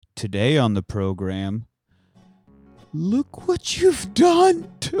Today on the program, look what you've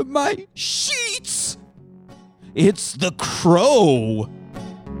done to my sheets! It's The Crow!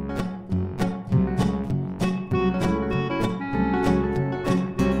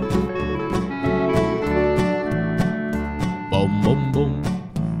 Boom, boom, boom.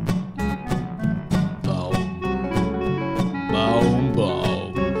 Boom. Boom, boom.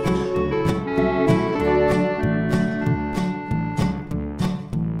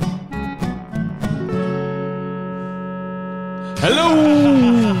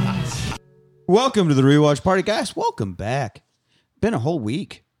 Hello! Welcome to the Rewatch Party. Guys, welcome back. Been a whole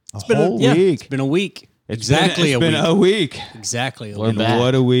week. It's been a week. Exactly It's been a week. Exactly. And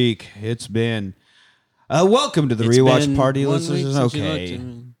what a week it's been. Welcome to the Rewatch Party, listeners. Okay.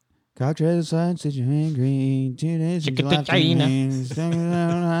 Cocktail sides, did you angry? 2 days Chicken until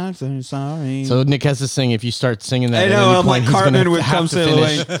to sorry. So Nick has to sing. If you start singing that, I at know, any I'm point, like he's Cartman gonna would have come to sail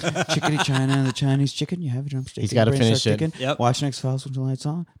away. finish. Chickadee China, the Chinese chicken. You have a drumstick. He's gotta finish it. Yep. Watch next files with the lights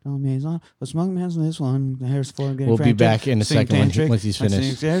on. Don't mean on. The smoking man's in this one. The hair's for getting We'll be back in a second once he's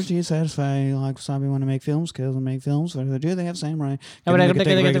finished. Energy satisfy like wasabi want to make films, kills and make films. What do they do? They have samurai. Fucking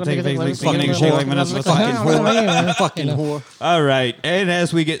whore. All right, and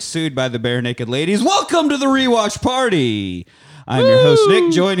as we get sued by the bare naked ladies, welcome to the Rewatch Party. I'm your host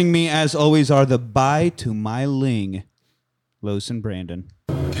Nick. Joining me, as always, are the bye to my ling, Los and Brandon.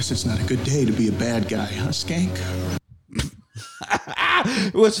 Guess it's not a good day to be a bad guy, huh, Skank?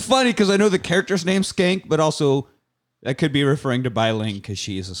 It was funny because I know the character's name Skank, but also that could be referring to Bai Ling because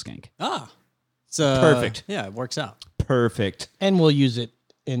she is a skank. It's Perfect. Yeah, it works out. Perfect. And we'll use it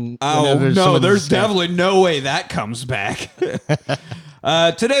in. Oh no, there's definitely no way that comes back.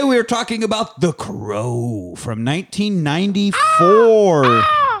 Today we are talking about The Crow from 1994,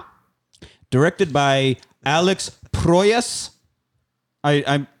 directed by Alex Proyas.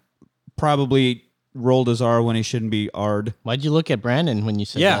 I probably rolled his R when he shouldn't be R'd. Why'd you look at Brandon when you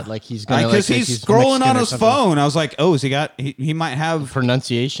said that? Like he's gonna because like, he's scrolling on his phone. I was like, oh, has he got? He might have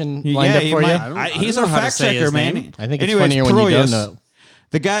pronunciation lined up for you. He's our fact checker, man. I think it's funnier when you don't know.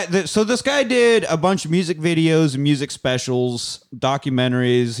 The guy, so this guy did a bunch of music videos and music specials,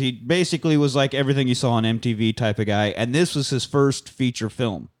 documentaries. He basically was like everything you saw on MTV type of guy, and this was his first feature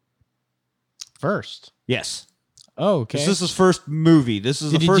film. First? Yes. Oh, okay. This is his first movie. This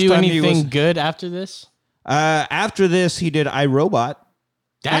is Did the first time he was. Did he do anything good after this? After this, he did iRobot.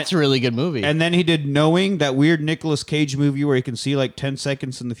 That's a really good movie. And then he did Knowing, that weird Nicolas Cage movie where he can see like 10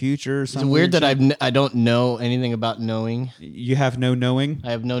 seconds in the future or something. It's weird that I don't know anything about Knowing. You have no knowing?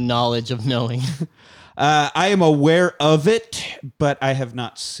 I have no knowledge of Knowing. I am aware of it, but I have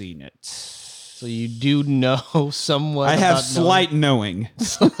not seen it. So you do know somewhat I have about slight knowing.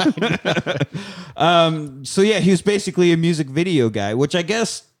 So yeah, he was basically a music video guy, which I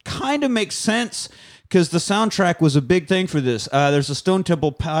guess kind of makes sense because the soundtrack was a big thing for this. There's a Stone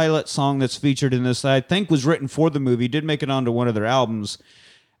Temple Pilot song that's featured in this that I think was written for the movie, did make it onto one of their albums.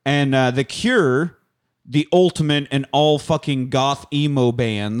 And The Cure, the ultimate and all fucking goth emo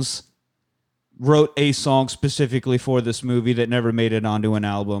bands, wrote a song specifically for this movie that never made it onto an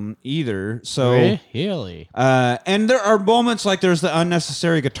album either. So really? And there are moments like there's the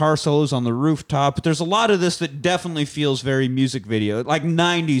unnecessary guitar solos on the rooftop, but there's a lot of this that definitely feels very music video, like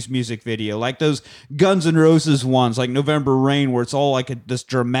 90s music video, like those Guns N' Roses ones, like November Rain, where it's all like this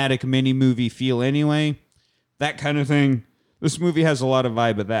dramatic mini movie feel anyway. That kind of thing. This movie has a lot of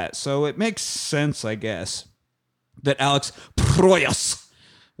vibe of that. So it makes sense, I guess, that Alex Proyas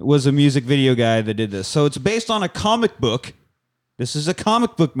was a music video guy that did this. So it's based on a comic book. This is a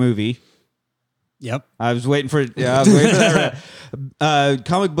comic book movie. Yep. I was waiting for it. Yeah, I was waiting for it.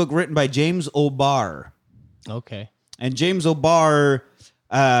 Comic book written by James O'Barr. Okay. And James O'Barr,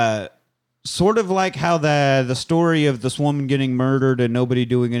 sort of like how the story of this woman getting murdered and nobody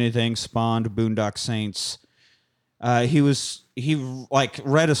doing anything spawned Boondock Saints. He like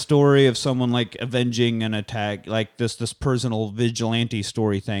read a story of someone like avenging an attack, like this personal vigilante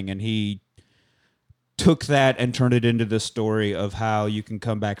story thing, and he took that and turned it into this story of how you can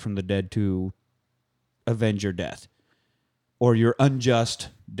come back from the dead to avenge your death or your unjust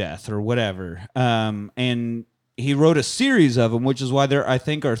death or whatever. And he wrote a series of them, which is why there I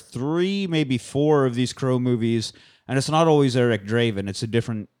think are 3, maybe 4 of these Crow movies, and it's not always Eric Draven. It's a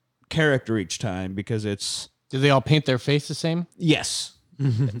different character each time because it's. Do they all paint their face the same? Yes.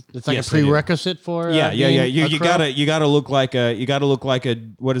 It's like Yes, a prerequisite for yeah. You Crow? gotta look like a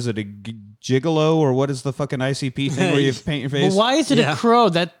what is it, a gigolo, or what is the fucking ICP thing where you paint your face? Well, why is it a crow?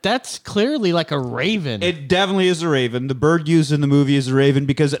 That's clearly like a raven. It definitely is a raven. The bird used in the movie is a raven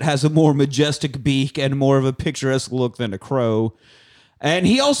because it has a more majestic beak and more of a picturesque look than a crow. And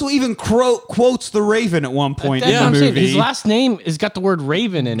he also even quotes the Raven at one point That's in what I'm the saying. movie. His last name has got the word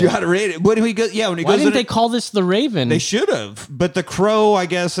Raven in it. You gotta read it. When he goes, when he Why goes didn't in they it- call this the Raven? They should have, but the crow, I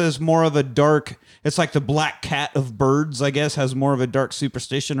guess, is more of a dark. It's like the black cat of birds. I guess has more of a dark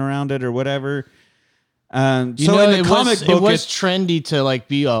superstition around it, or whatever. So in the comic book, it was trendy to like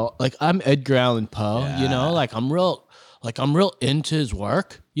be like I'm Edgar Allan Poe. You know, like I'm real into his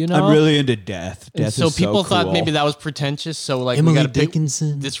work. You know, I'm really into death. And Death so is people thought cool. maybe that was pretentious. So like Emily we got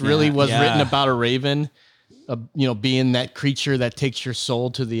Dickinson. This really was Yeah. written about a raven, being that creature that takes your soul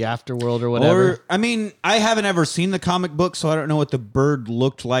to the afterworld or whatever. Or, I mean, I haven't ever seen the comic book, so I don't know what the bird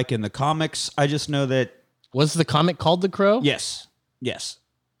looked like in the comics. I just know that Was the comic called The Crow? yes.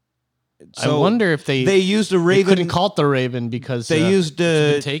 I wonder if they used a they raven. couldn't call it the Raven because They used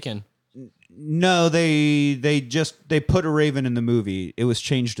it's been taken. No, they put a raven in the movie. It was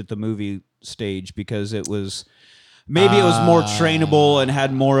changed at the movie stage because it was maybe it was more trainable and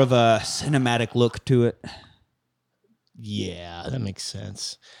had more of a cinematic look to it. Yeah, that makes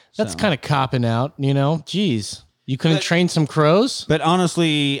sense. That's kind of copping out, Jeez, you couldn't train some crows? But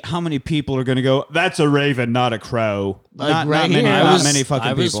honestly, how many people are going to go? That's a raven, not a crow. Like Not right many. here. Not many fucking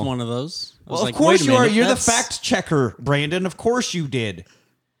I was people. one of those. I was Well, like, of course wait a you are. minute, You're the that's- fact checker, Brandon. Of course you did.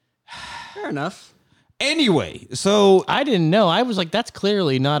 Fair enough. Anyway, so I didn't know. I was like, that's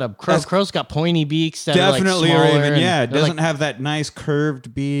clearly not a crow. That's Crow's got pointy beaks that definitely are like a smaller raven. and Yeah, it they're doesn't like, have that nice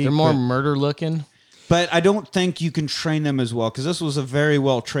curved beak. they're more but- murder looking. But I don't think you can train them as well because this was a very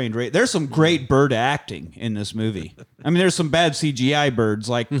well trained raven. There's some great bird acting in this movie. I mean, there's some bad CGI birds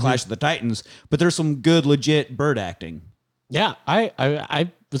like Clash of the Titans, but there's some good legit bird acting. Yeah, I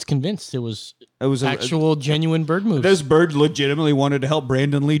was convinced it was It was actual genuine bird moves. This bird legitimately wanted to help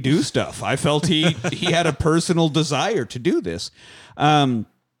Brandon Lee do stuff. I felt he had a personal desire to do this.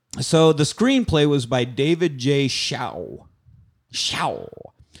 So the screenplay was by David J. Schau.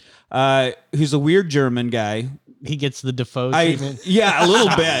 Who's a weird German guy. He gets the Defoe treatment. Yeah, a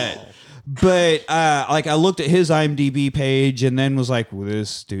little bit. But I looked at his IMDb page and then was like, well,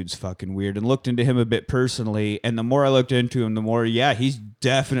 this dude's fucking weird, and looked into him a bit personally. And the more I looked into him, the more, he's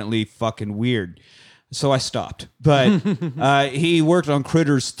definitely fucking weird. So I stopped. But he worked on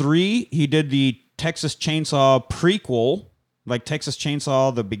Critters 3. He did the Texas Chainsaw prequel, like Texas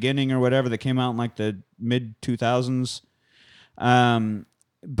Chainsaw, the beginning or whatever, that came out in like the mid 2000s.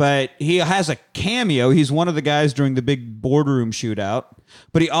 But he has a cameo. He's one of the guys during the big boardroom shootout.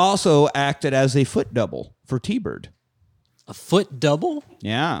 But he also acted as a foot double for T-Bird. A foot double?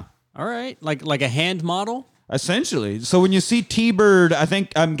 Yeah, All right. Like a hand model? essentially. So when you see T-Bird,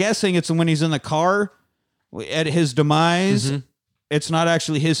 I'm guessing it's when he's in the car at his demise. It's not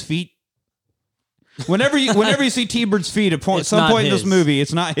actually his feet. Whenever you see T-Bird's feet at It's some not point in this his. movie,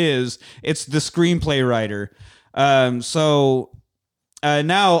 it's not his. It's the screenplay writer.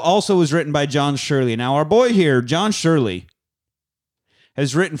 Now also was written by John Shirley. Now our boy here, John Shirley,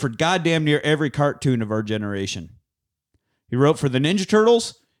 has written for goddamn near every cartoon of our generation. He wrote for the Ninja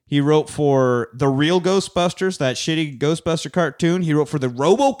Turtles. He wrote for the real Ghostbusters, that shitty Ghostbuster cartoon. He wrote for the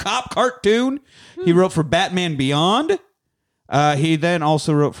RoboCop cartoon. He wrote for Batman Beyond. He then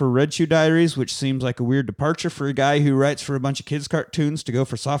also wrote for Red Shoe Diaries, which seems like a weird departure for a guy who writes for a bunch of kids' cartoons to go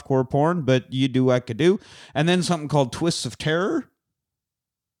for softcore porn, but you do what I could do. And then something called Twists of Terror,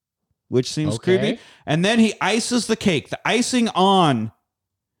 which seems Okay. creepy. And then he ices the cake. The icing on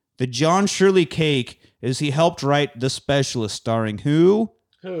the John Shirley cake is he helped write The Specialist, starring who?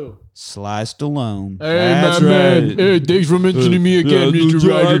 Who? Sly Stallone. Hey, my man. Hey, thanks for mentioning me again, Mr.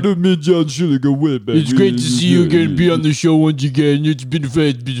 Ryder. me and John Shirley go with, man. It's great to see you again, be on the show once again. It's been a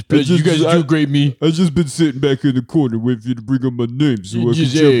pleasure. You guys do great, me. I just been sitting back in the corner waiting for you to bring up my name so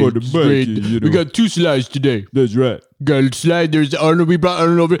Just, hey, it's great. We got 2 slides today. That's right. Got a slide. There's Arnold. We brought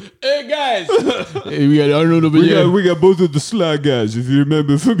Arnold over. Hey, guys. Hey, we got Arnold over there. We got both of the Sly guys. If you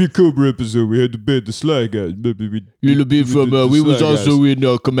remember from your Cobra episode, we had to band the Sly guys. Little bit from, did the we was Sly also guys.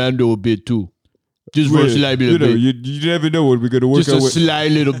 in Commando a bit, too. Just for a sly little bit. You never know what we're gonna work Just a out with. sly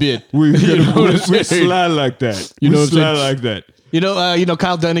little bit. We're You know what I'm we're saying? sly like that. You know We're what I'm sly saying? like that.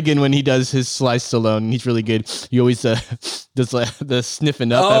 Kyle Dunnigan, when he does his Sly Stallone, he's really good. He always does the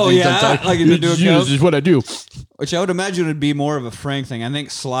sniffing up. Oh, after he's done yeah, talking. like he's been doing coke? This is what I do. Which I would imagine would be more of a Frank thing. I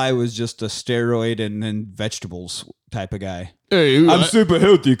think Sly was just a steroid and then vegetables type of guy. Hey, I'm super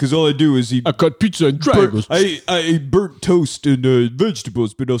healthy because all I do is eat. I cut pizza and triangles. I eat burnt toast and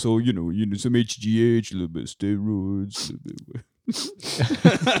vegetables, but also some HGH, a little bit of steroids. A little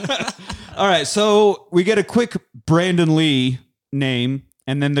bit. All right, so we get a quick Brandon Lee name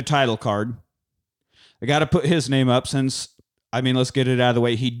and then the title card. I got to put his name up since I mean, let's get it out of the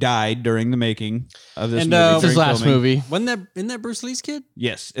way. He died during the making of this And, movie. It's his during last filming. movie. Isn't that Bruce Lee's kid?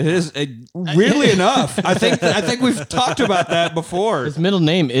 Yes, it is. Weirdly enough, I think we've talked about that before. His middle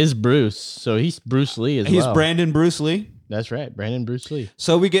name is Bruce, so he's Bruce Lee as He's well. Brandon Bruce Lee. That's right, Brandon Bruce Lee.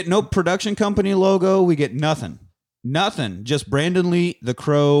 So we get no production company logo. We get nothing. Nothing. Just Brandon Lee, The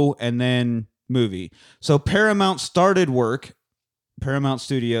Crow, and then movie. So Paramount started work, Paramount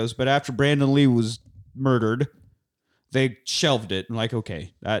Studios, but after Brandon Lee was murdered, they shelved it. Like,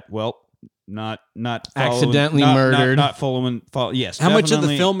 okay, not Accidentally following, murdered. Not following. Yes. How much of the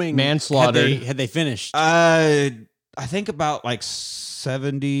definitely. filming Manslaughter. had they finished? I think about like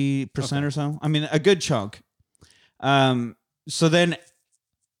 70% or so. I mean, a good chunk. So then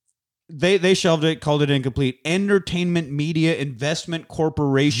they shelved it, called it incomplete. Entertainment Media Investment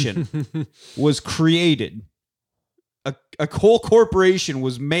Corporation was created. A whole corporation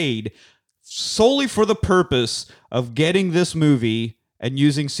was made solely for the purpose of getting this movie and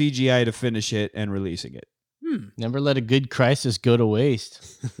using CGI to finish it and releasing it. Never let a good crisis go to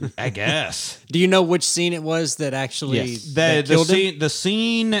waste. I guess. Do you know which scene it was that actually Yes. that killed him? The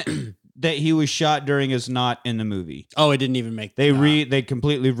scene that he was shot during is not in the movie. Oh, it didn't even make. They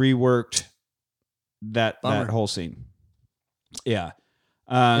completely reworked that Bummer. whole scene. Yeah.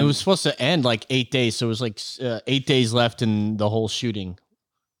 It was supposed to end like 8 days, so it was like 8 days left in the whole shooting.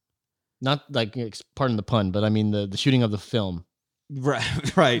 Not like, pardon the pun, but I mean the shooting of the film. Right.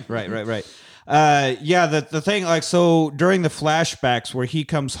 Yeah, the thing, like, so during the flashbacks where he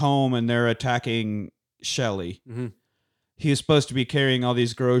comes home and they're attacking Shelley, he's supposed to be carrying all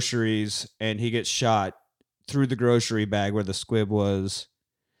these groceries and he gets shot through the grocery bag where the squib was.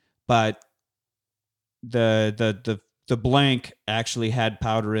 But the blank actually had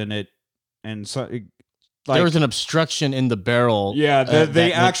powder in it. And so, like, There was an obstruction in the barrel. yeah, the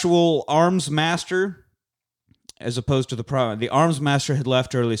that- actual arms master, as opposed to the arms master had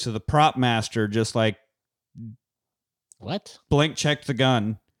left early, so the prop master just like What? blank checked the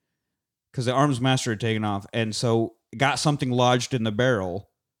gun because the arms master had taken off, and so got something lodged in the barrel.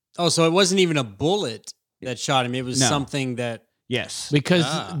 Oh, so it wasn't even a bullet that shot him. It was No. something that. Yes, Because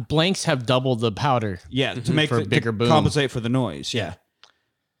Ah. blanks have double the powder. yeah, to make For a the, bigger to boom. compensate for the noise. Yeah,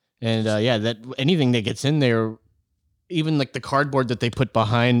 And that anything that gets in there, even like the cardboard that they put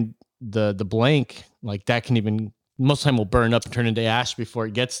behind the blank, like that can even most of the time will burn up and turn into ash before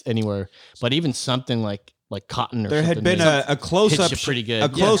it gets anywhere. But even something like cotton or there had something been a close up, hits you pretty good. a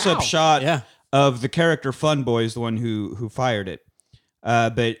close up Ow. shot Yeah. of the character Fun Boy, the one who fired it.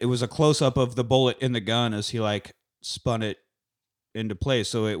 But it was a close up of the bullet in the gun as he like spun it into place.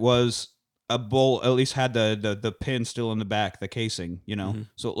 So it was a bullet, at least had the pin still in the back, the casing,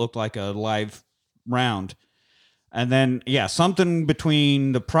 so it looked like a live round. And then, yeah, something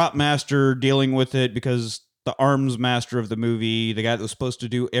between the prop master dealing with it because the arms master of the movie, the guy that was supposed to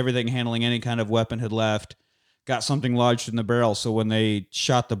do everything handling any kind of weapon, had left, got something lodged in the barrel. So when they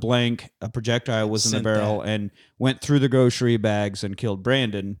shot the blank, a projectile was in the Sent barrel that. and went through the grocery bags and killed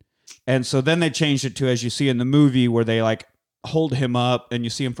Brandon. And so then they changed it to, as you see in the movie, where they like hold him up and you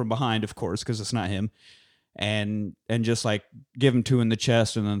see him from behind, of course, because it's not him, and just like give him 2 in the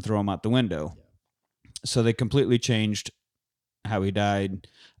chest and then throw him out the window. So they completely changed how he died.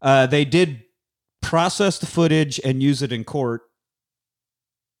 They did process the footage and use it in court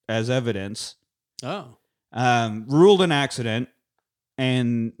as evidence. Oh. Ruled an accident,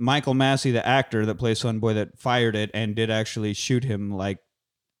 and Michael Massey, the actor that plays Fun Boy that fired it and did actually shoot him, like,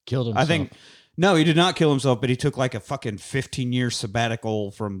 Killed himself. I think, no, he did not kill himself, but he took like a fucking 15-year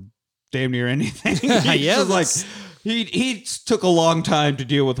sabbatical from damn near anything. Yeah, Just, like, that's- he took a long time to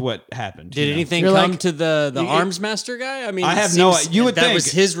deal with what happened. Did you know? anything You're come like- to the You- arms master guy? I mean, I it have no- seems you would that think- was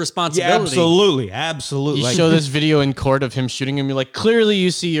his Yeah, responsibility. absolutely. You Like, show this video in court of him shooting him. You're like, clearly, you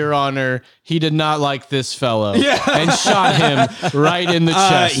see, Your Honor, he did not like this fellow, and shot him right in the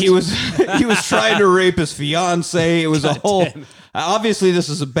chest. he was trying to rape his fiance. It was a whole. Obviously, this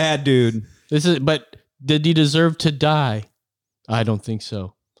is a bad dude. But did he deserve to die? I don't think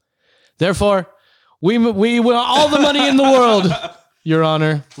so. Therefore, we want all the money in the world, Your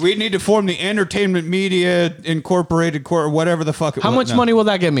Honor. We need to form the Entertainment Media Incorporated Court, whatever the fuck. How much money will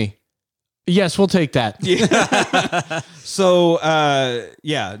that get me? Yes, we'll take that. So,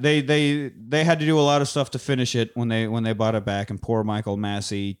 yeah, they had to do a lot of stuff to finish it when they bought it back, and poor Michael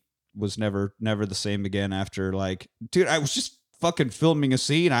Massey was never the same again after, like, dude, I was just fucking filming a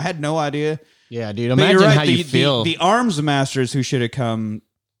scene. I had no idea. Yeah, dude. But Imagine you're right, how you feel. The arms masters who should have come,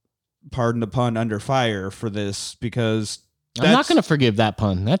 pardon the pun, under fire for this, because I'm not that's- going to forgive that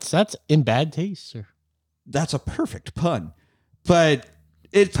pun. That's in bad taste, sir. that's a perfect pun, but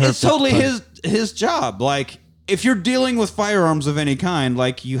it's Perfect totally pun. his job. Like, if you're dealing with firearms of any kind,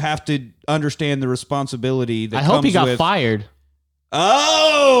 like you have to understand the responsibility that I hope he comes got with- fired.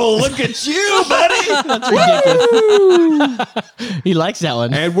 Oh, look at you, buddy. That's ridiculous. He likes that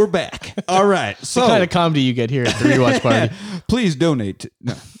one. And we're back. All right. What So kind of comedy you get here at the rewatch party? please donate.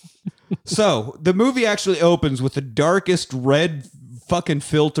 No. So the movie actually opens with the darkest red fucking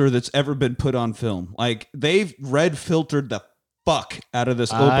filter that's ever been put on film. Like they've red filtered the fuck out of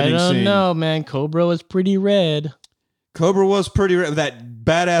this opening I don't scene. know, man. Cobra was pretty red. Cobra was pretty red. That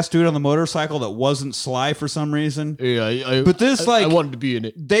badass dude on the motorcycle that wasn't Sly for some reason. Yeah, But this, I like- wanted to be in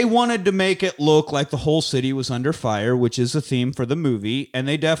it. They wanted to make it look like the whole city was under fire, which is a theme for the movie, and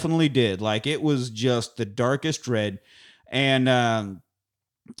they definitely did. Like it was just the darkest red. And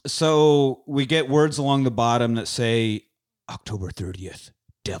so we get words along the bottom that say October 30th,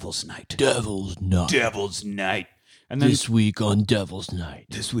 Devil's Night. Devil's Night. Devil's Night. And then This week on Devil's Night.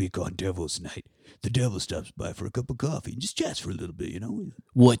 this week on Devil's Night, the devil stops by for a cup of coffee and just chats for a little bit, you know?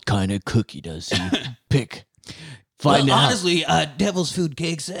 What kind of cookie does he pick? Find out. Honestly, devil's food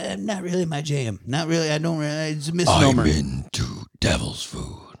cakes, not really my jam. Not really. I don't really. It's a misnomer. into devil's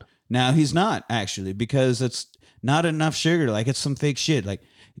food. Now he's not actually because it's not enough sugar. Like it's some fake shit. Like,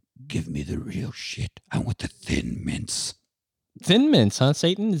 give me the real shit. I want the thin mints. Thin mints, huh,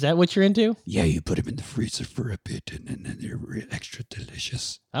 Satan? Is that what you're into? Yeah, you put them in the freezer for a bit, and then they're real extra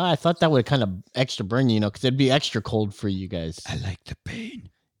delicious. Oh, I thought that would kind of extra burn you, because it'd be extra cold for you guys. I like the pain.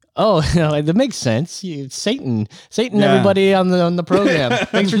 Oh, no, that makes sense. Satan, Yeah. everybody on the program.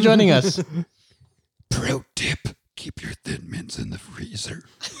 Thanks for joining us. Pro tip: keep your thin mints in the freezer.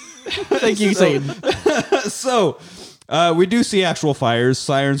 Thank you, Satan. So we do see actual fires,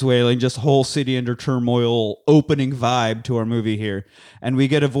 sirens wailing, just whole city under turmoil opening vibe to our movie here. And we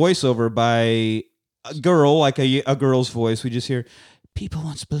get a voiceover by a girl, like a girl's voice. We just hear, people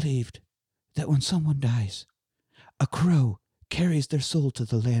once believed that when someone dies, a crow carries their soul to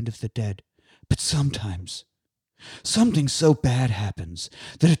the land of the dead. But sometimes something so bad happens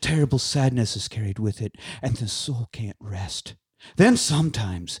that a terrible sadness is carried with it and the soul can't rest. Then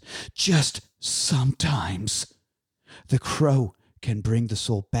sometimes, just sometimes, the crow can bring the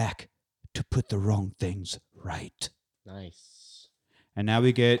soul back to put the wrong things right. Nice. And now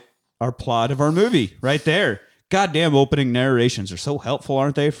we get our plot of our movie right there. Goddamn opening narrations are so helpful,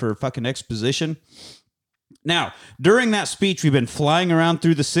 aren't they, for fucking exposition? Now, during that speech, we've been flying around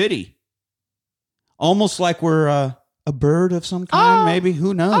through the city. Almost like we're a bird of some kind, maybe.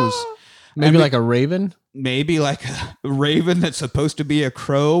 Who knows? Maybe mean- like a raven? Maybe like a raven that's supposed to be a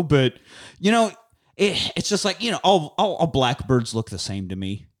crow, but, you know, it's just like, you know, all blackbirds look the same to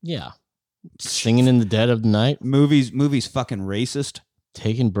me. Yeah. Singing in the dead of the night, Movies fucking racist.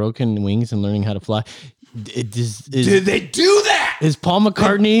 taking broken wings and learning how to fly. Did they do that? Is Paul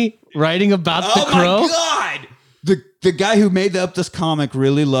McCartney writing about the Oh crow? my God. The guy who made up this comic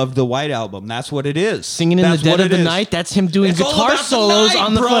really loved the White Album. That's what it is. Singing in That's the dead what of it the is. night. That's him doing It's all guitar about the solos night,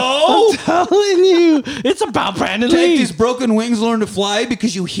 on the bro. I'm telling you, it's about Brandon Take Lee. these broken wings, learn to fly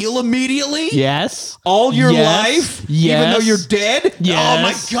because you heal immediately? Yes. All your Yes. life? Yes. Even though you're dead? Yes. Oh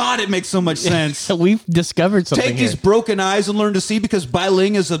my God, it makes so much sense. So we've discovered something Take here. these broken eyes and learn to see because Bai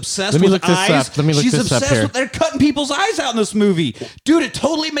Ling is obsessed Let me with look this eyes. up. Let me look She's this up obsessed here. with they're cutting people's eyes out in this movie. Dude, it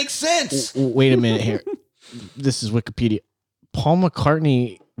totally makes sense. Wait a minute here. This is Wikipedia. Paul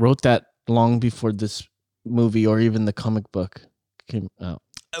McCartney wrote that long before this movie or even the comic book came out.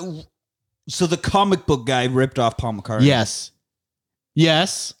 So the comic book guy ripped off Paul McCartney. Yes.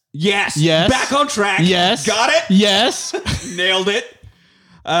 Yes. Yes. Yes. Back on track. Yes. Got it? Yes. Nailed it.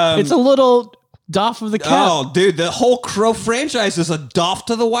 It's a little doff of the cap. Oh, dude, the whole Crow franchise is a doff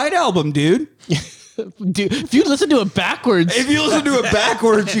to the White Album, dude. Dude, if you listen to it backwards, If you listen to it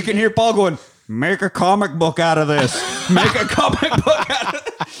backwards, you can hear Paul going, make a comic book out of this. Make a comic book out of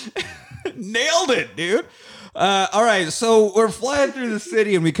this. Nailed it, dude. All right, so we're flying through the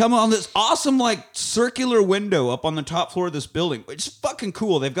city and we come on this awesome, like, circular window up on the top floor of this building, which is fucking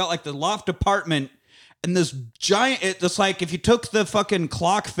cool. They've got, like, the loft apartment and this giant, it's like if you took the fucking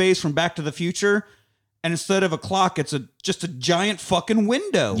clock face from Back to the Future and instead of a clock, it's just a giant fucking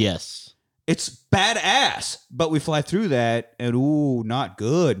window. yes. It's badass, but we fly through that, and ooh, not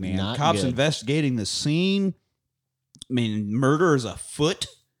good, man. Not Cops good. investigating the scene. I mean, murder is afoot.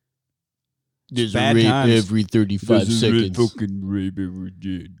 There's bad times. every 35 seconds. fucking rape every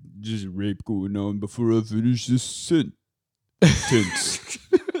day. There's a rape going on before I finish this sentence.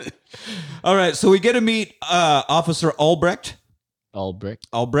 All right, so we get to meet Officer Albrecht. Albrecht,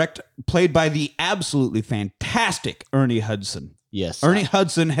 played by the absolutely fantastic Ernie Hudson. Yes. Ernie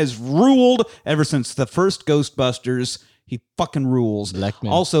Hudson has ruled ever since the first Ghostbusters. He fucking rules. Black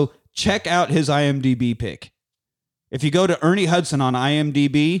man. Also, check out his IMDb pick. If you go to Ernie Hudson on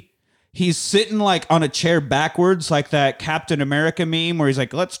IMDb, he's sitting like on a chair backwards, like that Captain America meme where he's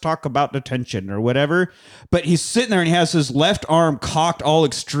like, let's talk about detention or whatever. But he's sitting there and he has his left arm cocked all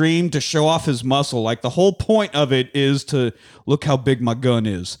extreme to show off his muscle. Like the whole point of it is to look how big my gun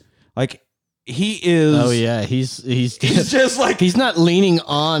is. Like he is. Oh yeah, he's just like he's not leaning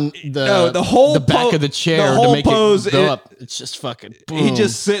on the back of the chair to make it go up. It's just fucking. Boom. He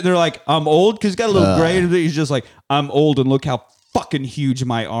just sitting there like, I'm old, because he's got a little gray in it. He's just like, I'm old and look how fucking huge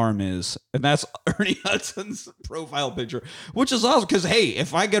my arm is. And that's Ernie Hudson's profile picture, which is awesome because, hey,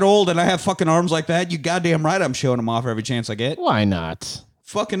 if I get old and I have fucking arms like that, you goddamn right I'm showing them off every chance I get. Why not?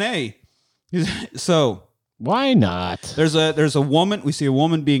 Fucking A. So why not? there's a woman. We see a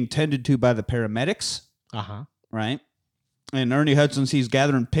woman being tended to by the paramedics. Uh-huh. Right? And Ernie Hudson sees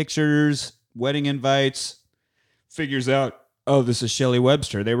gathering pictures, wedding invites, figures out, oh, this is Shelley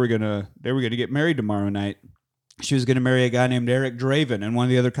Webster. They were gonna get married tomorrow night. She was gonna marry a guy named Eric Draven, and one of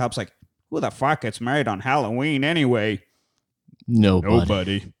the other cops like, who the fuck gets married on Halloween anyway?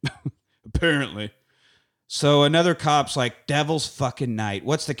 Nobody. Apparently. So another cop's like, devil's fucking night.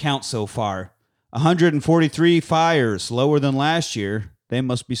 What's the count so far? 143 fires, lower than last year. They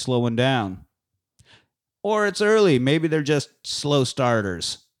must be slowing down. Or it's early. Maybe they're just slow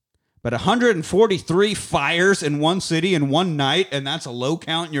starters. But 143 fires in one city in one night, and that's a low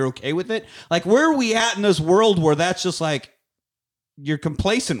count and you're okay with it? Like, where are we at in this world where that's just like, you're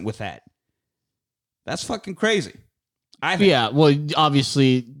complacent with that? That's fucking crazy. I think. Yeah, well,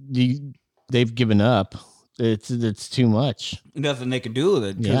 obviously, they've given up. It's too much. Nothing they can do with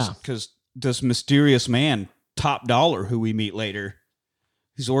it. Yeah. Because this mysterious man, Top Dollar, who we meet later,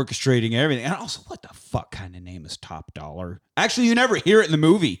 he's orchestrating everything. And also, what the fuck kind of name is Top Dollar? Actually, you never hear it in the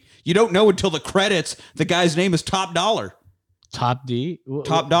movie. You don't know until the credits the guy's name is Top Dollar. Top D?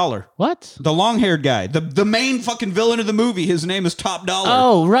 Top Dollar. What? The long-haired guy. The main fucking villain of the movie, his name is Top Dollar.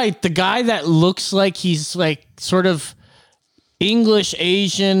 Oh, right. The guy that looks like he's like sort of English,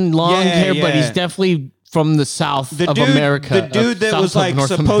 Asian, long hair, but he's definitely from the south of America. The dude that was like North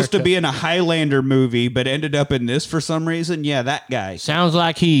supposed America. to be in a Highlander movie, but ended up in this for some reason. Yeah, that guy. Sounds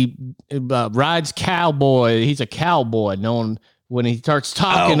like he rides cowboy. He's a cowboy. Known when he starts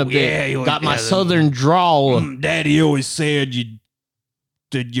talking a bit. Yeah, Got my southern drawl. Daddy always said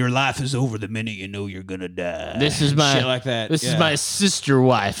that your life is over the minute you know you're gonna die. This is my shit like that. This is my sister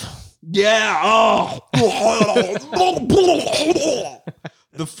wife. Yeah. Oh.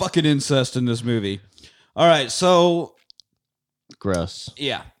 The fucking incest in this movie. All right, so Gross.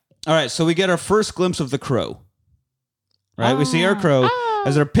 yeah. All right, so we get our first glimpse of the Crow. Right, we see our Crow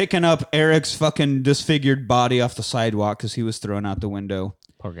as they're picking up Eric's fucking disfigured body off the sidewalk because he was thrown out the window.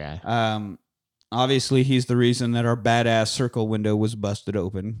 Poor guy. Obviously, he's the reason that our badass circle window was busted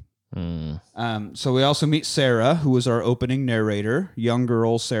open. So we also meet Sarah, who was our opening narrator. Young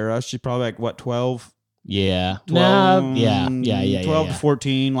girl Sarah. She's probably like, what, 12? Yeah. 12, yeah. 12 to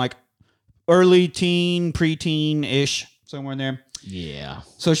 14, like early teen, preteen-ish, somewhere in there. Yeah.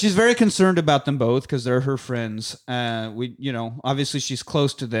 So she's very concerned about them both because they're her friends. Obviously she's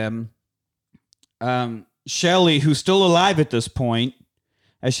close to them. Shelley, who's still alive at this point,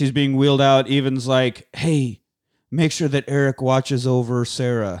 as she's being wheeled out, even's like, hey, make sure that Eric watches over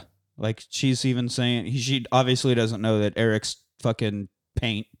Sarah. Like, she's even saying, she obviously doesn't know that Eric's fucking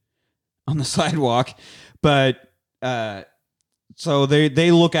paint on the sidewalk, but so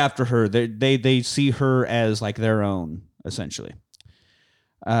they look after her. They see her as like their own, essentially.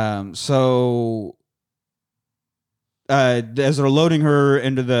 So as they're loading her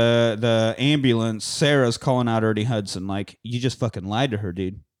into the ambulance, Sarah's calling out Ernie Hudson like, you just fucking lied to her,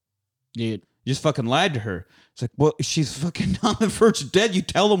 dude. You just fucking lied to her. It's like, well, she's fucking on the verge of dead. You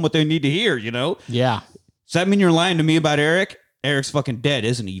tell them what they need to hear, you know? Yeah. Does that mean you're lying to me about Eric? Eric's fucking dead,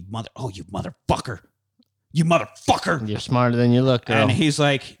 isn't he? You motherfucker. You motherfucker. You're smarter than you look, girl. And he's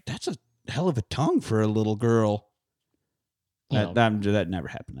like, that's a hell of a tongue for a little girl. That never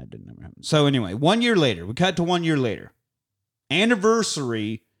happened. That didn't never happen. So anyway, 1 year later, we cut to 1 year later.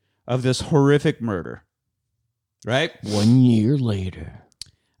 Anniversary of this horrific murder. Right? 1 year later.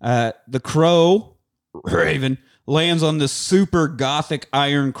 The Crow, Raven, lands on this super gothic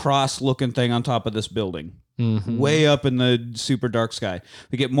Iron Cross looking thing on top of this building. Mm-hmm. Way up in the super dark sky.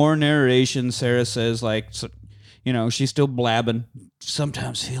 We get more narration. Sarah says, like, so, she's still blabbing.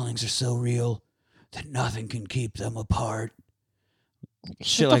 Sometimes feelings are so real that nothing can keep them apart.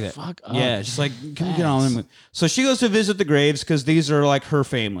 Shit like that. Fuck up. Yeah, just like, can we get on with it? So she goes to visit the graves because these are like her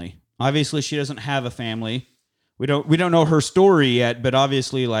family. Obviously, she doesn't have a family. We don't know her story yet, but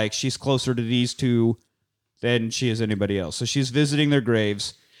obviously, like, she's closer to these two than she is anybody else. So she's visiting their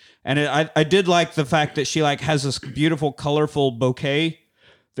graves. And I did like the fact that she like has this beautiful, colorful bouquet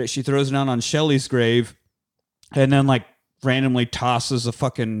that she throws down on Shelley's grave, and then like randomly tosses a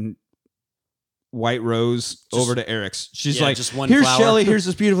fucking white rose over to Eric's. She's like, just one here's flower. Shelley, here's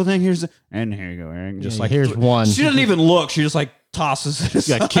this beautiful thing, and here you go, Eric. Just Yeah, like here's one. She doesn't even look. She just like tosses it.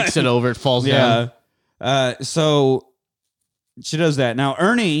 Yeah, aside. kicks it over, it falls down. Yeah. So she does that. Now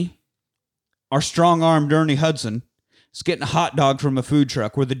Ernie, our strong-armed Ernie Hudson, is getting a hot dog from a food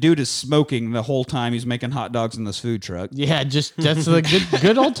truck where the dude is smoking the whole time he's making hot dogs in this food truck. Yeah, just that's the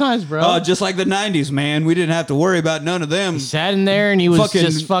good old times, bro. Oh, just like the 90s, man. We didn't have to worry about none of them. He sat in there and he was Fucking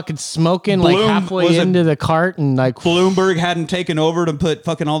just fucking smoking like Bloom- was halfway it into the cart and like Bloomberg hadn't taken over to put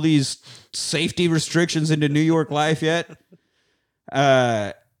fucking all these safety restrictions into New York life yet.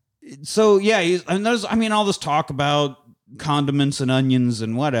 So yeah, and there's, I mean, all this talk about condiments and onions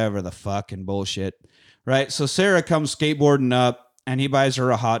and whatever the fucking bullshit, right? So Sarah comes skateboarding up and he buys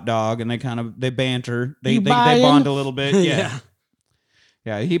her a hot dog and they banter, they bond a little bit.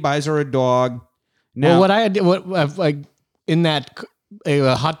 Yeah, he buys her a dog. Now, what like in that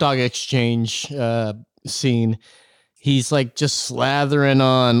a hot dog exchange scene, he's like just slathering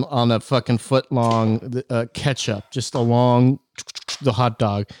on a fucking foot long ketchup, just along the hot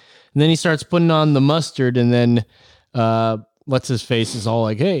dog, and then he starts putting on the mustard, and then what's his face is all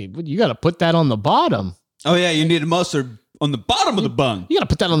like, "Hey, you got to put that on the bottom. oh yeah, you need a mustard on the bottom of the bun. You got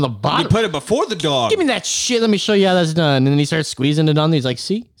to put that on the You bottom. put it before the dog. Give me that shit. Let me show you how that's done." And then he starts squeezing it on. He's like,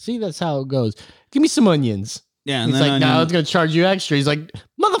 "See, that's how it goes. Give me some onions." Yeah, and He's then like, "No, onion- it's gonna charge you extra." He's like,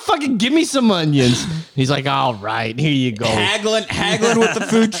 "Motherfucking give me some onions." He's like, "All right, here you go." haggling with the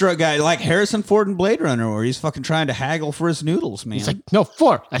food truck guy, like Harrison Ford in Blade Runner, where he's fucking trying to haggle for his noodles, man. He's like, "No,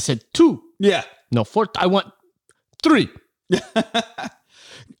 4." I said 2. yeah, No, 4. I want 3.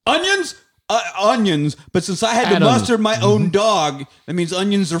 onions, onions. But since I had to Add mustard my own dog, that means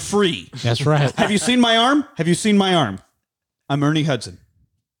onions are free. That's right. Have you seen my arm? Have you seen my arm? I'm Ernie Hudson.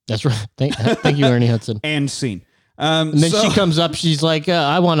 That's right. Thank you, Ernie Hudson. And scene. And then she comes up. She's like,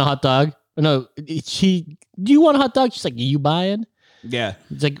 "I want a hot dog." No, do you want a hot dog? She's like, "You buying?" Yeah,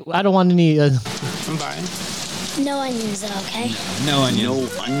 It's like, "I don't want any." I'm buying. No onions, though, okay? no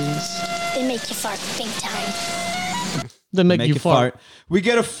onions. No onions. They make you fart big time. They make, Make you it fart. We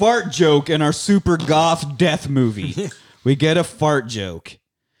get a fart joke in our super goth death movie. We get a fart joke.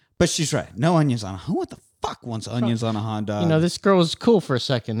 But she's right. No onions on. Who the fuck wants onions on a hot dog? You know, this girl was cool for a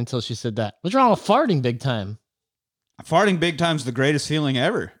second until she said that. What's wrong with farting big time? Farting big time's the greatest feeling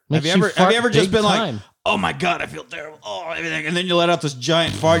ever. Makes Have you you ever fart just big been time. like, oh my God, I feel terrible. Oh, everything. And then you let out this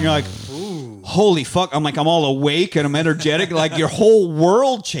giant fart and you're like, holy fuck. I'm all awake and I'm energetic. Like your whole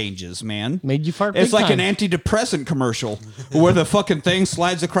world changes, man. Made you fart big It's like time. an antidepressant commercial where the fucking thing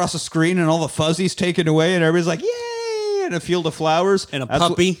slides across the screen and all the fuzzy's taken away and everybody's like, yay, and a field of flowers. And a That's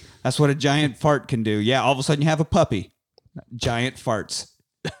puppy. That's what a giant fart can do. Yeah, all of a sudden you have a puppy. Giant farts.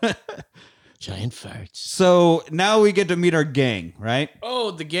 Giant farts. So now we get to meet our gang, right? Oh,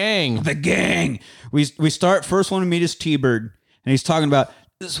 the gang. The gang. We start, first one to meet is T-Bird, and he's talking about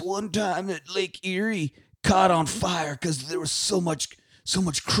this one time that Lake Erie caught on fire because there was so much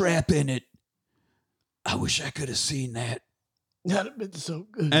crap in it. I wish I could have seen that. That'd have been so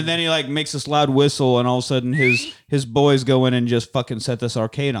good. And then he like makes this loud whistle, and all of a sudden his boys go in and just fucking set this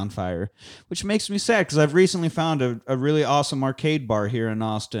arcade on fire, which makes me sad because I've recently found a really awesome arcade bar here in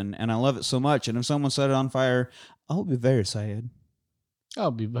Austin, and I love it so much. And if someone set it on fire, I'll be very sad.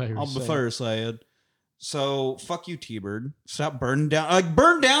 I'll be very I'll be sad. very sad. So fuck you, T-Bird. Stop burning down. Like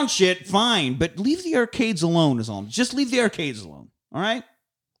burn down shit, fine, but leave the arcades alone. Is all. Just leave the arcades alone. All right.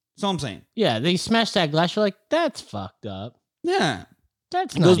 That's all I'm saying. Yeah, they smashed that glass. You're like, that's fucked up. Yeah.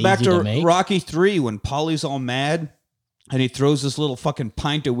 That's It not goes back easy to make. Rocky 3 when Polly's all mad and he throws this little fucking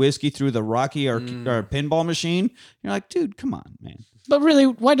pint of whiskey through the Rocky or pinball machine. You're like, dude, come on, man. But really,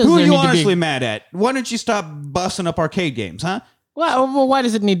 why does Who are there you need to honestly be? mad at? Why don't you stop busting up arcade games, huh? Well, why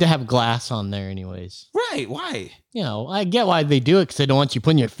does it need to have glass on there, anyways? Right? Why? You know, I get why they do it because they don't want you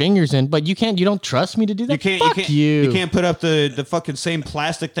putting your fingers in. But you can't. You don't trust me to do that. Fuck you. You can't put up the fucking same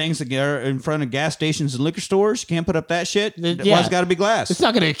plastic things that are in front of gas stations and liquor stores. You can't put up that shit. Yeah. Why it's got to be glass? It's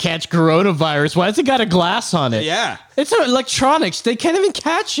not going to catch coronavirus. Why has it got a glass on it? Yeah. It's electronics. They can't even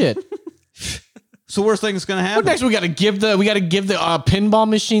catch it. It's the worst thing that's gonna happen. What next? We got to give the pinball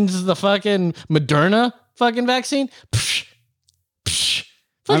machines the fucking Moderna fucking vaccine. Psh, psh.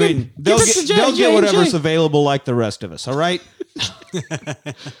 I Fucking mean, they'll give it to get J&J. whatever's available like the rest of us. All right.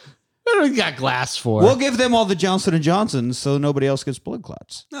 What do we got glass for? We'll give them all the Johnson & Johnsons so nobody else gets blood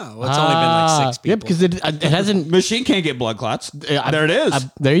clots. No, well, it's only been like 6 people. Yep, because it hasn't. Machine can't get blood clots. There it is.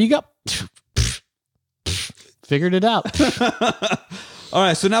 There you go. Figured it out. All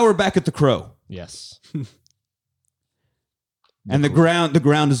right, so now we're back at the Crow, Yes. and the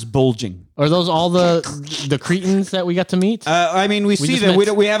ground is bulging. Are those all the Cretans that we got to meet? I mean, we see just them.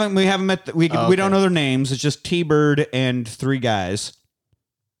 met- We haven't met. We Oh, we don't okay. know their names. It's just T-Bird and 3 guys.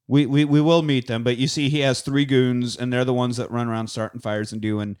 We will meet them, but you see, he has 3 goons, and they're the ones that run around starting fires and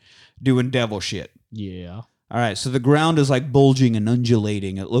doing devil shit. Yeah. All right, so the ground is like bulging and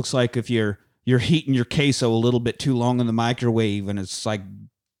undulating. It looks like if you're heating your queso a little bit too long in the microwave, and it's like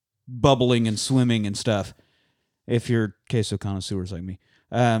bubbling and swimming and stuff. If you're queso connoisseurs like me,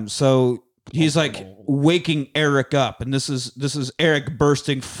 so he's like waking Eric up, and this is Eric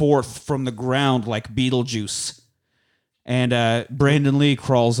bursting forth from the ground like Beetlejuice, and Brandon Lee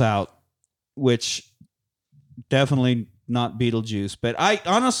crawls out, which definitely not Beetlejuice. But I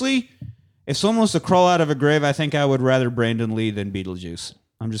honestly, if someone was to crawl out of a grave, I think I would rather Brandon Lee than Beetlejuice.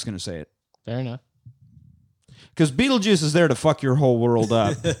 I'm just gonna say it. Fair enough. Because Beetlejuice is there to fuck your whole world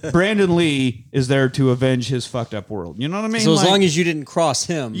up. Brandon Lee is there to avenge his fucked up world. You know what I mean? So as Like, long as you didn't cross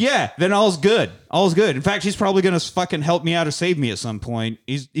him. yeah, then all's good. All's good. In fact, he's probably gonna fucking help me out or save me at some point.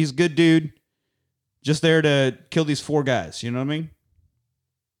 He's a good dude, just there to kill these 4 guys. You know what I mean?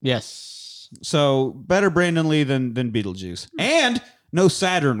 Yes. So better Brandon Lee than Beetlejuice, and no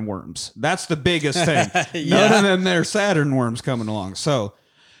Saturn worms. That's the biggest thing. None of them there Saturn worms coming along. So.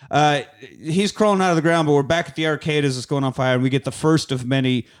 He's crawling out of the ground, but we're back at the arcade as it's going on fire, and we get the first of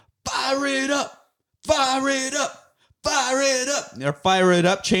many "fire it up, fire it up, fire it up," or "fire it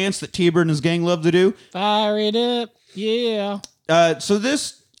up" chants that T-Bird and his gang love to do. Fire it up. Yeah. So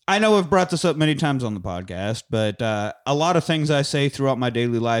this, I know I've brought this up many times on the podcast, but a lot of things I say throughout my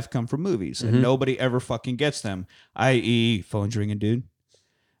daily life come from movies, and nobody ever fucking gets them, i.e. phone's ringing, dude.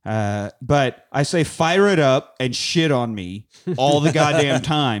 But I say "fire it up" and "shit on me" all the goddamn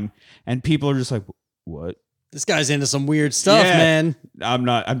time, and people are just like, "What?" This guy's into some weird stuff, Yeah. man.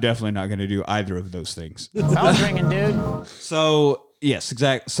 I'm definitely not going to do either of those things. Phone's ringing, dude. So yes,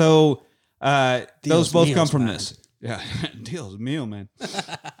 exactly. So those Deal's both come meals, from man. this. Yeah, deal's meal, man.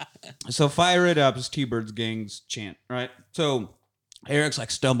 So "fire it up" is T-Bird's gang's chant, right? So Eric's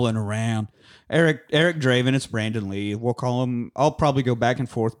like stumbling around. Eric Draven, it's Brandon Lee. We'll call him. I'll probably go back and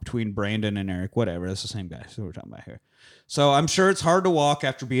forth between Brandon and Eric. Whatever. That's the same guy. So we're talking about here. So I'm sure it's hard to walk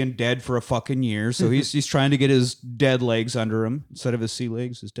after being dead for a fucking year. So he's trying to get his dead legs under him instead of his sea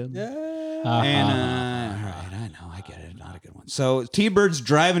legs. His dead legs. And all right, I know, I get it. Not a good one. So T-Bird's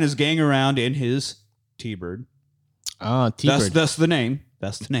driving his gang around in his T-Bird. Oh, T-Bird. That's the name.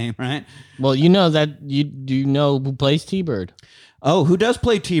 That's the name, right? Well, you know that do you know who plays T-Bird? Oh, who does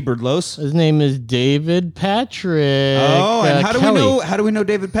play T-Bird, Los? His name is David Patrick. Oh, and how do Kelly. we know? How do we know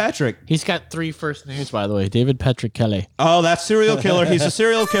David Patrick? He's got 3 first names, by the way. David Patrick Kelly. Oh, that's serial killer. He's a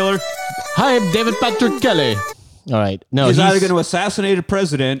serial killer. Hi, I'm David Patrick Kelly. All right. No, He's either going to assassinate a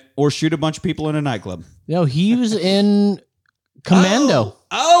president or shoot a bunch of people in a nightclub. No, he was in Commando.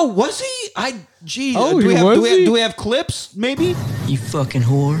 Oh, was he? Gee. Oh, do, we he have, was do, we have, he? do we have clips? Maybe. You fucking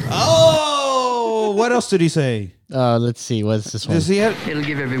whore. Oh, what else did he say? Let's see. What's this one? Does he have? It'll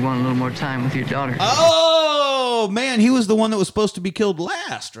give everyone a little more time with your daughter. Oh man, he was the one that was supposed to be killed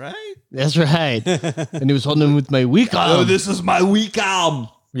last, right? That's right. And he was holding him with my weak arm. Oh, this is my weak arm.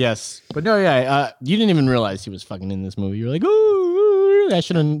 Yes. But no, yeah. You didn't even realize he was fucking in this movie. You're like, ooh, I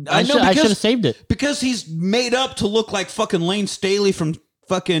shouldn't. I should have saved it. Because he's made up to look like fucking Lane Staley from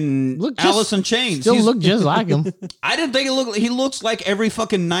fucking Alice in Chains. Still look just like him. I didn't think he looks like every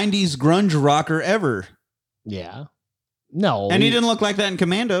fucking 90s grunge rocker ever. Yeah. No. And he didn't look like that in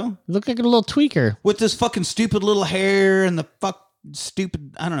Commando. He looked like a little tweaker. With this fucking stupid little hair and the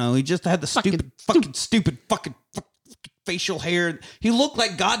stupid, I don't know, he just had the stupid fucking facial hair. He looked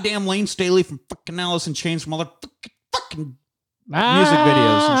like goddamn Lane Staley from fucking Alice in Chains from all the fucking music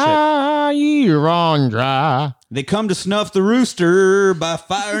videos and shit. Ah, you're on dry. They come to snuff the rooster by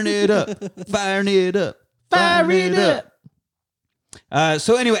firing it up, firing it up, firing it up.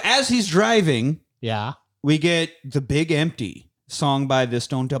 So anyway, as he's driving, Yeah. we get The Big Empty, song by the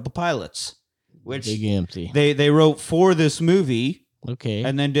Stone Temple Pilots, which Big empty. they wrote for this movie Okay.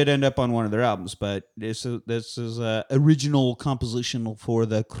 and then did end up on one of their albums. But this is original composition for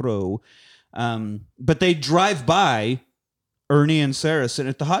The Crow. But they drive by Ernie and Sarah sitting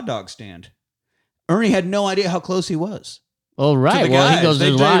at the hot dog stand. Ernie had no idea how close he was. All To right. the Well, guys. he goes, they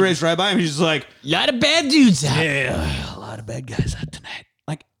there's a lot, race right by him. He's just like, lot of bad dudes out. yeah, a lot of bad guys out tonight.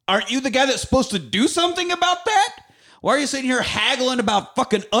 Like, aren't you the guy that's supposed to do something about that? Why are you sitting here haggling about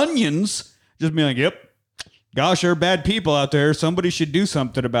fucking onions? Just being like, yep, gosh, there are bad people out there. Somebody should do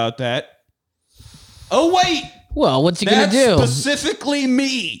something about that. Oh, wait. Well, what's he going to That's do? specifically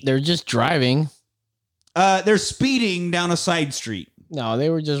me. They're just driving. They're speeding down a side street. No, they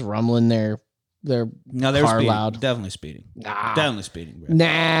were just rumbling their No, they were car speeding. loud. Definitely speeding. Nah. Definitely speeding. Bro.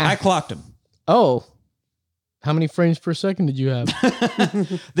 Nah. I clocked him. Oh. How many frames per second did you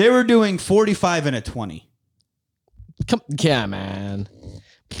have? They were doing 45 and a 20. Yeah, man.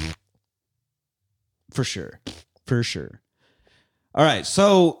 For sure. For sure. All right.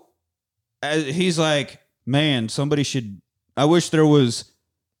 So he's like, man, somebody should. I wish there was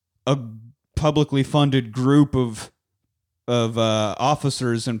a publicly funded group of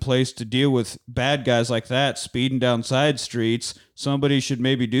officers in place to deal with bad guys like that speeding down side streets. Somebody should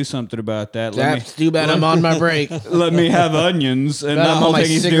maybe do something about that. That's too bad I'm on my break. Let me have onions and Bet that I'm whole on my thing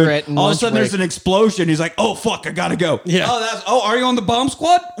he's cigarette doing. and All of a lunch sudden, there's break. an explosion. He's like, "Oh fuck, I gotta go." Yeah. Oh, are you on the bomb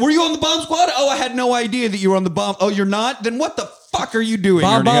squad? Were you on the bomb squad? Oh, I had no idea that you were on the bomb. Oh, you're not. Then what the fuck are you doing?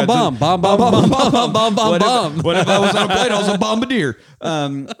 Bomb, Ernie bomb, Hudson? bomb, bomb, bomb, bomb, bomb, bomb, bomb, What if- bomb. What if I was on a plane? I was a bombardier.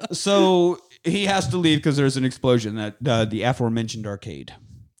 So he has to leave because there's an explosion that the aforementioned arcade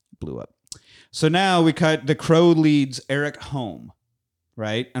blew up. So now we cut. The Crow leads Eric home,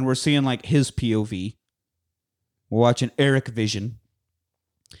 right? And we're seeing like his POV. We're watching Eric Vision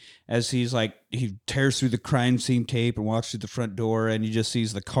as he tears through the crime scene tape and walks through the front door, and he just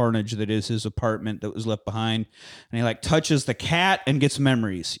sees the carnage that is his apartment that was left behind. And he like touches the cat and gets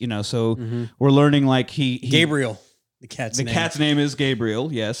memories, you know. So we're learning like he Gabriel, the cat's the name. cat's name is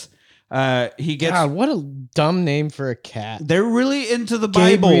Gabriel. Yes. He gets. God, what a dumb name for a cat. They're really into the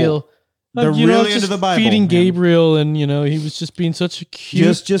Bible. Gabriel. They're You know, really just into the Bible. feeding man. Gabriel, and he was just being such a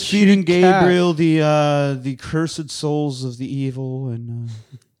cute. Just feeding Gabriel the cursed souls of the evil, and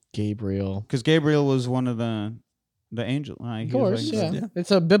Gabriel. because Gabriel was one of the angels. Of course, yeah.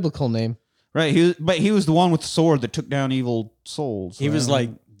 It's a biblical name. Right. He was the one with the sword that took down evil souls. He right? was like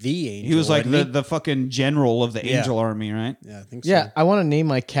the angel. he was like wasn't the fucking general of the Yeah. angel army, right? he? Yeah, I think so. Yeah, I want to name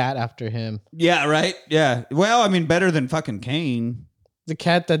my cat after him. Yeah. Right. Yeah. Well, I mean, better than fucking Cain, The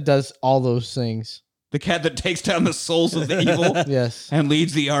cat that does all those things. the cat that takes down the souls of the evil. Yes. And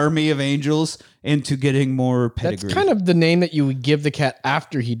leads the army of angels into getting more pedigree. That's kind of the name that you would give the cat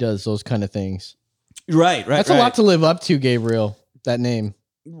after he does those kind of things. right. That's a lot to live up to, Gabriel, that name.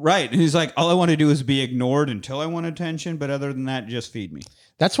 Right. And he's like, all I want to do is be ignored until I want attention. But other than that, just feed me.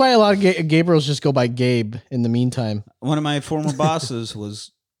 That's why a lot of Gabriels just go by Gabe in the meantime. One of my former bosses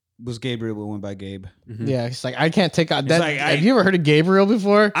was Gabriel, but went by Gabe. Yeah, it's like, I can't take out that. like, Have you ever heard of Gabriel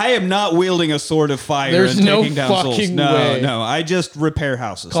before? I am not wielding a sword of fire There's and no taking down souls. fucking No, way. no. I just repair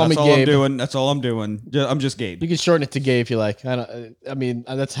houses. Call That's me all I'm Gabe. doing. That's all I'm doing. I'm just Gabe. You can shorten it to Gabe if you like. I mean,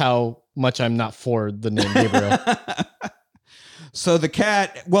 that's how much I'm not for the name Gabriel. So the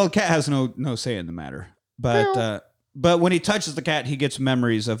cat has no say in the matter. But when he touches the cat, he gets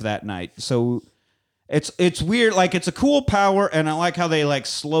memories of that night. So it's weird. Like, it's a cool power, and I like how they like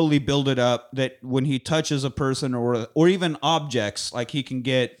slowly build it up that when he touches a person or even objects, like he can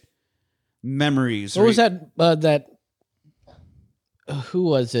get memories. What was that? Who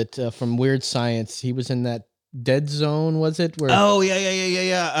was it from Weird Science? He was in that Dead Zone, was it? Where Oh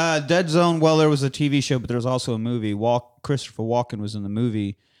yeah. Dead Zone. Well, there was a TV show, but there was also a movie. Christopher Walken was in the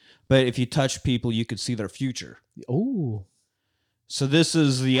movie. But if you touch people, you could see their future. Oh, So this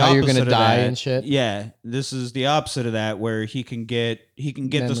is the How opposite you're gonna of die that. and shit? Yeah, this is the opposite of that, where he can get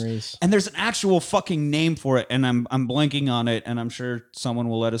this. memories. And there's an actual fucking name for it, and I'm blanking on it, and I'm sure someone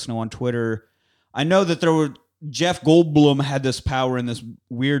will let us know on Twitter. I know that Jeff Goldblum had this power in this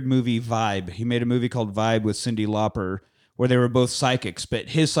weird movie Vibe. He made a movie called Vibe with Cyndi Lauper, where they were both psychics, but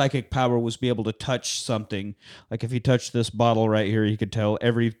his psychic power was be able to touch something. Like if he touched this bottle right here, he could tell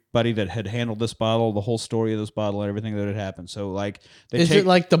everybody that had handled this bottle, the whole story of this bottle, and everything that had happened. So like, is it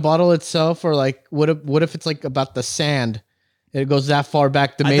like the bottle itself, or like what if it's like about the sand? It goes that far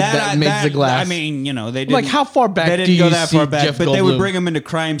back to made the glass. I mean, they didn't like how far back They do didn't you go that see far back, Jeff but they would Goldblum? bring him into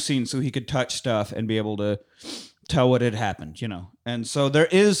crime scenes so he could touch stuff and be able to tell what had happened. And so there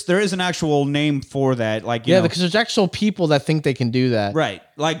is an actual name for that. Like you know, because there's actual people that think they can do that. right?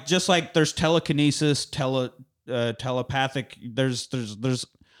 Like just like there's telekinesis, telepathic. There's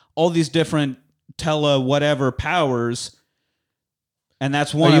all these different whatever powers. And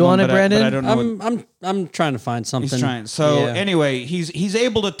that's one Are of you them, on it, but Brandon? I don't know. what- I'm trying to find something. He's trying. So Yeah. anyway, he's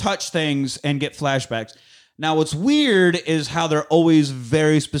able to touch things and get flashbacks. Now, what's weird is how they're always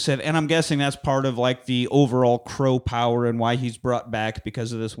very specific, and I'm guessing that's part of like the overall Crow power and why he's brought back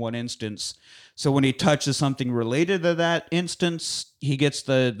because of this one instance. So when he touches something related to that instance, he gets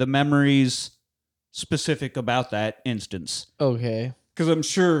the memories specific about that instance. Okay. Because I'm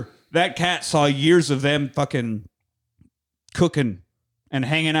sure that cat saw years of them fucking cooking and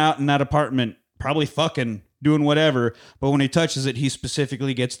hanging out in that apartment, probably fucking doing whatever. But when he touches it, he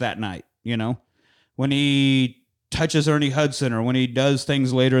specifically gets that night, When he touches Ernie Hudson or when he does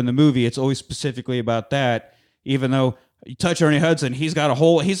things later in the movie, it's always specifically about that. Even though you touch Ernie Hudson, he's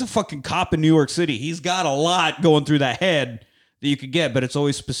a fucking cop in New York City. He's got a lot going through that head that you could get, but it's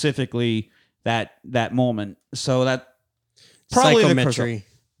always specifically that moment. So that probably Psychometry.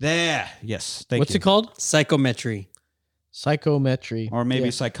 There. Yes. What's it called? Psychometry. Psychometry. Or maybe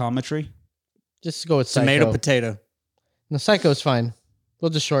Yeah. psychometry. Just go with psycho. Tomato, potato. No, psycho's fine. We'll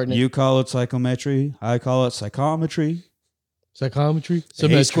just shorten it. You call it psychometry. I call it psychometry. Psychometry.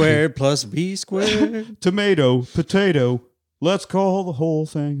 A squared plus B squared. Tomato, potato. Let's call the whole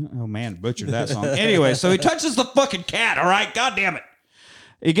thing. Oh man, butchered that song. Anyway, so he touches the fucking cat. All right, God damn it.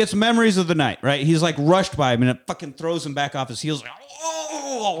 He gets memories of the night. Right, he's like rushed by him, and it fucking throws him back off his heels. Like,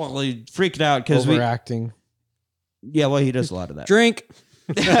 oh, he freaked out because Overacting. Yeah, well, he does a lot of that. Drink.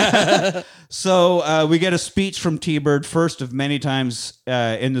 So we get a speech from T-Bird, first of many times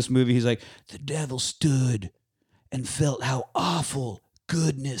in this movie. He's like, the devil stood and felt how awful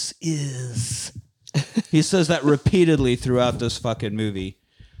goodness is. He says that repeatedly throughout this fucking movie.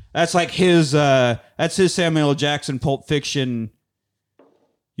 That's like his Samuel L. Jackson Pulp Fiction,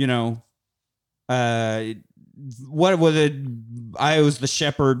 what was it? I was the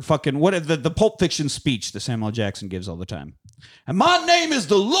shepherd. Fucking what? The Pulp Fiction speech that Samuel L. Jackson gives all the time. And my name is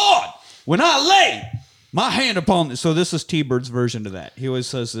the Lord. When I lay my hand upon this. So this is T-Bird's version of that. He always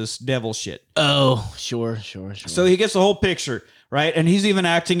says this devil shit. Oh, sure. So he gets the whole picture, right? And he's even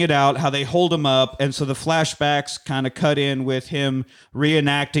acting it out, how they hold him up. And so the flashbacks kind of cut in with him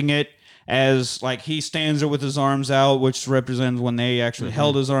reenacting it as like he stands there with his arms out, which represents when they actually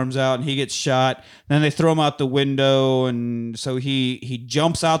held his arms out, and he gets shot. Then they throw him out the window, and so he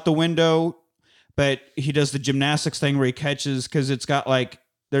jumps out the window, but he does the gymnastics thing where he catches, because it's got like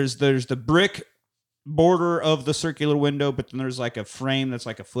there's the brick border of the circular window, but then there's like a frame that's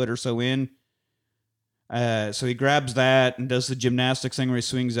like a foot or so in. So he grabs that and does the gymnastics thing where he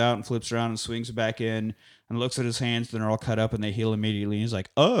swings out and flips around and swings back in and looks at his hands. Then they're all cut up and they heal immediately. And he's like,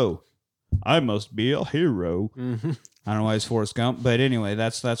 "Oh, I must be a hero." Mm-hmm. I don't know why it's Forrest Gump, but anyway,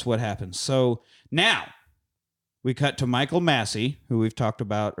 that's what happens. So now we cut to Michael Massey, who we've talked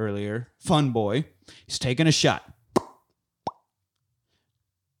about earlier, Fun Boy. He's taking a shot.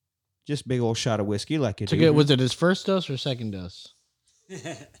 Just big old shot of whiskey like you do. Was it his first dose or second dose?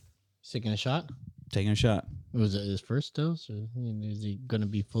 He's taking a shot? Taking a shot. Was it his first dose? Or is he going to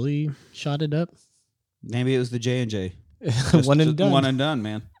be fully shotted up? Maybe it was the J&J. One and done. One and done,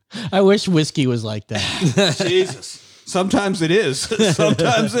 man. I wish whiskey was like that. Jesus. Sometimes it is.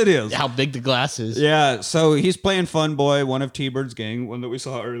 Sometimes it is. How big the glass is. Yeah, so he's playing Fun Boy, one of T-Bird's gang, one that we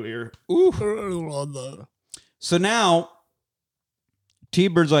saw earlier. Ooh. So now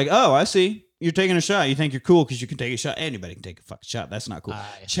T-Bird's like, "Oh, I see. You're taking a shot. You think you're cool because you can take a shot. Anybody can take a fucking shot. That's not cool.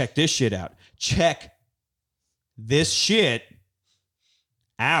 Check this shit out. Check this shit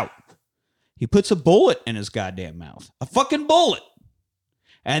out." He puts a bullet in his goddamn mouth. A fucking bullet.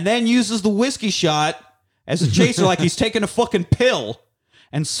 And then uses the whiskey shot as a chaser like he's taking a fucking pill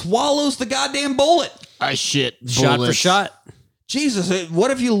and swallows the goddamn bullet. I shit. Shot for shot. Jesus,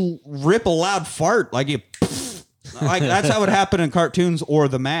 what if you rip a loud fart? Like like that's how it would happen in cartoons or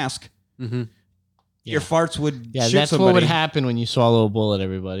The Mask. Mm-hmm. Your farts would Yeah, shoot that's somebody. what would happen when you swallow a bullet,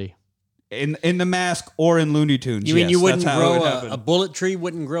 everybody. In The Mask or in Looney Tunes. You mean yes, you wouldn't that's how it would grow happen. a bullet tree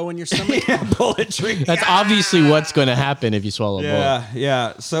wouldn't grow in your stomach? Yeah, bullet tree. That's obviously what's going to happen if you swallow a bullet.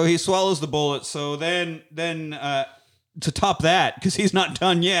 Yeah. So he swallows the bullet. So then to top that, because he's not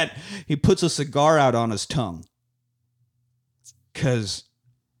done yet, he puts a cigar out on his tongue. Because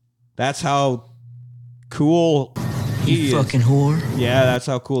that's how cool he is. Fucking whore. Yeah, that's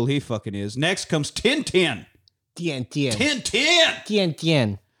how cool he fucking is. Next comes Tintin. Tintin. Tintin!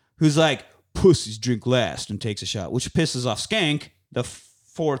 Tintin. Who's like, "Pussies drink last," and takes a shot, which pisses off Skank, the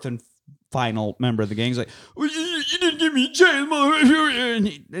fourth and final member of the gang. He's like, "Well, you didn't give me a chance,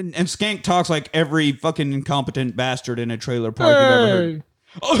 motherfucker." And Skank talks like every fucking incompetent bastard in a trailer park you've ever heard.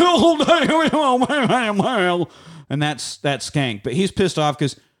 And that's Skank. But he's pissed off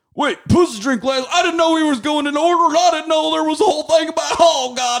because, "Wait, pussies drink last? I didn't know we was going in order. I didn't know there was a whole thing about,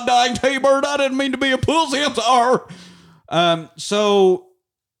 oh, god dang T-Bird, I didn't mean to be a pussy. I'm sorry." So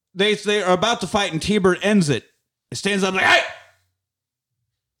they are about to fight, and T-Bird ends it. He stands up like, "Hey!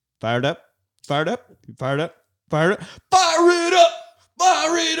 Fired up. Fire it up. Fire it up. Fire it up. Fire it up.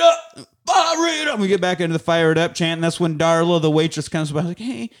 Fire it up. Fire it up." We get back into the fire it up chant, and that's when Darla, the waitress, comes by like,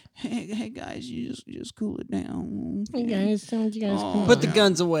 hey guys, you just cool it down. Hey guys, don't you guys Put the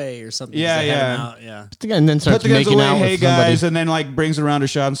guns away or something. Yeah, Just to have yeah. them out, yeah. and then starts Put the guns making away, out hey with somebody. guys, and then like brings around a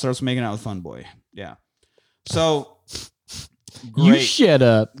shot and starts making out with Fun Boy. Yeah. So You great. shut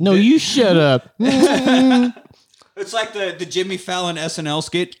up. No, you shut up. It's like the Jimmy Fallon SNL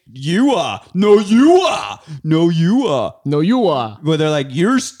skit. You are. No, you are. No, you are. No, you are. Where they're like,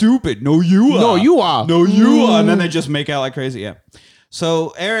 you're stupid. No, you are. No, you are. No, you are. And then they just make out like crazy. Yeah.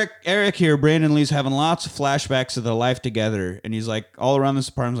 So Eric here, Brandon Lee's having lots of flashbacks of their life together. And he's like, all around this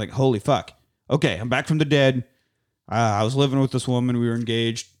apartment, he's like, holy fuck. Okay, I'm back from the dead. I was living with this woman. We were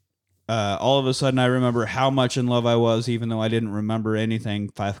engaged. All of a sudden, I remember how much in love I was, even though I didn't remember anything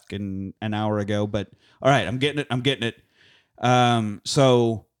fucking an hour ago. But all right, I'm getting it.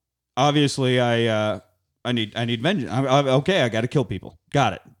 So obviously, I need vengeance. Okay, I got to kill people.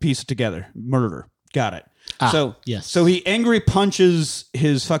 Got it. Piece it together. Murder. Got it. Yes. So he angry punches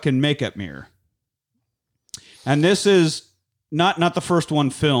his fucking makeup mirror, and this is not the first one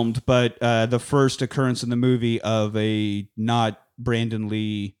filmed, but the first occurrence in the movie of a not Brandon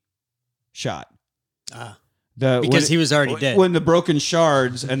Lee shot. Because he was already dead. When the broken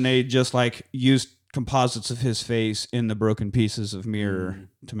shards and they just like used composites of his face in the broken pieces of mirror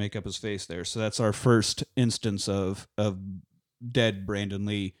to make up his face there. So that's our first instance of dead Brandon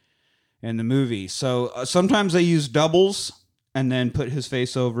Lee in the movie. So sometimes they use doubles and then put his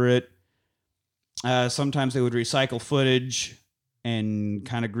face over it. Sometimes they would recycle footage and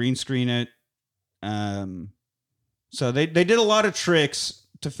kind of green screen it. So they did a lot of tricks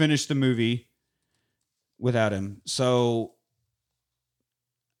to finish the movie without him. So,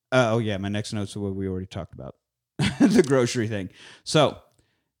 my next notes are what we already talked about. The grocery thing. So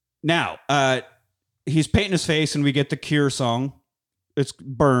now he's painting his face and we get the Cure song. It's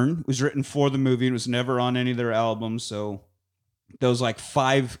Burn. It was written for the movie. It was never on any of their albums. So those like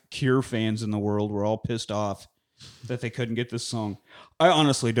 5 Cure fans in the world were all pissed off that they couldn't get this song. I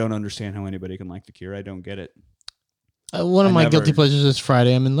honestly don't understand how anybody can like the Cure. I don't get it. One of my guilty pleasures is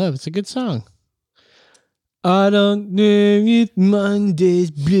Friday I'm in Love. It's a good song. I don't know if Monday's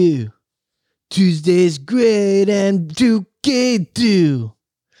blue, Tuesday's great and Tuesday do.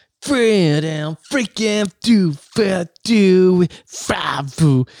 Fred and freaking do fair do five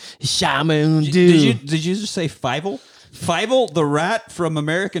shaman do. Did you just say Fievel? Fievel, the rat from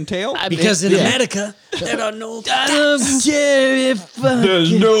American Tail? Because in America, there are no There's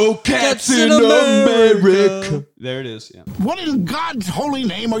no cats in America. There it is. Yeah. What in God's holy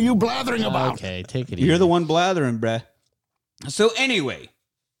name are you blathering about? Okay, take it easy. You're the one blathering, bruh. So anyway,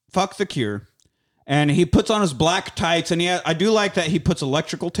 fuck the Cure. And he puts on his black tights, and I do like that he puts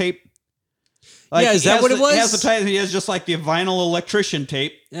electrical tape. Like, is that what it was? He has the tights, he has just like the vinyl electrician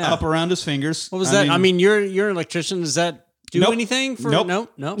tape up around his fingers. What was that? I mean, you're an electrician. Does that do anything for?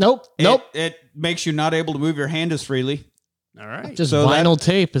 Nope. It makes you not able to move your hand as freely. All right. Just so vinyl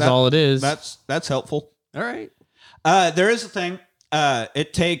tape is all it is. That's helpful. All right. There is a thing.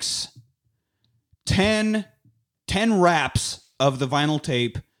 It takes 10 wraps of the vinyl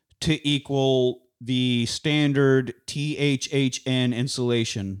tape to equal the standard THHN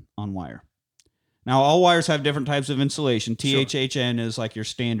insulation on wire. Now, all wires have different types of insulation. THHN is like your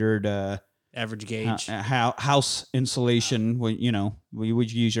standard average gauge house insulation. When we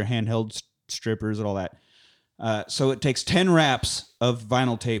would use your handheld strippers and all that. So it takes 10 wraps of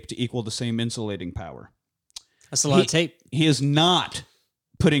vinyl tape to equal the same insulating power. That's a lot of tape. He is not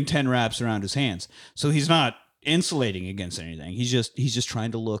putting 10 wraps around his hands, so he's not insulating against anything. He's just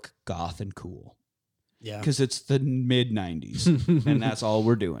trying to look goth and cool. Yeah, because it's the mid 90s, and that's all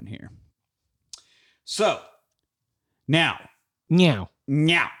we're doing here. So, now,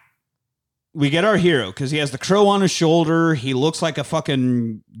 we get our hero, because he has the crow on his shoulder. He looks like a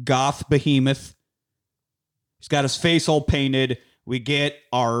fucking goth behemoth. He's got his face all painted. We get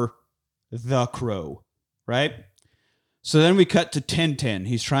the Crow, right? So then we cut to Tintin.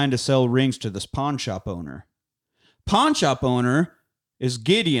 He's trying to sell rings to this pawn shop owner. Pawn shop owner is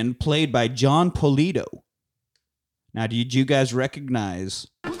Gideon, played by John Polito. Now, did you guys recognize?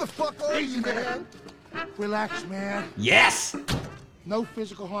 Who the fuck are you, man? Relax, man. Yes! No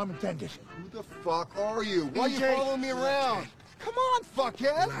physical harm intended. Who the fuck are you? Why are you following me around? Come on,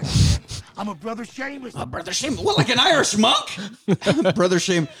 fuckhead. Relax. I'm a Brother Seamus. Brother Seamus? What, like an Irish monk? Brother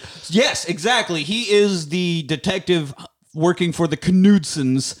Seamus. Yes, exactly. He is the detective working for the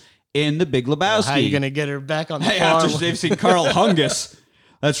Knudsens in The Big Lebowski. How are you going to get her back on the farm? After they've seen Carl Hungus.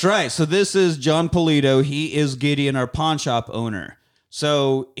 That's right. So this is John Polito. He is Gideon, our pawn shop owner.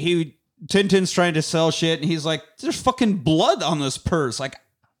 So Tintin's trying to sell shit, and he's like, there's fucking blood on this purse. Like,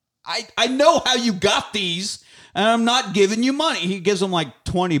 I know how you got these, and I'm not giving you money. He gives him like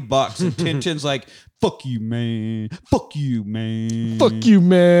 $20, and Tintin's like, fuck you, man. Fuck you, man. Fuck you,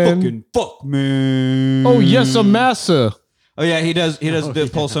 man. Fucking fuck, man. Oh, yes, a massa. Oh, yeah, he does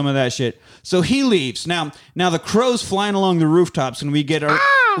pull some of that shit. So he leaves. Now the crow's flying along the rooftops, and we get our...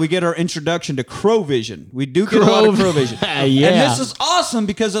 we get our introduction to Crow Vision. We do get a lot of Crow Vision. Yeah. And this is awesome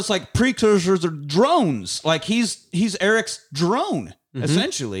because it's like precursors of drones. Like he's Eric's drone,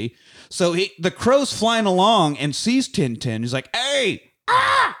 essentially. So the Crow's flying along and sees Tintin. He's like, hey,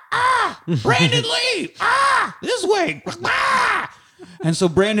 Brandon Lee, this way. And so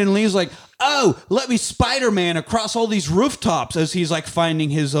Brandon Lee's like, oh, let me Spider-Man across all these rooftops as he's like finding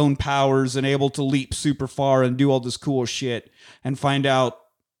his own powers and able to leap super far and do all this cool shit and find out,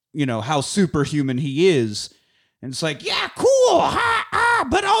 you know, how superhuman he is. And it's like, yeah, cool.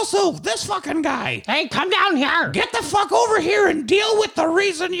 But also this fucking guy. Hey, come down here. Get the fuck over here and deal with the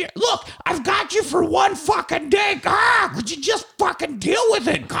reason you... Look, I've got you for one fucking day. Could you just fucking deal with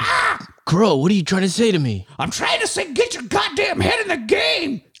it? Crow, what are you trying to say to me? I'm trying to say, get your goddamn head in the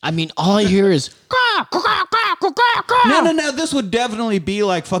game. I mean, all I hear is... No. This would definitely be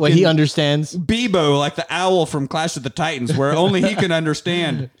like fucking... What he understands. Bebo, like the owl from Clash of the Titans, where only he can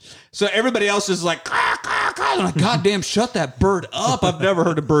understand. So everybody else is like, I'm like, goddamn, shut that bird up. I've never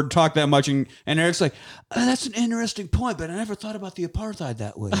heard a bird talk that much. And Eric's like, that's an interesting point, but I never thought about the apartheid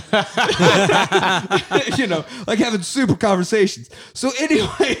that way. You know, like having super conversations. So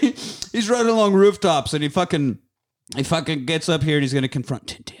anyway, he's running along rooftops and he fucking gets up here and he's going to confront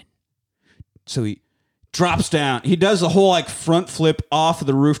Tintin. So he drops down. He does a whole like front flip off of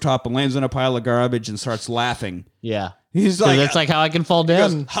the rooftop and lands on a pile of garbage and starts laughing. Yeah. He's like, that's like how I can fall he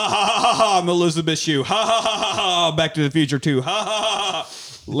goes, down. ha ha ha ha ha, I'm Elizabeth Shue. Ha ha ha ha ha, Back to the Future 2. Ha ha ha ha,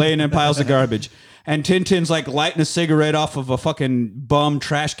 laying in piles of garbage. And Tintin's like lighting a cigarette off of a fucking bum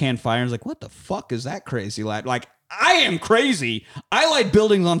trash can fire. And he's like, what the fuck is that crazy lad? Like, I am crazy. I light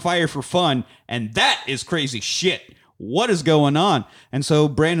buildings on fire for fun, and that is crazy shit. What is going on? And so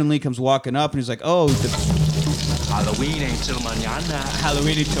Brandon Lee comes walking up and he's like, oh, Halloween ain't till mañana.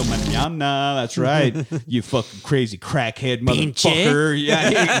 Halloween until mañana. That's right. You fucking crazy crackhead motherfucker.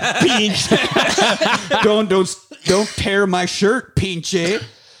 Yeah. Pinche. Don't tear my shirt, pinche.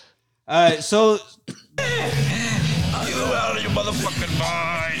 So you out of your motherfucking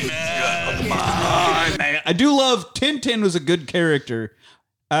mind, man. I do love Tintin was a good character.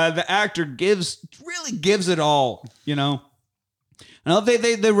 The actor really gives it all, you know. And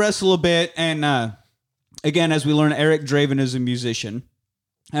they wrestle a bit, and again, as we learn, Eric Draven is a musician.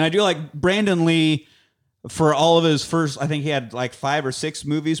 And I do like Brandon Lee, for all of his first, I think he had like 5 or 6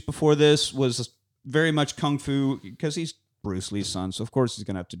 movies before this, was very much kung fu, because he's Bruce Lee's son, so of course he's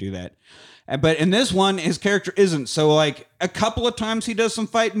going to have to do that. But in this one, his character isn't. So like a couple of times he does some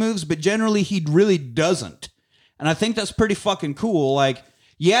fight moves, but generally he really doesn't. And I think that's pretty fucking cool. Like,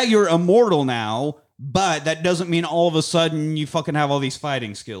 yeah, you're immortal now, but that doesn't mean all of a sudden you fucking have all these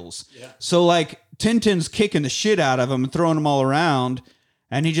fighting skills. Yeah. So like Tintin's kicking the shit out of him and throwing him all around,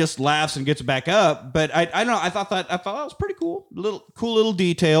 and he just laughs and gets back up. But I don't know. I thought that was pretty cool. Cool little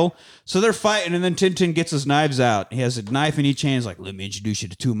detail. So they're fighting, and then Tintin gets his knives out. He has a knife in each hand. He's like, let me introduce you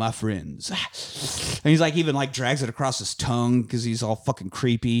to 2 of my friends. And he's like, even like drags it across his tongue because he's all fucking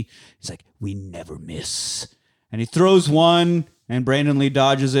creepy. He's like, we never miss. And he throws one, and Brandon Lee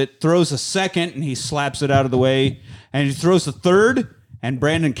dodges it. Throws a second, and he slaps it out of the way. And he throws the third, and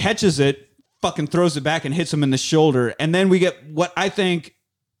Brandon catches it, fucking throws it back and hits him in the shoulder. And then we get what I think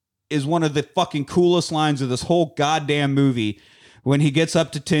is one of the fucking coolest lines of this whole goddamn movie, when he gets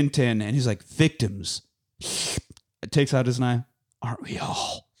up to Tintin and he's like, victims. It takes out his knife. Aren't we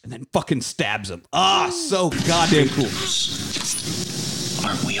all? And then fucking stabs him. So goddamn cool.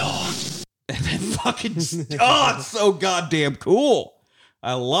 Aren't we all? And then fucking, it's so goddamn cool.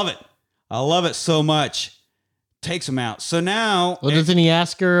 I love it. I love it so much. Takes him out. So now, well, doesn't he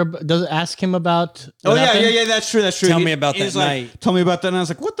ask him about? Oh yeah, that's true. Tell me about that like, night. Tell me about that. And I was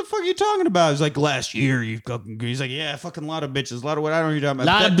like, what the fuck are you talking about? He's like, last year you fucking. He's like, yeah, fucking lot of bitches, a lot of what I don't know what you're talking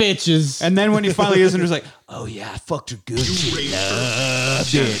about. Lot of bitches. And then when he finally is, and he's like, oh yeah, I fucked her good. She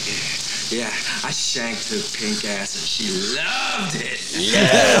loved it. Yeah, I shanked her pink ass and she loved it.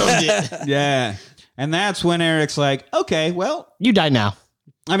 Loved it. Yeah, and that's when Eric's like, okay, well, you die now.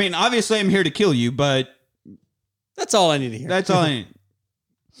 I mean, obviously I'm here to kill you, but. That's all I need to hear. That's all I need.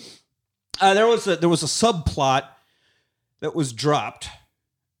 There was a subplot that was dropped,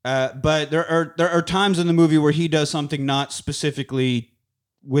 but there are times in the movie where he does something not specifically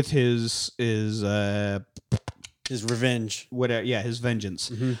with his revenge. Whatever, yeah, his vengeance.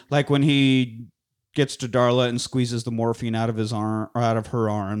 Mm-hmm. Like when he gets to Darla and squeezes the morphine out of his arm, or out of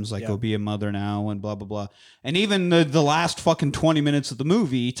her arms, like, go be a mother now, and blah blah blah. And even the last fucking 20 minutes of the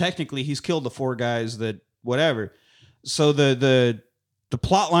movie, technically he's killed the 4 guys that whatever. So the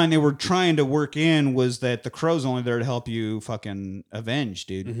plot line they were trying to work in was that the Crow's only there to help you fucking avenge,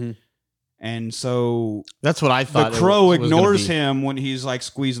 dude. Mm-hmm. And so That's what I thought. the crow it was gonna ignores be. him when he's like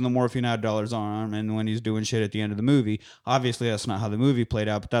squeezing the morphine out of Dollar's arm and when he's doing shit at the end of the movie. Obviously, that's not how the movie played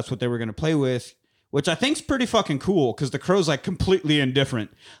out, but that's what they were going to play with, which I think's pretty fucking cool because the crow's like completely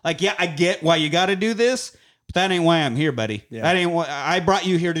indifferent. Like, yeah, I get why you got to do this, but that ain't why I'm here, buddy. Yeah. That ain't why I brought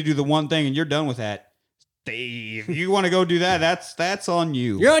you here to do the one thing and you're done with that. If you want to go do that, that's on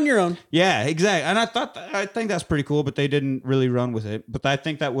you. You're on your own. Yeah, exactly. And I think that's pretty cool, but they didn't really run with it. But I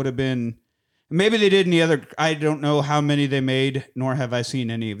think that would have been, maybe they did in the other, I don't know how many they made, nor have I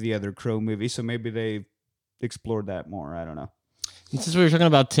seen any of the other Crow movies. So maybe they explored that more. I don't know. And since we were talking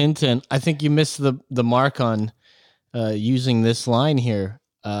about Tintin, I think you missed the mark on using this line here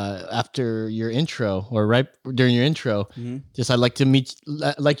after your intro or right during your intro. Mm-hmm. Just I'd like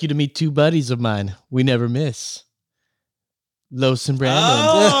you to meet two buddies of mine. We never miss. Los and Brandon.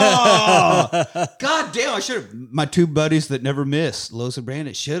 Oh, God damn! I should have. My two buddies that never miss, Los and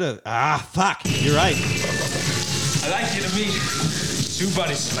Brandon, should have. Ah, fuck! You're right. I'd like you to meet two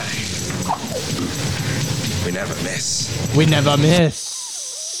buddies of mine. We never miss. We never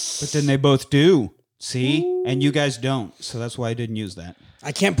miss. But then they both do. See, and you guys don't. So that's why I didn't use that.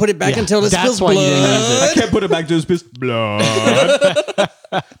 I can't put it back Yeah, until it that's spills why you didn't use blood. I can't put it back to his piss. Blood.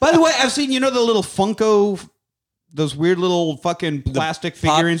 By the way, I've seen, the little Funko, those weird little fucking plastic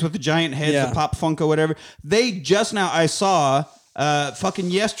pop- figurines with the giant heads, Yeah. the Pop Funko, whatever. They just now, I saw fucking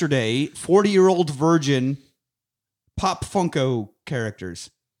yesterday, 40-year-old virgin Pop Funko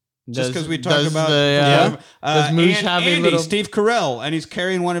characters. Just because we talked about does Moosh have a Andy, little? Steve Carell, and he's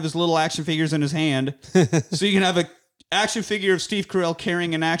carrying one of his little action figures in his hand. So you can have a action figure of Steve Carell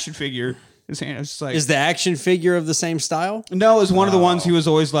carrying an action figure in his hand. It's just like, Is the action figure of the same style? no, it was one of the ones he was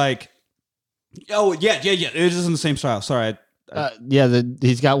always like, oh yeah. It is in the same style. Sorry,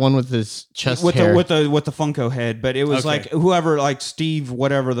 He's got one with his chest with hair. the Funko head, but it was Okay. like whoever, like Steve,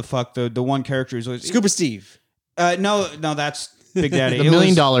 whatever the fuck, the one character is always Scuba Steve. No, that's Big Daddy. the It $1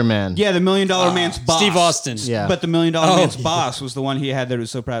 was- million man. Yeah, the $1 million man's boss. Steve Austin. Yeah. But the $1 million Oh. man's boss was the one he had that was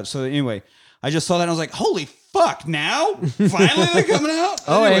so proud. So anyway, I just saw that and I was like, holy fuck, now? Finally they're coming out?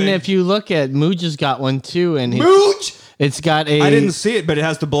 Oh, and Anyway. if you look at Mooch has got one too, and Mooch! it's got a. I didn't see it, but it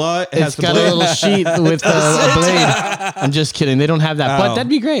has the blood. It's got a little sheet with a blade. I'm just kidding. They don't have that, but Oh. that'd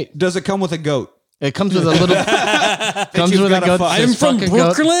be great. Does it come with a goat? It comes with a little. comes you've with a gotta goat. fuck. that I'm says from fuck a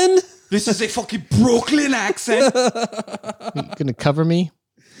goat. Brooklyn. This is a fucking Brooklyn accent. You gonna cover me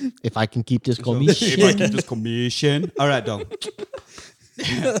if I can keep this If I commission. keep this commission. All right, dog.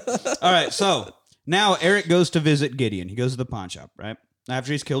 All right, so now Eric goes to visit Gideon. He goes to the pawn shop, right?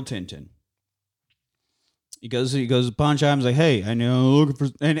 After he's killed Tintin. He goes to the pawn shop and he's like, hey, I know, looking for...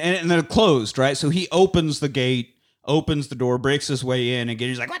 And they're closed, right? So he opens the gate, opens the door, breaks his way in, and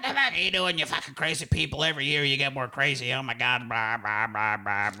Gideon's like, what the fuck are you doing, you fucking crazy people? Every year you get more crazy. Oh, my God. Blah, blah, blah,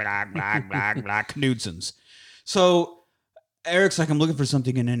 blah, blah, blah, blah, blah. Knudsons. So Eric's like, I'm looking for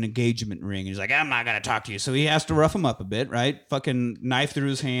something in an engagement ring. He's like, I'm not going to talk to you. So he has to rough him up a bit, right? Fucking knife through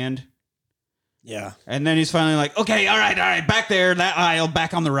his hand. Yeah. And then he's finally like, okay, all right, back there, that aisle,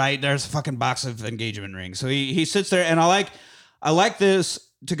 back on the right, there's a fucking box of engagement rings. So he sits there, and I like this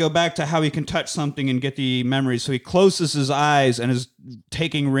to go back to how he can touch something and get the memories. So he closes his eyes and is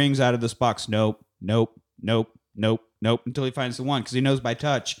taking rings out of this box. Nope, until he finds the one, because he knows by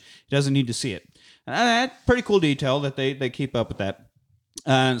touch. He doesn't need to see it. And that's pretty cool detail that they keep up with that.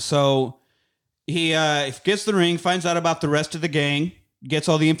 So he gets the ring, finds out about the rest of the gang, gets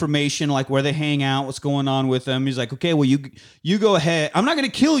all the information, like where they hang out, what's going on with them. He's like, okay, well, you go ahead. I'm not going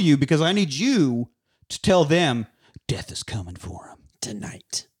to kill you because I need you to tell them death is coming for them.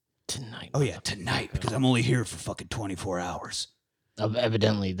 Tonight. Oh, yeah, tonight, because I'm only here for fucking 24 hours.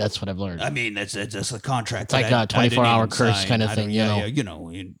 Evidently, that's what I've learned. I mean, that's a contract. It's like that a I didn't 24-hour even curse sign. kind of I thing, don't- you know?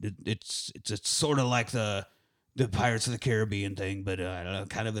 Yeah, it's sort of like the Pirates of the Caribbean thing, but I don't know,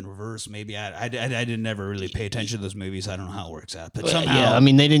 kind of in reverse. Maybe I didn't never really pay attention to those movies. I don't know how it works out, but somehow, Yeah, I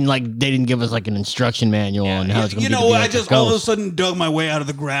mean, they didn't give us like an instruction manual on how it's going to be. I just all of a sudden dug my way out of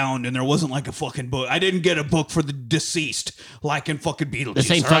the ground, and there wasn't like a fucking book. I didn't get a book for the deceased, like in fucking Beetlejuice.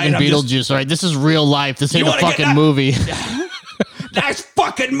 This ain't all right? fucking I'm just- Beetlejuice, all right? This is real life. This ain't a wanna get fucking that- movie. Nice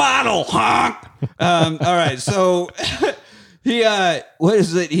fucking model, honk. All right, so he what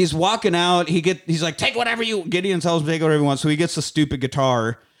is it? He's walking out. He's like, take whatever you. Gideon tells him to take whatever he wants. So he gets the stupid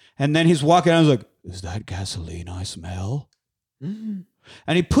guitar, and then he's walking out. He's like, is that gasoline I smell? And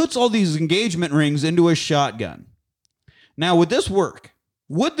he puts all these engagement rings into his shotgun. Now, would this work?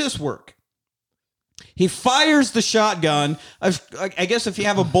 Would this work? He fires the shotgun. I guess if you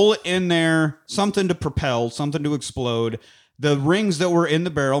have a bullet in there, something to propel, something to explode, the rings that were in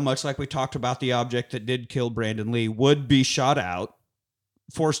the barrel, much like we talked about the object that did kill Brandon Lee, would be shot out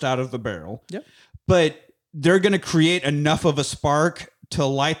forced out of the barrel. Yep. But they're going to create enough of a spark to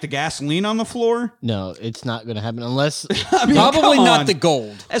light the gasoline on the floor. No, it's not going to happen unless I mean, Probably come not on. the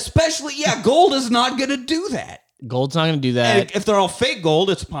gold. Especially, gold is not going to do that. gold's not going to do that. And if they're all fake gold,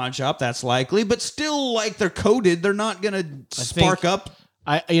 it's a pawn shop. That's likely. But still, like, they're coated. They're not going to spark up.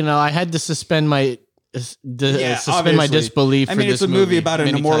 I had to suspend my my obviously. disbelief. I mean, for it's this a movie about an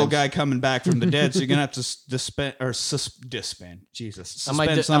many immortal times. guy coming back from the dead, so you're gonna have to disband. Jesus, Am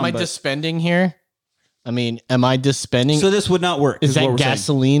I suspend dispending here? I mean, am I dispending? So this would not work. is what that we're saying.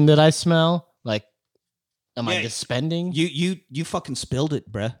 gasoline that I smell? Like, am I Yeah. dispending? You fucking spilled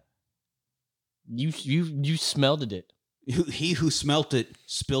it, bruh. You smelled it. He who smelt it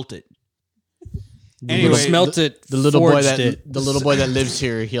spilt it. The Anyway, little- Smelt it. The little boy forged that it. the little boy that lives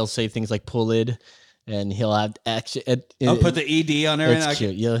here, he'll say things like "pullid," and he'll have action. I'll put the ED on there, and It's I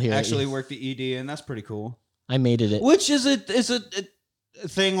cute. You'll hear it. actually work the ED, and that's pretty cool. I made it. Which is a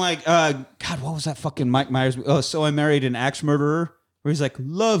thing like God, what was that fucking Mike Myers? Oh, So I Married an Axe Murderer, where he's like,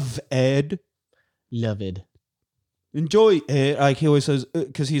 "Love Ed, Love it. enjoy Ed." Like he always says,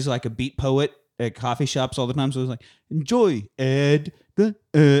 because he's like a beat poet at coffee shops all the time. So he's like, "Enjoy Ed,"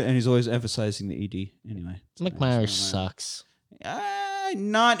 and he's always emphasizing the ED. Anyway, Mike Myers sucks.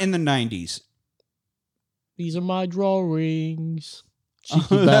 Not in the 90s. These are my drawings. Cheeky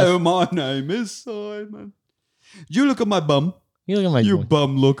Hello, bastard. my name is Simon. You look at my bum. You look at my You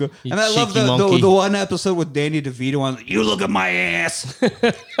bum looker. You And I love cheeky the monkey. one episode with Danny DeVito on, "You look at my ass."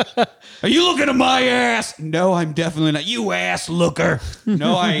 Are you looking at my ass? No, I'm definitely not. You ass looker.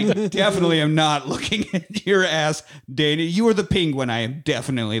 No, I definitely am not looking at your ass, Danny. You are the penguin. I am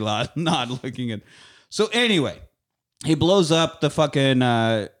definitely not looking at. So anyway, he blows up the fucking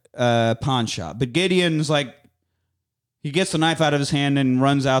pawn shop. But Gideon's like, he gets the knife out of his hand and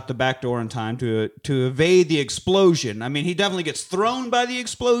runs out the back door in time to evade the explosion. I mean, he definitely gets thrown by the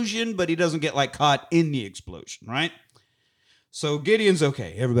explosion, but he doesn't get like caught in the explosion, right? So Gideon's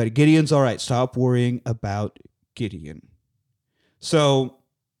okay. Everybody, Gideon's all right. Stop worrying about Gideon. So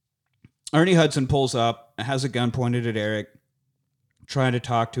Ernie Hudson pulls up, has a gun pointed at Eric, trying to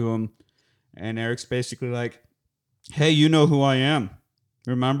talk to him. And Eric's basically like, "Hey, you know who I am.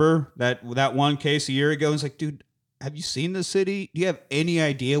 Remember that one case a year ago?" He's like, "Dude, have you seen the city? Do you have any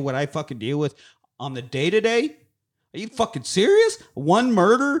idea what I fucking deal with on the day-to-day? Are you fucking serious? One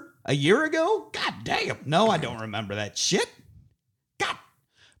murder a year ago? God damn. No, I don't remember that shit. God.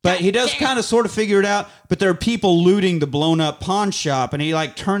 But he does kind of sort of figure it out, but there are people looting the blown up pawn shop, and he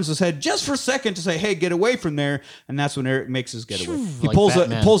like turns his head just for a second to say, "Hey, get away from there." And that's when Eric makes his getaway. He Like pulls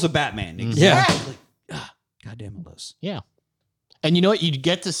Batman. a Batman. Exactly. God damn it, Liz. Yeah. And you know what? You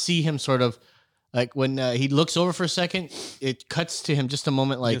get to see him sort of like when he looks over for a second, it cuts to him just a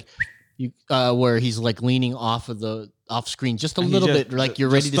moment like where he's like leaning off screen just a And he little just- bit, like you're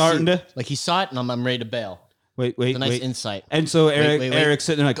just ready to starting see. to- Like he saw it and I'm ready to bail. Wait, It's a nice wait. insight. And so wait. Eric's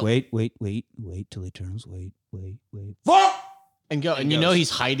sitting there like, wait till he turns. Wait. Fuck! And go, and He you know goes. he's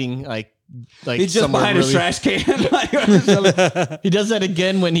hiding like He's just somewhere behind a really- trash can. He does that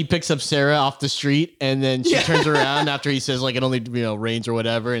again when he picks up Sarah off the street, and then she turns around after he says like it only rains or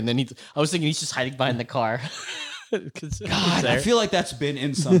whatever, and then I was thinking he's just hiding behind the car. God, I feel like that's been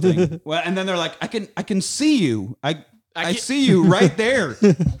in something. Well, and then they're like, I can see you. I see you right there.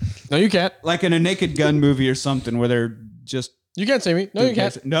 No, you can't. Like in a Naked Gun movie or something where they're just. You can't see me. No, you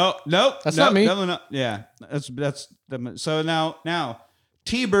can't. No. That's not me. No. Yeah, that's so now.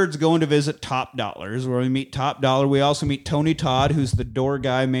 T-Bird's going to visit Top Dollars, where we meet Top Dollar. We also meet Tony Todd, who's the door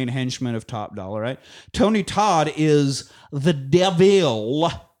guy, main henchman of Top Dollar, right? Tony Todd is the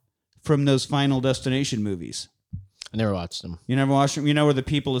devil from those Final Destination movies. I never watched them. You never watched them? You know where the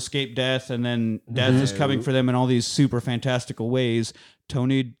people escape death and then death is coming for them in all these super fantastical ways.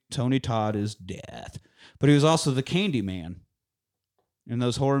 Tony Todd is death. But he was also the Candyman in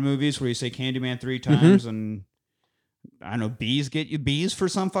those horror movies where you say Candyman 3 times and... I don't know, bees get you bees for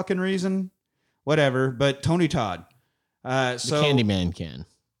some fucking reason. Whatever. But Tony Todd. The Candyman can.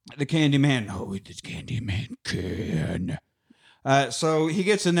 The Candyman. Oh, the Candyman can. So he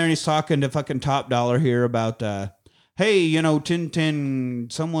gets in there and he's talking to fucking Top Dollar here about, hey, you know,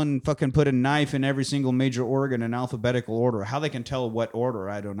 Tintin, someone fucking put a knife in every single major organ in alphabetical order. How they can tell what order,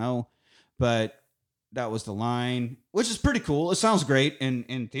 I don't know. But that was the line, which is pretty cool. It sounds great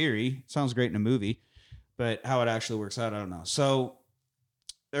in theory. It sounds great in a movie. But how it actually works out, I don't know. So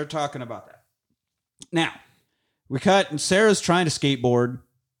they're talking about that. Now, we cut, and Sarah's trying to skateboard.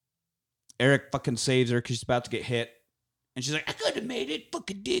 Eric fucking saves her because she's about to get hit. And she's like, "I could have made it,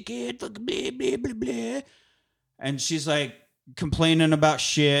 fucking dickhead, fucking blah, blah, blah, blah." And she's like complaining about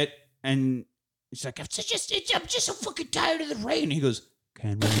shit. And she's like, I'm just so fucking tired of the rain. And he goes,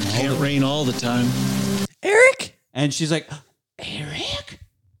 Can't rain all the time. Eric? And she's like, Eric?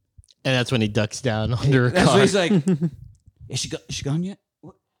 And that's when he ducks down under a That's car. what he's like, is she gone yet?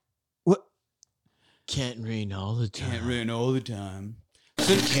 What? Can't rain all the time. Can't rain all the time.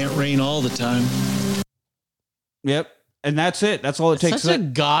 Can't rain all the time. Yep. And that's it. That's all it takes. Such a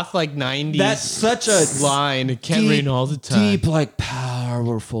goth like 90s That's such a line. It can't rain all the time. Deep, like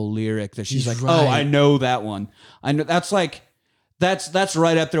powerful lyric that she's He's like, oh, right. I know that one. I know that's like that's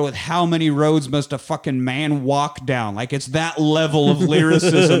right up there with how many roads must a fucking man walk down. Like it's that level of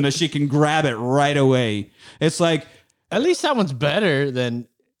lyricism that she can grab it right away. It's like At least that one's better than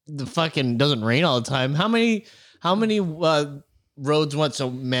the fucking doesn't rain all the time. How many roads once a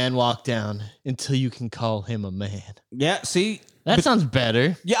man walk down until you can call him a man? yeah, see. That sounds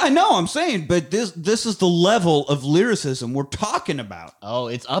better. Yeah, I know, I'm saying, but this is the level of lyricism we're talking about. Oh,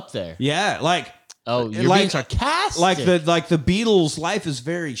 it's up there. Yeah, like Oh, you're being sarcastic. Like the Beatles' life is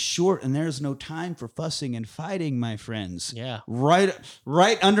very short and there's no time for fussing and fighting, my friends. Yeah. Right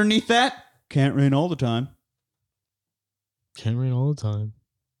underneath that, can't rain all the time. Can't rain all the time.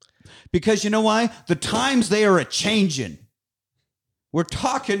 Because you know why? The times they are a-changing. We're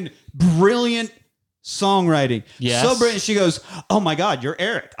talking brilliant songwriting. Yes. So brilliant. She goes, oh my God, you're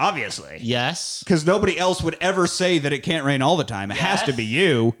Eric, obviously. Yes. Because nobody else would ever say that it can't rain all the time. It has to be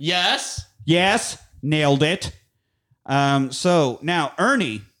you. Yes. Yes, nailed it. So now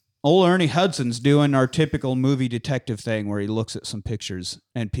old Ernie Hudson's doing our typical movie detective thing where he looks at some pictures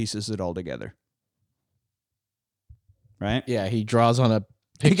and pieces it all together. Right? Yeah, he draws on a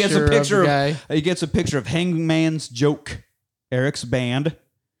picture. He gets a picture of, the guy. He gets a picture of Hangman's Joke, Eric's band,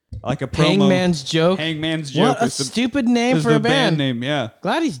 like a promo. Hangman's Joke. Hangman's Joke. What a stupid name for a band. name, yeah.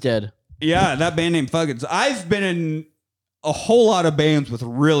 Glad he's dead. Yeah, that band name fucking. I've been in a whole lot of bands with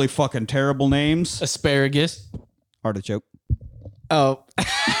really fucking terrible names. Asparagus. Artichoke. Oh,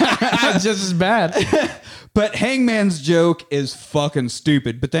 just as bad. But Hangman's Joke is fucking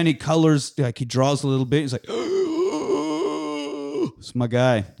stupid. But then he colors, like he draws a little bit. He's like, it's my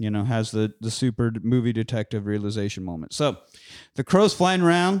guy, has the super movie detective realization moment. So the crow's flying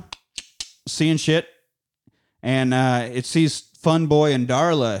around, seeing shit. And it sees Fun Boy and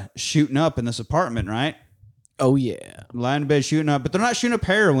Darla shooting up in this apartment, right? Oh, yeah. Lying in bed shooting up. But they're not shooting up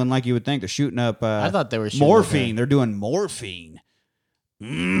heroin like you would think. They're shooting up I thought they were shooting morphine. up They're doing morphine.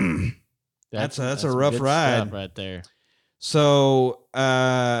 That's a rough good ride stuff right there. So,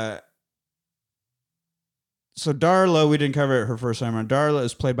 Darla, we didn't cover it her first time around. Darla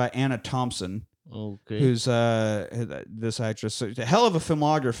is played by Anna Thompson, Okay. who's this actress. So, a hell of a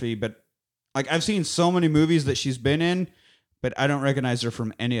filmography, but like I've seen so many movies that she's been in, but I don't recognize her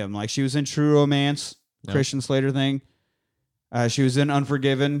from any of them. Like she was in True Romance, Nope. Christian Slater thing. She was in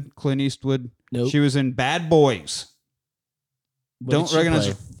Unforgiven, Clint Eastwood. Nope. She was in Bad Boys. What Don't did she recognize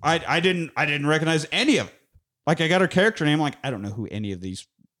play? her. I didn't recognize any of it. Like I got her character name, like I don't know who any of this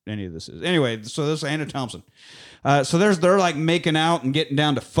is. Anyway, so this is Anna Thompson. So they're like making out and getting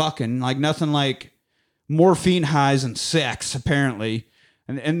down to fucking, like nothing like morphine highs and sex apparently.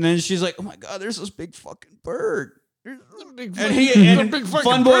 And then she's like, oh my God, there's this big fucking bird. And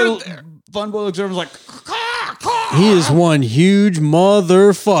Fun Boy looks over and is like, He is one huge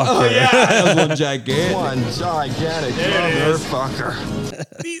motherfucker. oh yeah, that was one gigantic. One gigantic motherfucker.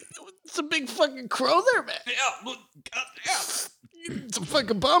 It's a big fucking crow there, man. It's a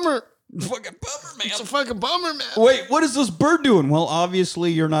fucking bummer. Fucking bummer, man. It's a fucking bummer, man. Wait, what is this bird doing? Well,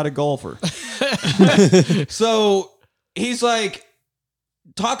 obviously you're not a golfer. So he's like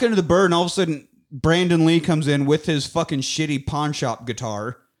talking to the bird, and all of a sudden Brandon Lee comes in with his fucking shitty pawn shop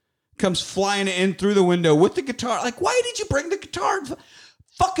guitar, comes flying in through the window with the guitar. Like, why did you bring the guitar?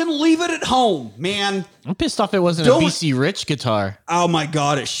 Fucking leave it at home, man. I'm pissed off it wasn't Don't- a BC Rich guitar. Oh my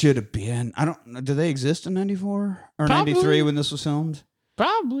God, it should have been. I don't know. Do they exist in 94 or Probably. 93 when this was filmed?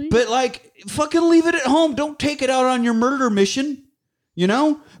 Probably. But like, fucking leave it at home. Don't take it out on your murder mission,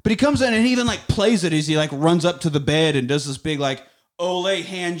 But he comes in and he even like plays it as he like runs up to the bed and does this big like Olay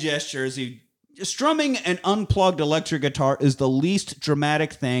hand gesture as he strumming an unplugged electric guitar is the least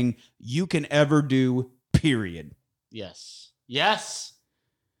dramatic thing you can ever do, period. Yes. Yes.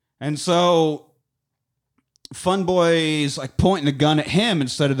 And so Fun Boy's like pointing the gun at him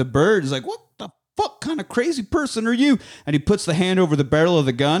instead of the bird. He's like, what the fuck kind of crazy person are you? And he puts the hand over the barrel of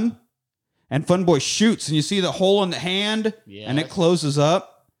the gun and Fun Boy shoots and you see the hole in the hand and it Yes. closes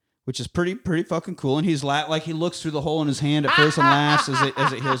up, which is pretty fucking cool. And he's like he looks through the hole in his hand at first and laughs as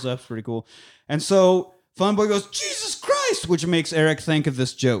it heals up. It's pretty cool. And so Fun Boy goes, Jesus Christ, which makes Eric think of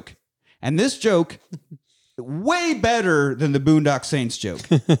this joke. And this joke way better than the Boondock Saints joke.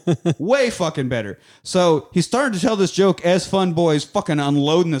 Way fucking better. So he started to tell this joke as Fun Boy's fucking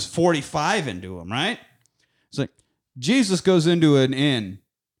unloading this 45 into him, right? It's like, Jesus goes into an inn,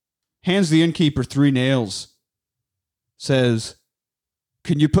 hands the innkeeper 3 nails, says,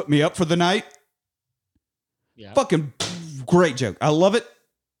 "Can you put me up for the night?" Yeah. Fucking great joke. I love it.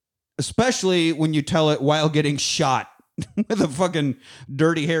 Especially when you tell it while getting shot with a fucking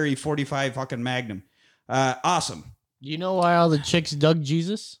Dirty Harry 45 fucking Magnum. Awesome. You know why all the chicks dug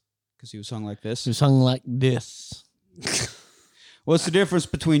Jesus? Because he was hung like this. He was hung like this. What's the difference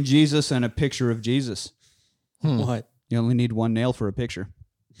between Jesus and a picture of Jesus? What? You only need 1 nail for a picture.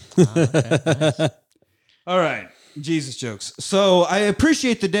 Okay, nice. All right. Jesus jokes. So I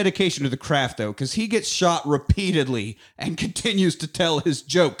appreciate the dedication to the craft, though, because he gets shot repeatedly and continues to tell his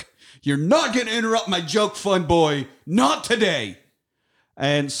joke. You're not going to interrupt my joke, Fun Boy. Not today.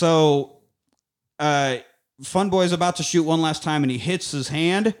 And so Fun Boy is about to shoot one last time, and he hits his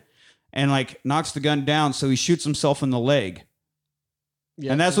hand and like knocks the gun down, so he shoots himself in the leg.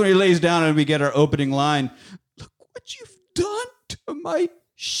 Yep. And that's when he lays down and we get our opening line. Look what you've done to my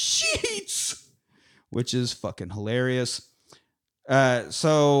sheets. Which is fucking hilarious.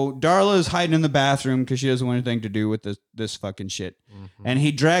 So Darla is hiding in the bathroom because she doesn't want anything to do with this fucking shit. Mm-hmm. And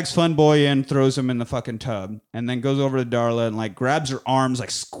he drags Fun Boy in, throws him in the fucking tub, and then goes over to Darla and like grabs her arms, like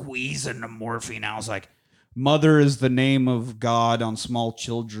squeezing the morphine. I was like, "Mother is the name of God on small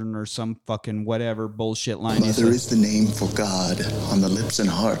children," or some fucking whatever bullshit line. Mother is the name for God on the lips and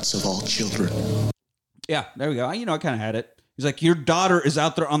hearts of all children. Yeah, there we go. I kind of had it. He's like, "Your daughter is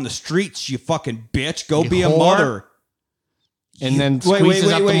out there on the streets, you fucking bitch. Go be a mother." And then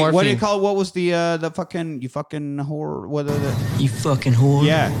squeezes out the morphine. What do you call it? What was the fucking, you fucking whore? You fucking whore.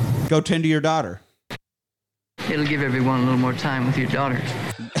 Yeah. Go tend to your daughter. It'll give everyone a little more time with your daughter.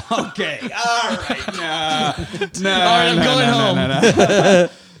 Okay. All right. No. All right, I'm going home.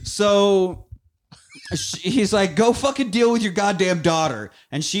 So he's like, "Go fucking deal with your goddamn daughter."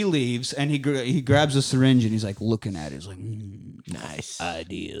 And she leaves, and he grabs a syringe, and he's like looking at it. He's like, nice.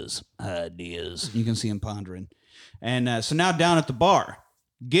 Ideas. You can see him pondering. And so now down at the bar,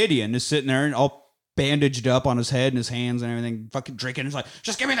 Gideon is sitting there and all bandaged up on his head and his hands and everything, fucking drinking. He's like,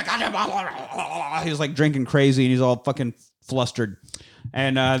 "Just give me the goddamn bottle." He's like drinking crazy, and he's all fucking flustered.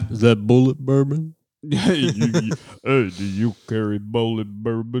 And is that bullet bourbon? Hey, do you carry bullet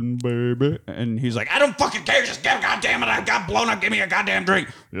bourbon, baby? And he's like, "I don't fucking care. Just give, goddamn it, I got blown up. Give me a goddamn drink."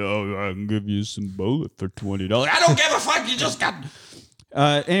 "Yeah, I can give you some bullet for $20. "I don't give a fuck. You just got."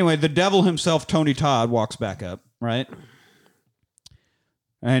 Anyway, the devil himself, Tony Todd, walks back up, right?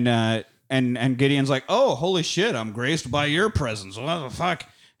 And Gideon's like, "Oh, holy shit! I'm graced by your presence. What the fuck?"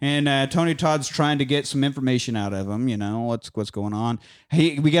 And Tony Todd's trying to get some information out of him. What's going on?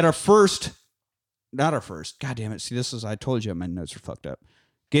 We get our first. Not our first. God damn it. See, I told you my notes are fucked up.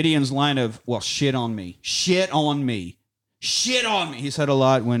 Gideon's line of, "Well, shit on me. Shit on me. Shit on me." He said a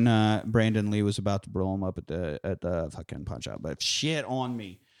lot when Brandon Lee was about to blow him up at the fucking punch out, but shit on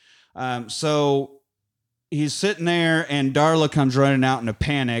me. So he's sitting there and Darla comes running out in a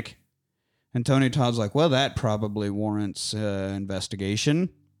panic. And Tony Todd's like, "Well, that probably warrants investigation."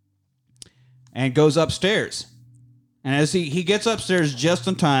 And goes upstairs. And as he gets upstairs just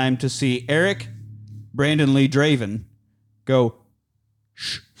in time to see Eric, Brandon Lee Draven, go,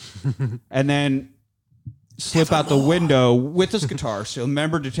 "Shh," and then slip out the window with his guitar. So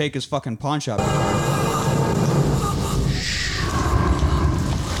remember to take his fucking pawn shop guitar.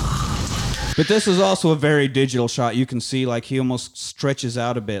 But this is also a very digital shot. You can see like he almost stretches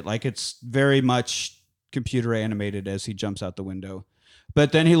out a bit. Like it's very much computer animated as he jumps out the window.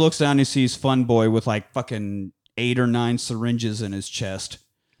 But then he looks down and he sees Fun Boy with like fucking 8 or 9 syringes in his chest.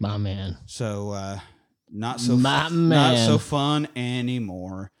 My man. So not so fun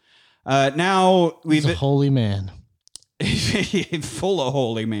anymore. Now he's a holy man. Full of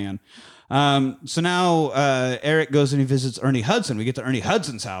holy man. So now Eric goes and he visits Ernie Hudson. We get to Ernie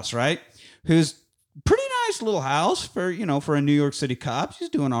Hudson's house, right? Who's pretty nice little house for a New York City cop. He's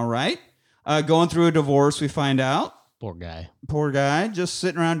doing all right. Going through a divorce, we find out. Poor guy, just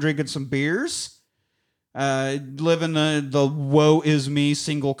sitting around drinking some beers, living the woe is me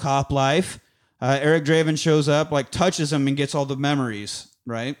single cop life. Eric Draven shows up, like touches him and gets all the memories,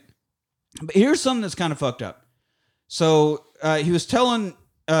 right? But here's something that's kind of fucked up. So he was telling,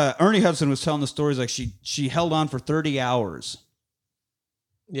 Ernie Hudson was telling the stories like she held on for 30 hours.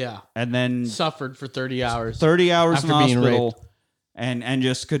 Yeah. And then suffered for 30 hours. 30 hours after in the hospital raped. and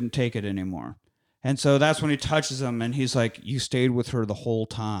just couldn't take it anymore. And so that's when he touches him and he's like, "You stayed with her the whole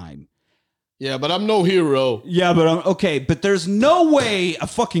time." Yeah, but I'm no hero. Yeah, but okay. But there's no way a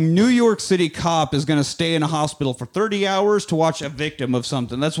fucking New York City cop is going to stay in a hospital for 30 hours to watch a victim of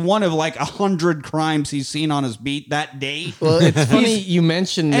something. That's one of like 100 crimes he's seen on his beat that day. Well, it's funny you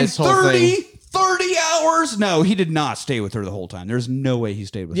mentioned this and whole thing. 30 hours? No, he did not stay with her the whole time. There's no way he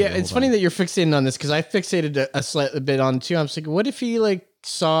stayed with her. Yeah, it's funny that you're fixating on this because I fixated a slight bit on it too. I'm just like, what if he like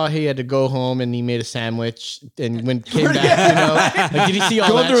saw he had to go home and he made a sandwich and when came back, you know, like, did he see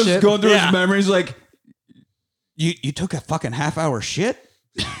all that shit? Going through his memories, like, you took a fucking half-hour shit?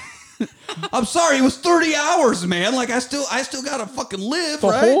 I'm sorry, it was 30 hours, man. Like, I still gotta fucking live,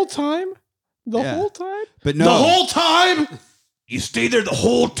 right? The whole time? The whole time? But no. The whole time? You stay there the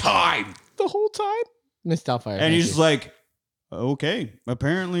whole time. The whole time? Missed Doubtfire. And he's just like, okay,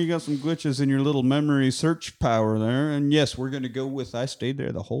 apparently you got some glitches in your little memory search power there. And yes, we're going to go with I stayed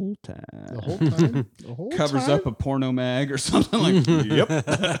there the whole time. The whole time? The whole Covers time? up a porno mag or something like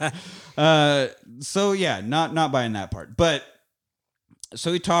yep. So yeah, not buying that part. But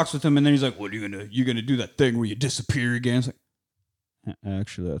so he talks with him and then he's like, what are you gonna do that thing where you disappear again? It's like,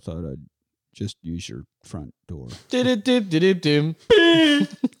 actually, I thought I'd just use your front door.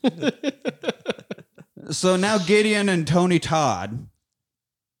 So now Gideon and Tony Todd,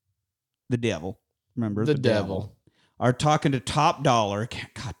 the devil, remember the devil, are talking to Top Dollar.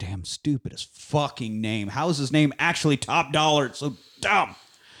 Goddamn stupidest fucking name. How is his name actually Top Dollar? It's so dumb.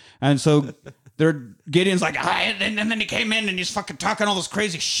 And so Gideon's like, and then he came in and he's fucking talking all this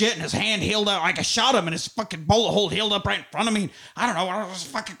crazy shit and his hand healed up. Like I shot him and his fucking bullet hole healed up right in front of me. I don't know. It was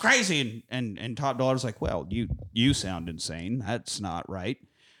fucking crazy. And Top Dollar's like, well, you sound insane. That's not right.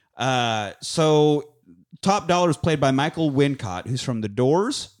 So Top Dollar is played by Michael Wincott, who's from The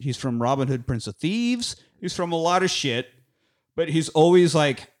Doors. He's from Robin Hood, Prince of Thieves. He's from a lot of shit, but he's always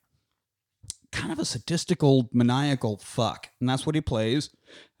like kind of a sadistical, maniacal fuck. And that's what he plays.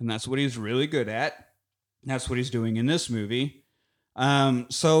 And that's what he's really good at. That's what he's doing in this movie.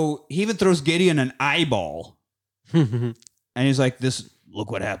 So he even throws Gideon an eyeball. And he's like,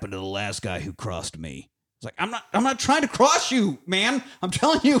 look what happened to the last guy who crossed me. It's like, I'm not trying to cross you, man. I'm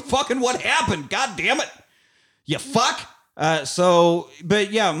telling you fucking what happened. God damn it. You fuck.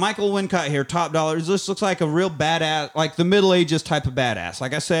 But yeah, Michael Wincott here, Top Dollar. This looks like a real badass, like the Middle Ages type of badass.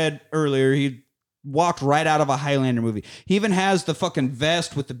 Like I said earlier, he walked right out of a Highlander movie. He even has the fucking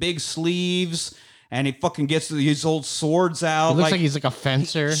vest with the big sleeves, and he fucking gets his old swords out. It looks like he's like a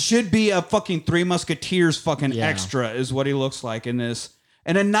fencer. Should be a fucking Three Musketeers fucking extra is what he looks like in this.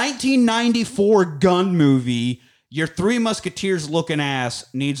 In a 1994 gun movie, your Three Musketeers looking ass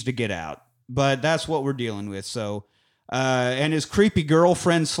needs to get out. But that's what we're dealing with. So, and his creepy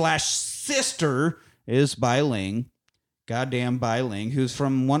girlfriend / sister is Bai Ling. Goddamn Bai Ling, who's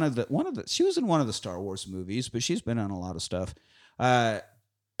from she was in one of the Star Wars movies, but she's been on a lot of stuff. Out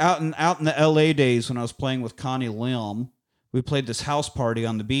in the LA days when I was playing with Connie Lim, we played this house party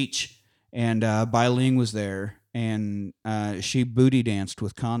on the beach, and Bai Ling was there, and she booty danced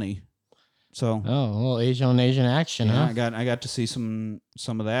with Connie. So, a little Asian action, yeah, huh? I got to see some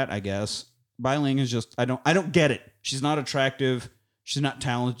of that, I guess. Bai Ling is just I don't get it. She's not attractive. She's not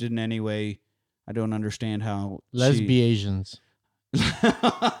talented in any way. I don't understand how Lesbians.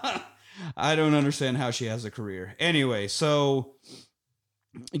 I don't understand how she has a career. Anyway, so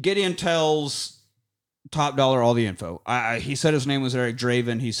Gideon tells Top Dollar all the info. He said his name was Eric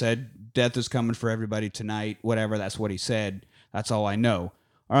Draven. He said death is coming for everybody tonight. Whatever. That's what he said. That's all I know.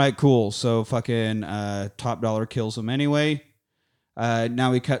 All right, cool. So fucking Top Dollar kills him anyway.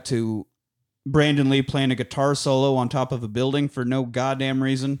 Now we cut to Brandon Lee playing a guitar solo on top of a building for no goddamn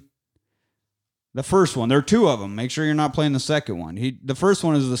reason. The first one. There are two of them. Make sure you're not playing the second one. The first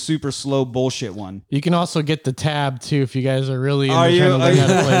one is the super slow bullshit one. You can also get the tab too if you guys are really into trying to learn how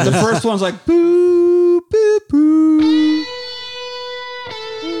to play The first one's like boo boo boo.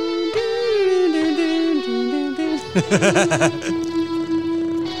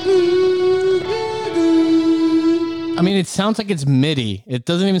 I mean, it sounds like it's MIDI. It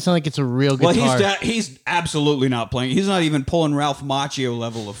doesn't even sound like it's a real guitar. Well, he's absolutely not playing. He's not even pulling Ralph Macchio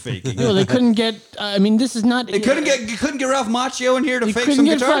level of faking. No, they couldn't get. I mean, this is not. You couldn't get Ralph Macchio in here to fake couldn't some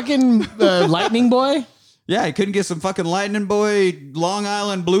get guitar. fucking Lightning Boy. Yeah, he couldn't get some fucking Lightning Boy, Long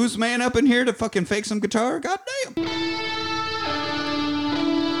Island blues man up in here to fucking fake some guitar. God damn.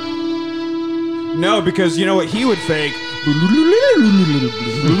 No, because you know what he would fake.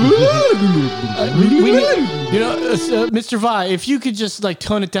 Mr. Vi, if you could just like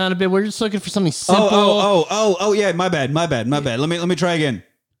tone it down a bit, we're just looking for something simple. Oh, yeah, my bad. Let me try again.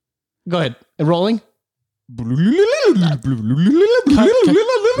 Go ahead. Rolling. We need to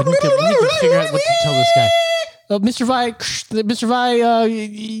figure out what to tell this guy. Mr. Vi,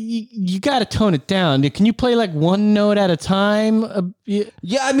 you got to tone it down. Can you play like one note at a time? Yeah,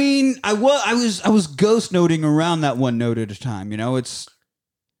 I mean, I was ghost noting around that one note at a time. You know, it's.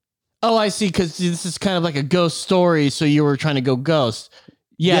 Oh, I see. Because this is kind of like a ghost story, so you were trying to go ghost.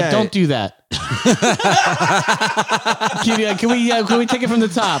 Yeah. Don't do that. Can we take it from the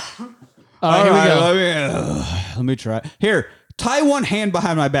top? All right, here we go. Let me try. Here, tie one hand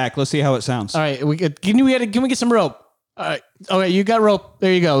behind my back. Let's see how it sounds. All right, can we get some rope? All right, okay, you got rope.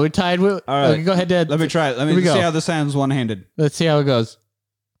 There you go. We're tied. All right, okay, go ahead, Dad. Let me try it. Let me see how this sounds one-handed. Let's see how it goes.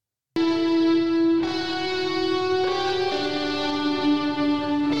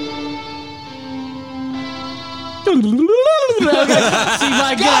 See,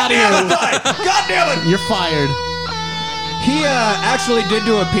 my God, God damn it! You're fired. He actually did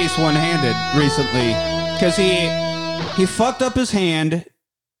do a piece one-handed recently because he fucked up his hand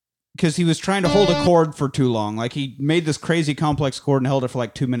because he was trying to hold a chord for too long. Like he made this crazy complex chord and held it for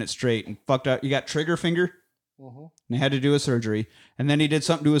like 2 minutes straight and fucked up. You got trigger finger, and he had to do a surgery. And then he did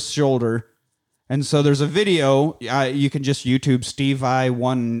something to his shoulder. And so there's a video. You can just YouTube Steve Vai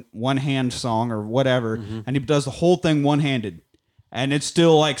one hand song or whatever, and he does the whole thing one-handed, and it's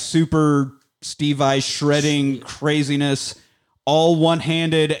still like super Steve Vai shredding craziness, all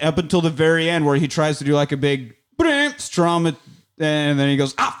one-handed up until the very end where he tries to do like a big strum, and then he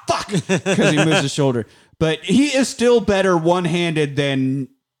goes fuck because he moves his shoulder. But he is still better one-handed than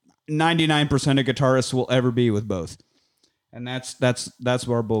 99% of guitarists will ever be with both, and that's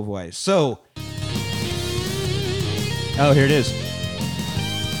our both ways. So. Oh, here it is.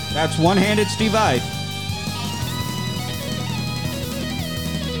 That's one-handed Steve Vai.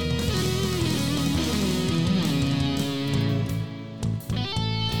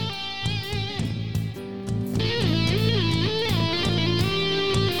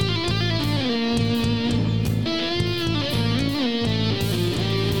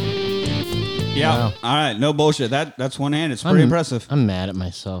 Yeah. Wow. All right. No bullshit. That's one-handed. It's pretty impressive. I'm mad at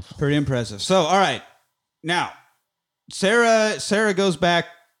myself. Pretty impressive. So, all right. Now, Sarah goes back.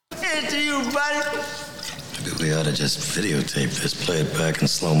 Hey to you, buddy. Maybe we ought to just videotape this, play it back in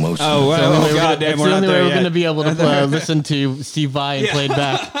slow motion. Oh, well, goddamn, we're not there yet. We're going to be able to listen to Steve Vai and play it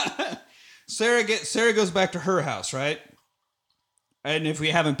back. Sarah goes back to her house, right? And if we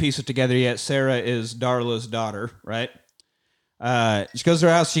haven't pieced it together yet, Sarah is Darla's daughter, right? She goes to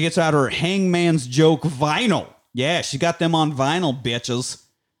her house. She gets out her Hangman's Joke vinyl. Yeah, she got them on vinyl, bitches.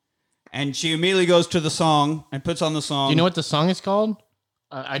 And she immediately goes to the song and puts on the song. Do you know what the song is called?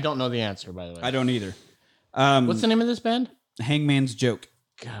 I don't know the answer, by the way. I don't either. What's the name of this band? Hangman's Joke.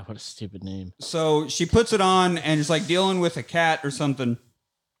 God, what a stupid name. So she puts it on and it's like dealing with a cat or something.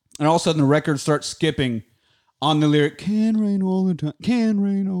 And all of a sudden the record starts skipping on the lyric, can rain all the time, can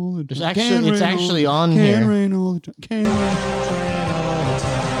rain all the time. It's actually on here. Can rain all the time, can rain all the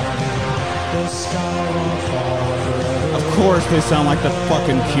time. The sky won't fall. Of course they sound like the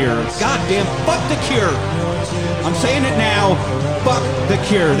fucking Cure. Goddamn, fuck the Cure. I'm saying it now. Fuck the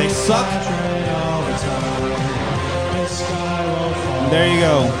Cure. They suck. There you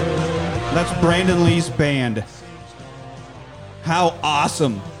go. That's Brandon Lee's band. How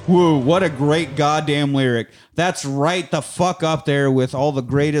awesome. Woo, what a great goddamn lyric. That's right the fuck up there with all the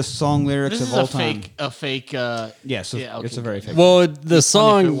greatest song lyrics of all time. A fake. Yes, yeah, okay. It's a very fake. Well, the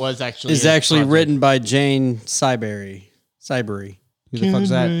song is actually project. written by Jane Siberry. Who the fuck's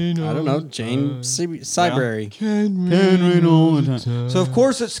that? I don't know. Jane Siberry. Can rain all the time. So of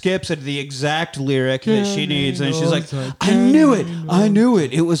course it skips at the exact lyric that she needs, and she's like, I knew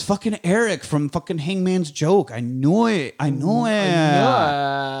it. It was fucking Eric from fucking Hangman's Joke. I knew it.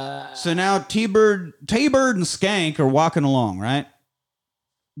 So now T-Bird and Skank are walking along, right?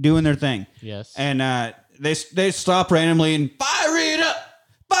 Doing their thing. Yes. And they stop randomly and fire it up,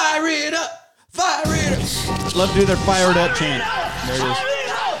 fire it up, fire it up. Love to do their fire it up chant. There it is.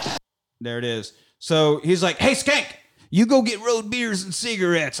 There it is. So he's like, hey, Skank, you go get road beers and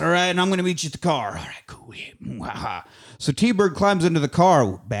cigarettes, all right? And I'm going to meet you at the car. All right, cool. Yeah. So T-Bird climbs into the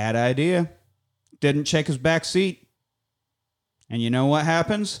car. Bad idea. Didn't check his back seat. And you know what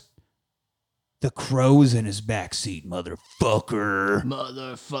happens? The crow's in his back seat, motherfucker.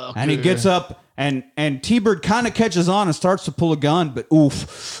 And he gets up, and T-Bird kind of catches on and starts to pull a gun, but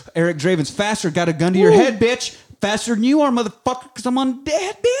oof. Eric Draven's faster, got a gun to your head, bitch. Faster than you are, motherfucker, because I'm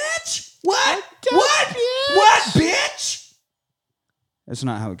undead, bitch. What? What, bitch? That's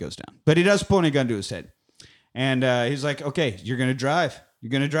not how it goes down. But he does point a gun to his head. And he's like, okay, you're going to drive. You're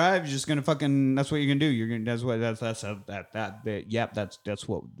going to drive. You're just going to fucking, that's what you're going to do. You're going to, that's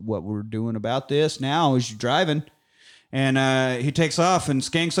what we're doing about this now is you're driving. And he takes off, and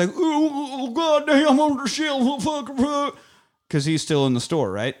Skank's like, oh, God damn, I'm on the shelf, fuck. Because he's still in the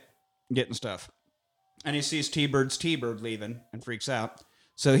store, right? Getting stuff. And he sees T-Bird's T-Bird leaving and freaks out.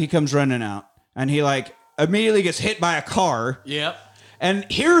 So he comes running out, and he, like, immediately gets hit by a car. Yep. And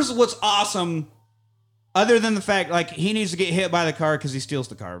here's what's awesome, other than the fact, like, he needs to get hit by the car because he steals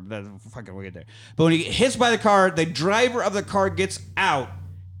the car. Fucking we'll get there. But when he gets hit by the car, the driver of the car gets out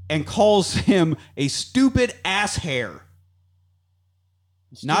and calls him a stupid ass hair.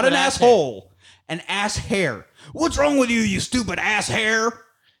 Not an asshole, an ass hair. What's wrong with you stupid ass hair?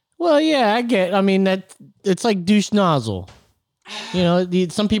 Well, yeah, I mean, it's like douche nozzle. You know,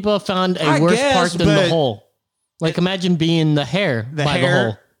 some people have found a worse part than the hole. Like, imagine being the hair by the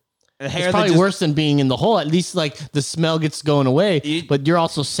hole. It's probably worse than being in the hole. At least, like, the smell gets going away. But you're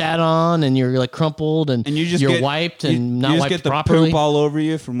also sat on, and you're, like, crumpled, and you're wiped and not wiped properly. You just get the poop all over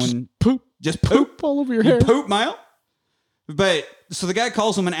you from when... Poop. Just poop all over your hair. Poop, Mile. But, so the guy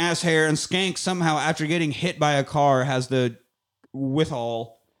calls him an ass hair, and Skank somehow, after getting hit by a car, has the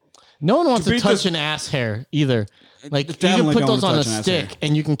withal... No one wants to touch an ass hair either. Like, you can put those on a stick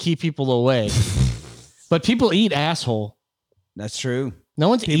and you can keep people away. But people eat asshole. That's true. No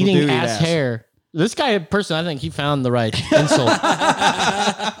one's eating ass hair. This guy, person, I think he found the right insult.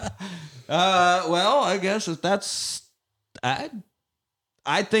 Well, I guess if that's...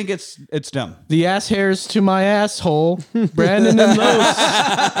 I think it's dumb. The ass hairs to my asshole. Brandon and Los.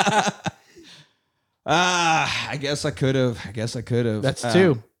 I guess I could have. That's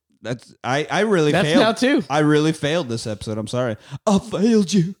two. I really failed. That's now two. I really failed this episode. I'm sorry. I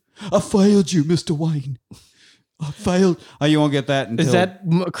failed you, Mr. Wayne. I failed. Oh, you won't get that until... Is that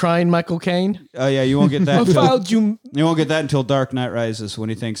crying Michael Caine? Oh, yeah, you won't get that. I failed you. You won't get that until Dark Knight Rises when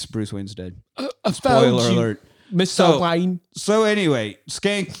he thinks Bruce Wayne's dead. I Spoiler alert. Mr. Wayne. So anyway,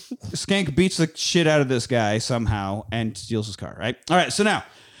 Skank beats the shit out of this guy somehow and steals his car, right? All right, so now,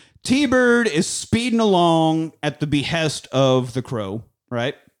 T-Bird is speeding along at the behest of the Crow,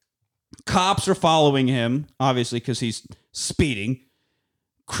 right? Cops are following him, obviously, because he's speeding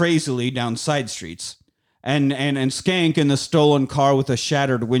crazily down side streets. And Skank in the stolen car with a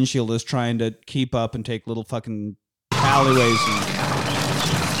shattered windshield is trying to keep up and take little fucking alleyways.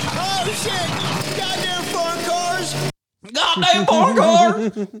 Oh, shit! Goddamn foreign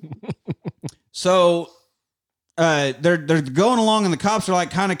cars! So they're going along, and the cops are like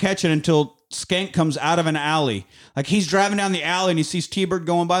kind of catching until Skank comes out of an alley. Like, he's driving down the alley and he sees T-Bird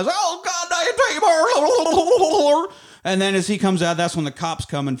going by. He's like, oh, goddamn T-Bird! And then as he comes out, that's when the cops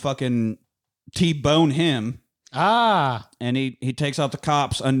come and fucking T-bone him. And he takes out the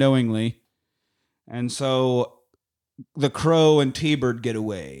cops unknowingly. And so the Crow and T-Bird get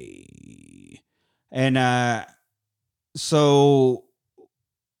away. And so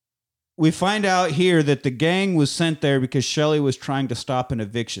we find out here that the gang was sent there because Shelley was trying to stop an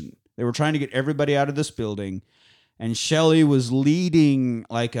eviction. They were trying to get everybody out of this building, and Shelley was leading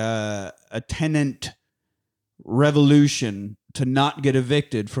like a tenant revolution to not get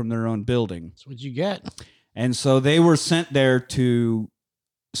evicted from their own building. That's what you get. And so they were sent there to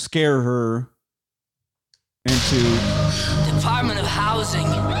scare her into... Department of Housing.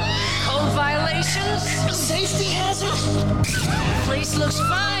 Code violations? Safety hazard? Place looks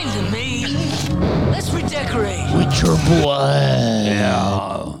fine to me. Let's redecorate. With your blood.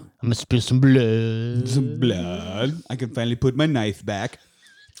 Yeah. I'm gonna spill some blood. Some blood. I can finally put my knife back.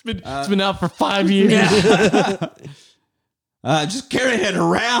 It's been out for 5 years. Just carrying it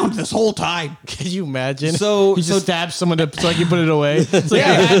around this whole time. Can you imagine? So you just stab someone so I can put it away. It's like,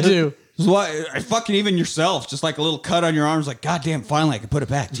 I had to. Why, fucking even yourself, just like a little cut on your arms, like, God damn, finally I can put it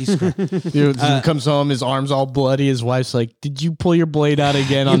back. Jesus Christ. Dude, he comes home, his arm's all bloody. His wife's like, did you pull your blade out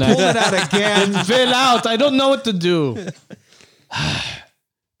again on that? Pull it out again. It fell out. I don't know what to do.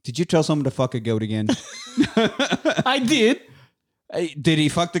 Did you tell someone to fuck a goat again? I did. Did he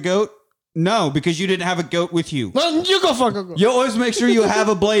fuck the goat? No, because you didn't have a goat with you. Well, you go fuck a goat. You always make sure you have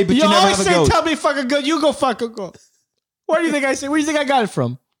a blade, but you never have a goat. You always say, tell me fuck a goat. You go fuck a goat. Where do you think I say? Where do you think I got it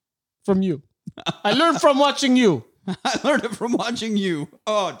from? From you. I learned from watching you. I learned it from watching you.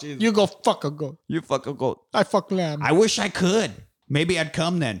 Oh, Jesus. You go fuck a goat. You fuck a goat. I fuck lamb. I wish I could. Maybe I'd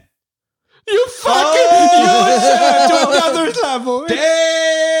come then. You fucking you to another level.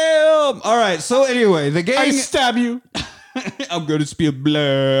 Damn. All right. So anyway, the gang. I stab you. I'm going to spill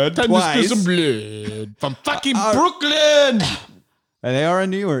blood twice. Time to spill some blood from fucking Brooklyn. And they are in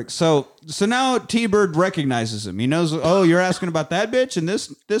New York. So now T-Bird recognizes him. He knows, oh, you're asking about that bitch and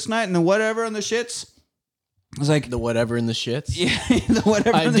this night and the whatever and the shits. It's like the whatever in the shits. Yeah, the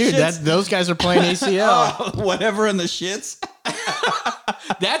whatever in the shits. Dude, those guys are playing ACL. Whatever in the shits.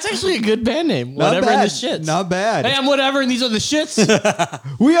 That's actually a good band name. Not Whatever bad. in the shits. Not bad. Hey, I'm whatever, and these are the shits.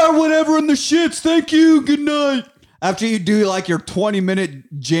 We are whatever in the shits. Thank you. Good night. After you do like your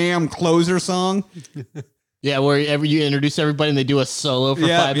 20-minute jam closer song. Yeah, wherever you introduce everybody and they do a solo for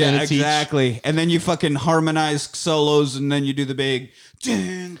 5 minutes exactly. And then you fucking harmonize solos and then you do the big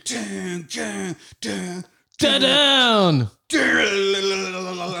dun, dun, dun, dun, down. We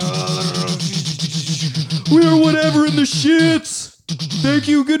are whatever in the shits. Thank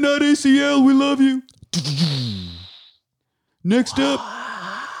you. Good night, ACL. We love you. Next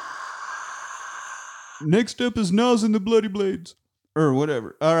up is Nas and the Bloody Blades. Or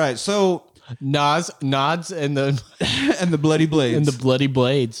whatever. All right, so Nods, and the and the Bloody Blades. And the Bloody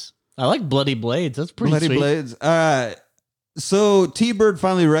Blades. I like Bloody Blades. That's pretty Bloody sweet. Blades. So T-Bird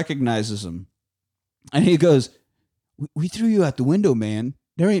finally recognizes him. And he goes, we threw you out the window, man.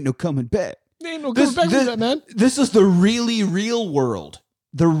 There ain't no coming back. There ain't no coming back from that, man. This is the really real world.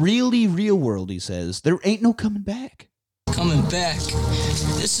 The really real world, he says. There ain't no coming back. Coming back.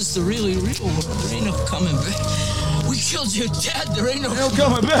 This is the really real world. There ain't no coming back. We killed your dad. There ain't no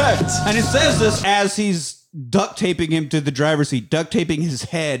coming back. And it says this as he's duct taping him to the driver's seat, duct taping his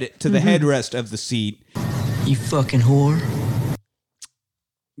head to the headrest of the seat. You fucking whore.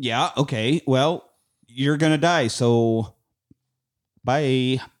 Yeah, okay. Well, you're going to die, so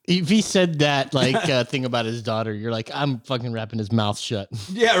bye. If he said that thing about his daughter, you're like, I'm fucking wrapping his mouth shut.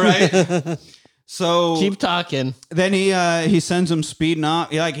 Yeah, right. So keep talking. Then he sends him speeding off.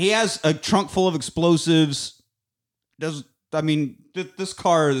 He has a trunk full of explosives. This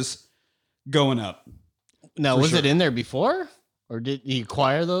car is going up. Now, was it in there before? Or did he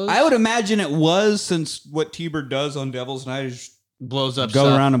acquire those? I would imagine it was, since what T-Bird does on Devil's Night is blows up go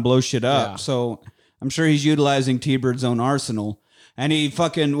stuff. around and blow shit up. Yeah. So I'm sure he's utilizing T-Bird's own arsenal. And he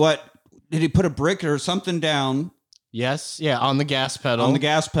fucking, did he put a brick or something down? Yes. Yeah, on the gas pedal. On the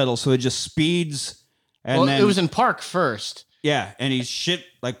gas pedal, so it just speeds. And then it was in park first. Yeah, and he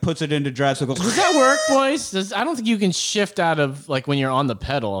puts it into drive. So it goes, does that work, boys? I don't think you can shift out of when you're on the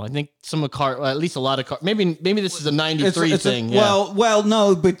pedal. I think some of at least a lot of cars. Maybe this is a '93 thing. Well,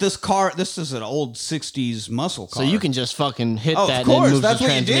 no, but this is an old '60s muscle car. So you can just fucking hit that. Of course, and move that's the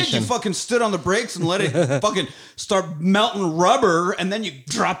what you did. transmission. You fucking stood on the brakes and let it fucking start melting rubber, and then you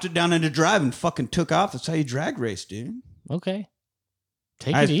dropped it down into drive and fucking took off. That's how you drag race, dude. Okay.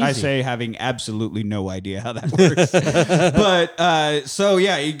 Take it easy. I say having absolutely no idea how that works. But so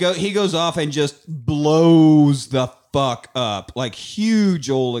yeah, he goes off and just blows the fuck up. Huge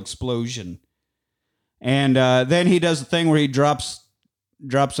old explosion. And then he does the thing where he drops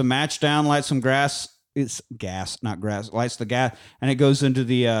a match down, lights some grass. It's gas, not grass. Lights the gas, and it goes into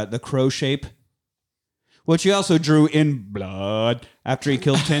the crow shape, which he also drew in blood after he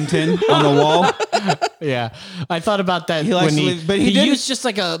killed Tintin on the wall. Yeah, I thought about that He used just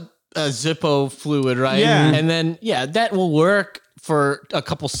like a Zippo fluid, right? Yeah. And then that will work for a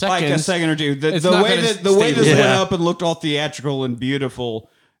couple seconds, like a second or two. The way this went up and looked all theatrical and beautiful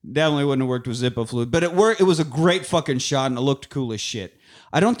definitely wouldn't have worked with Zippo fluid, but it worked. It was a great fucking shot and it looked cool as shit.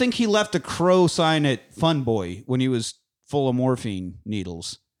 I don't think he left a crow sign at Fun Boy when he was full of morphine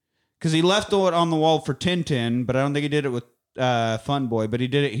needles, because he left it on the wall for Tintin, but I don't think he did it with Fun Boy, but he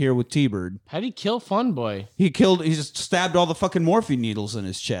did it here with T-Bird. How did he kill Fun Boy? He just stabbed all the fucking morphine needles in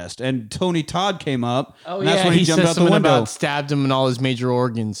his chest, and Tony Todd came up. Oh, and that's when he jumped said out the something window. about stabbed him in all his major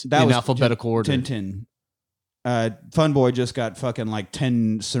organs That in was alphabetical order. Tintin. Fun Boy just got fucking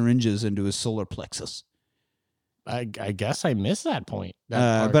 10 syringes into his solar plexus. I guess I missed that point.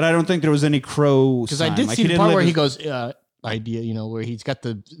 But I don't think there was any crow. Because I did see the part where he goes, idea, where he's got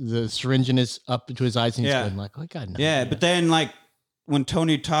the syringe in up to his eyes and he's going like, oh, God, no. Yeah, but then when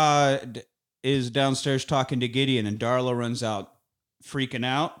Tony Todd is downstairs talking to Gideon and Darla runs out freaking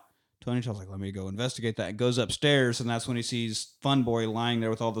out, Tony Todd's like, let me go investigate that. And goes upstairs, and that's when he sees Fun Boy lying there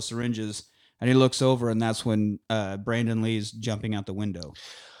with all the syringes. And he looks over, and that's when Brandon Lee's jumping out the window.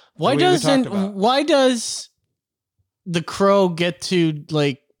 Why does the crow get to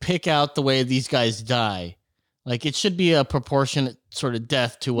pick out the way these guys die? It should be a proportionate sort of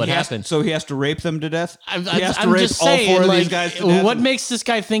death to what happened. So he has to rape them to death? I'm just saying, all 4 of these guys to death? What makes this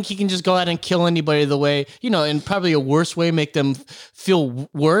guy think he can just go out and kill anybody the way, in probably a worse way, make them feel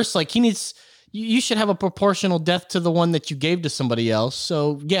worse? You should have a proportional death to the one that you gave to somebody else.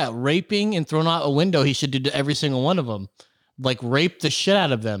 So yeah, raping and throwing out a window, he should do to every single one of them. Rape the shit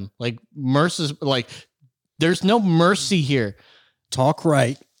out of them. There's no mercy here. Talk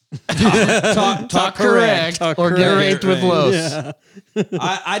right. Talk correct. Or get raped with Los. Yeah.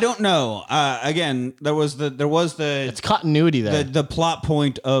 I don't know. Again, there was the It's continuity there. the plot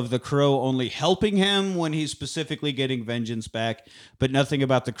point of the crow only helping him when he's specifically getting vengeance back, but nothing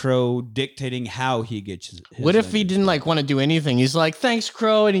about the crow dictating how he gets his What if he vengeance. didn't like want to do anything? He's like, thanks,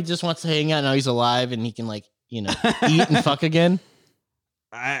 Crow, and he just wants to hang out. Now he's alive and he can like, you know, eat and fuck again.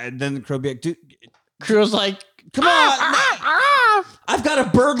 Then the crow be like, dude, Crow's like, come on, I've got a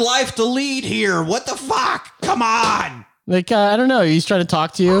bird life to lead here. What the fuck? Come on. like I don't know. He's trying to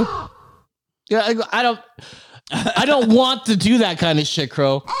talk to you. Yeah, I don't want to do that kind of shit,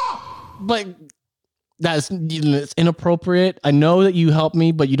 Crow. But it's inappropriate. I know that you helped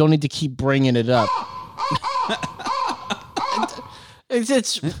me, but you don't need to keep bringing it up.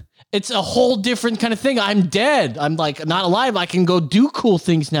 It's a whole different kind of thing. I'm dead. I'm like not alive. I can go do cool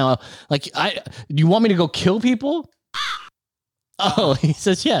things now. Like do you want me to go kill people? Oh, he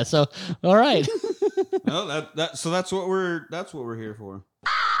says yeah. So all right. Well, so that's what we're here for.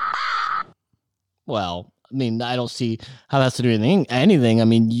 Well, I mean, I don't see how that's to do anything. I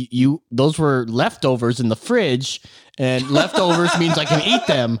mean, you those were leftovers in the fridge, and leftovers means I can eat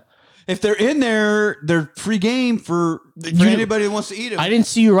them. If they're in there, they're free game for anybody that wants to eat them. I didn't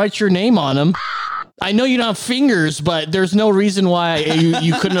see you write your name on them. I know you don't have fingers, but there's no reason why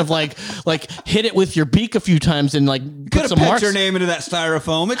you couldn't have like hit it with your beak a few times and like Could put some have marks. put your name into that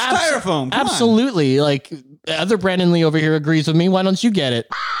styrofoam. It's styrofoam. Come on. Absolutely. Like other Brandon Lee over here agrees with me. Why don't you get it?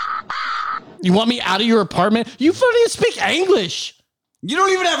 You want me out of your apartment? You fucking speak English. You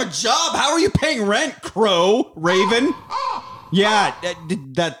don't even have a job. How are you paying rent, Crow, Raven? Yeah,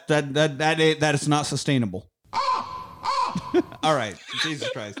 that is not sustainable. All right, Jesus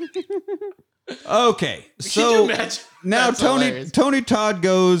Christ. Okay, so now Tony Todd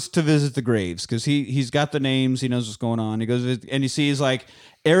goes to visit the graves because he's got the names. He knows what's going on. He goes and he sees like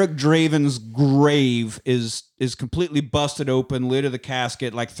Eric Draven's grave is completely busted open, lid of the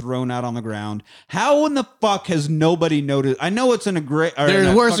casket like thrown out on the ground. How in the fuck has nobody noticed? I know it's in a grave.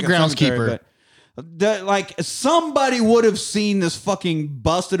 Where's the groundskeeper? Like somebody would have seen this fucking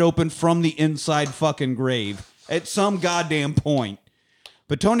busted open from the inside fucking grave at some goddamn point.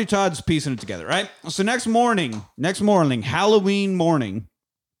 But Tony Todd's piecing it together, right? So next morning, Halloween morning,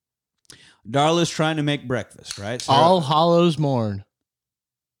 Darla's trying to make breakfast, right? So All Hallows Morn.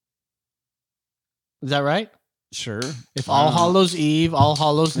 Is that right? Sure. If All Hallows Eve, All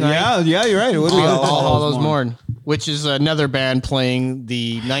Hallows Night. Yeah, you're right. It would be All Hallows Morn, which is another band playing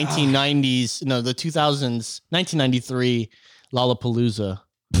the 1990s, no, the 2000s, 1993 Lollapalooza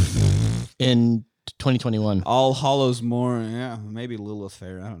in 2021. All Hallows Morn. Yeah, maybe Lilith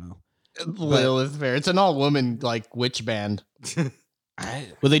Fair. I don't know. Lilith Fair. It's an all-woman like witch band.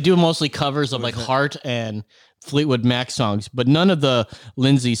 Well, they do mostly covers of like Heart and Fleetwood Mac songs, but none of the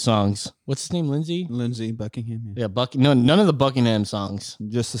Lindsay songs. What's his name? Lindsay Buckingham. Yeah, none of the Buckingham songs.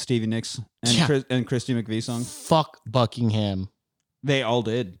 Just the Stevie Nicks and and Christy McVie song. Fuck Buckingham. They all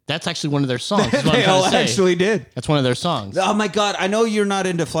did. That's actually one of their songs. They all actually did. That's one of their songs. Oh my God. I know you're not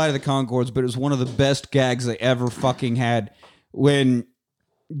into Flight of the Conchords, but it was one of the best gags they ever fucking had when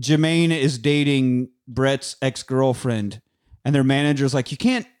Jermaine is dating Brett's ex-girlfriend and their manager's like, you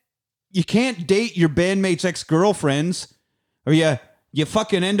can't date your bandmate's ex-girlfriends or you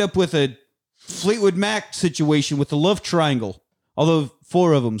fucking end up with a Fleetwood Mac situation with the love triangle. Although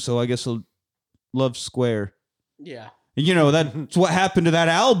 4 of them, so I guess a love square. Yeah. You know, that's what happened to that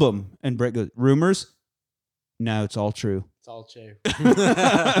album. And Brett goes, rumors? No, it's all true. It's all true.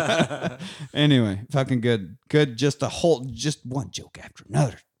 Anyway, fucking good. Good. Just one joke after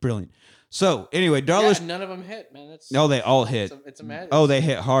another. Brilliant. So, anyway, Darla's... Yeah, none of them hit, man. They all hit. It's a madness. Oh, they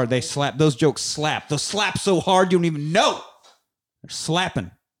hit hard. They slap. Those jokes slap. They'll slap so hard you don't even know. They're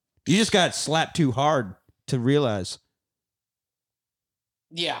slapping. You just got slapped too hard to realize.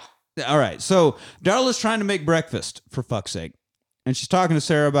 Yeah. All right. So Darla's trying to make breakfast, for fuck's sake. And she's talking to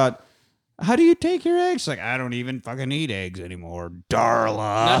Sarah about, how do you take your eggs? She's like, I don't even fucking eat eggs anymore.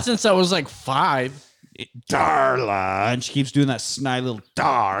 Darla. Not since I was like 5. Darla. And she keeps doing that snide little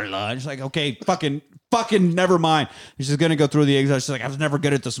Darla. And she's like, okay, fucking never mind. And she's going to go through the eggs. She's like, I was never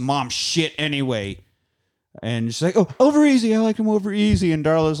good at this mom shit anyway. And she's like, oh, over easy. I like him over easy. And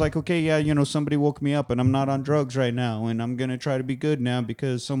Darla's like, okay, yeah, somebody woke me up and I'm not on drugs right now. And I'm going to try to be good now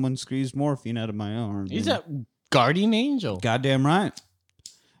because someone squeezed morphine out of my arm. He's a guardian angel. Goddamn right.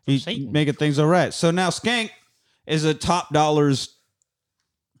 He's making things all right. So now Skank is a top dollars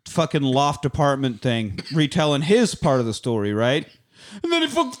fucking loft apartment thing, retelling his part of the story, right? And then he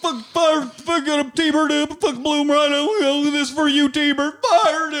fucking got him, T-Bird up, fucking blew him right out. This for you, T-Bird.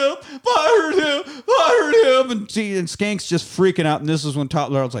 Fired him. And Skank's just freaking out. And this is when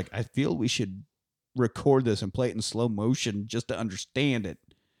Top Dollar's like, I feel we should record this and play it in slow motion just to understand it.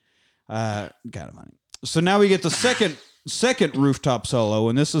 Kind of funny. So now we get the second rooftop solo,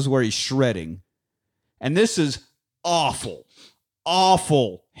 and this is where he's shredding. And this is awful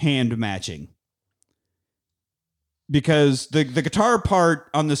hand matching. Because the guitar part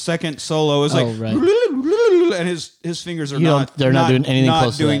on the second solo is like, and his fingers are not doing anything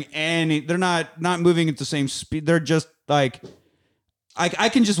close to that. They're not moving at the same speed. They're just like, I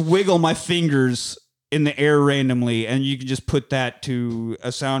can just wiggle my fingers in the air randomly, and you can just put that to a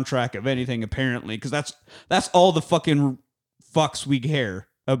soundtrack of anything, apparently, because that's all the fucking fucks we care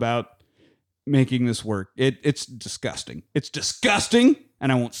about making this work. It's disgusting. It's disgusting,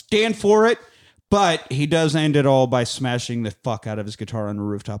 and I won't stand for it. But he does end it all by smashing the fuck out of his guitar on a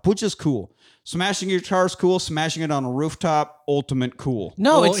rooftop, which is cool. Smashing your guitar is cool. Smashing it on a rooftop, ultimate cool.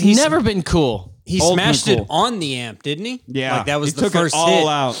 No, it's never been cool. He smashed it on the amp, didn't he? Yeah. Like that was the first hit. Took it all hit.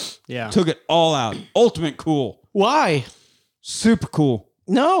 out. Yeah. Took it all out. Ultimate cool. Why? Super cool.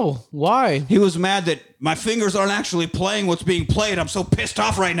 No. Why? He was mad that my fingers aren't actually playing what's being played. I'm so pissed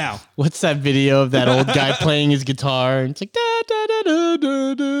off right now. What's that video of that old guy playing his guitar? And it's like, da, da, da, da,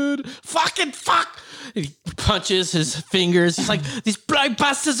 da, da. Fucking fuck. And he punches his fingers. He's like, these blind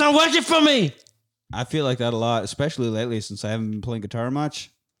bastards aren't working for me. I feel like that a lot, especially lately since I haven't been playing guitar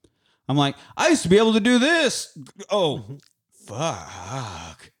much. I'm like, I used to be able to do this. Oh,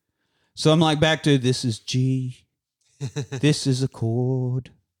 fuck. So I'm like back to this is G. This is a chord.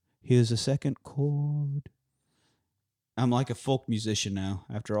 Here's a second chord. I'm like a folk musician now.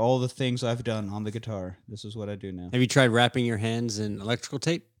 After all the things I've done on the guitar, this is what I do now. Have you tried wrapping your hands in electrical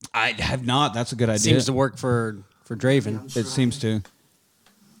tape? I have not. That's a good idea. Seems to work for Draven. It seems to.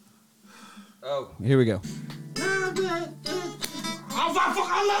 Oh, here we go. That's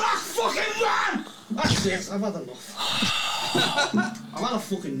it. I've had enough. I've had a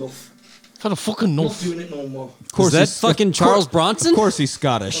fucking enough. I've had a fucking enough. Not doing it no more. Of course, is that fucking Charles Bronson? Of course, he's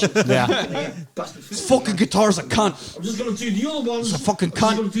Scottish. Yeah. This fucking guitar's a cunt. I'm just gonna do the other ones. It's a fucking I'm just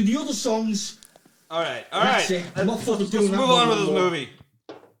cunt. gonna do the other songs. All right. That's it. I'm not fucking doing Let's that move on one with no this more. movie.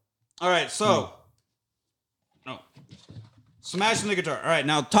 All right, so. Smashing the guitar. All right,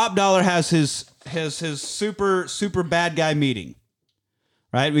 now Top Dollar has his super bad guy meeting.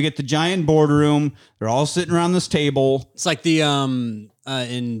 Right? We get the giant boardroom. They're all sitting around this table. It's like the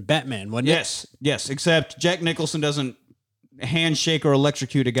in Batman, wasn't it? Yes, except Jack Nicholson doesn't handshake or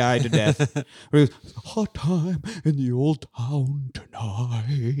electrocute a guy to death. He goes, hot time in the old town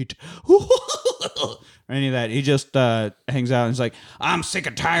tonight. Or any of that. He just hangs out and he's like, I'm sick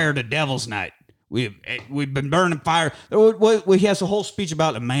and tired of Devil's Night. We've been burning fire. He has a whole speech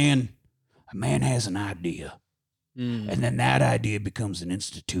about a man has an idea. And then that idea becomes an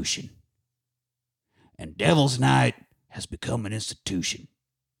institution. And Devil's Night has become an institution.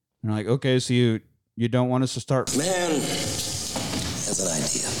 And I'm like, okay, so you don't want us to start... Man has an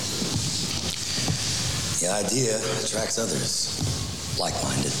idea. The idea attracts others,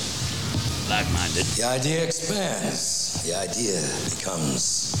 like-minded. The idea expands. The idea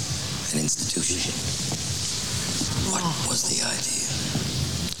becomes an institution. What was the idea?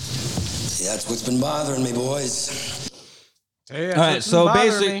 See, that's what's been bothering me, boys. All right, so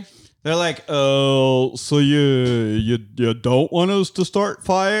basically, they're like, oh, so you don't want us to start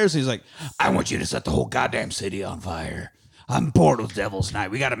fires? He's like, I want you to set the whole goddamn city on fire. I'm bored with Devil's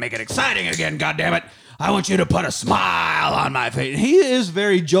Night. We got to make it exciting again, goddammit. I want you to put a smile on my face. He is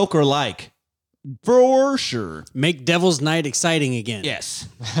very Joker-like, for sure. Make Devil's Night exciting again. Yes.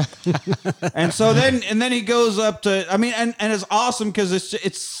 And so then he goes up to, I mean, and it's awesome because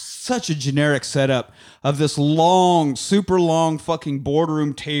it's such a generic setup of this long, super long fucking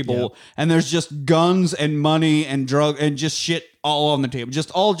boardroom table. Yep. And there's just guns and money and drug and just shit all on the table.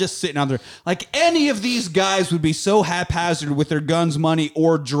 Just sitting out there. Like any of these guys would be so haphazard with their guns, money,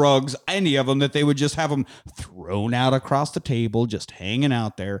 or drugs, any of them, that they would just have them thrown out across the table, just hanging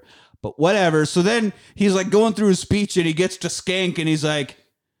out there. But whatever. So then he's like going through his speech and he gets to Skank and he's like,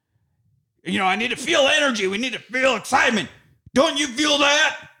 I need to feel energy. We need to feel excitement. Don't you feel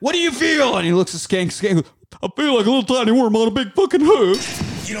that? What do you feel? And he looks at Skank. I feel like a little tiny worm on a big fucking hook.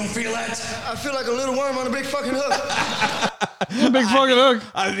 You don't feel that? I feel like a little worm on a big fucking hook. Big fucking hook.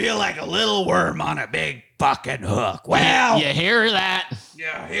 I feel like a little worm on a big fucking hook. Well, you hear that? You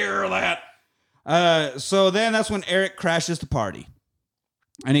hear that? So then that's when Eric crashes the party.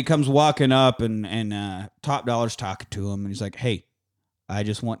 And he comes walking up and Top Dollar's talking to him. And he's like, hey, I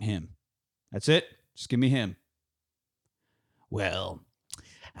just want him. That's it. Just give me him. Well,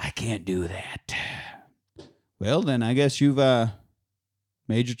 I can't do that. Well, then I guess you've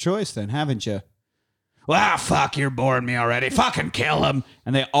made your choice then, haven't you? Well, fuck, you're boring me already. Fucking kill him.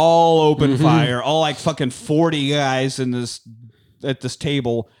 And they all open fire. All like fucking 40 guys at this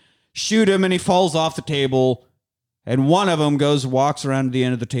table. Shoot him and he falls off the table. And one of them walks around to the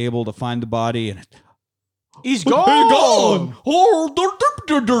end of the table to find the body. And he's gone. Oh,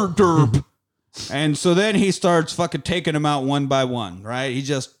 derp, derp, derp. And so then he starts fucking taking them out one by one, right? He's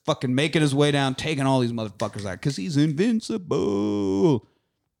just fucking making his way down, taking all these motherfuckers out because he's invincible.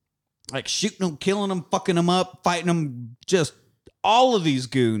 Like shooting them, killing them, fucking them up, fighting them, just all of these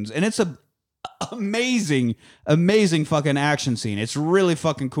goons. And it's a amazing fucking action scene. It's really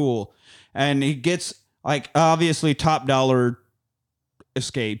fucking cool. And he gets, like, obviously Top Dollar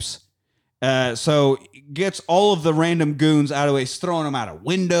escapes. So gets all of the random goons out of the way. He's throwing them out of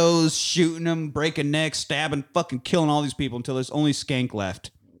windows, shooting them, breaking necks, stabbing, fucking killing all these people until there's only Skank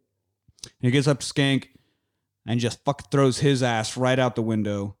left. He gets up to Skank and just fucking throws his ass right out the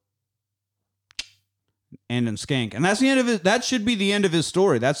window. And in Skank. And that's the end of it. That should be the end of his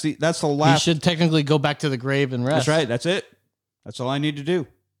story. That's the last. He should technically go back to the grave and rest. That's right. That's it. That's all I need to do.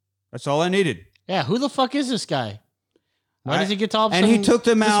 That's all I needed. Yeah, who the fuck is this guy? Why does he get to all of a And sudden he took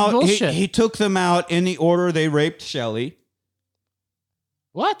them this out. bullshit? He took them out in the order they raped Shelley.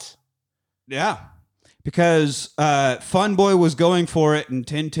 What? Yeah. Because Fun Boy was going for it and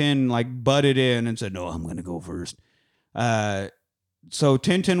Tintin like butted in and said, no, I'm going to go first. So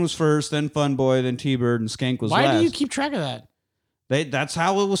Tintin was first, then Fun Boy, then T-Bird, and Skank was last. Why do you keep track of that? That's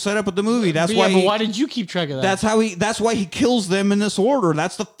how it was set up with the movie. That's but why. Why did you keep track of that? That's why he kills them in this order.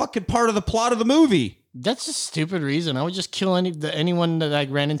 That's the fucking part of the plot of the movie. That's a stupid reason. I would just kill anyone that I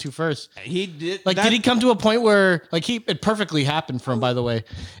ran into first. He did. Did he come to a point where it perfectly happened for him? By the way,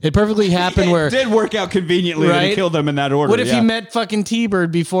 it perfectly happened where it did work out conveniently that he killed them in that order. What if he met fucking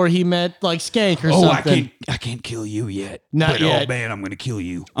T-Bird before he met like Skank or something? I can't kill you yet. Not yet. Oh man, I'm gonna kill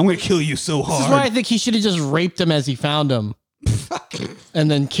you. I'm gonna kill you so hard. This is why I think he should have just raped him as he found him, and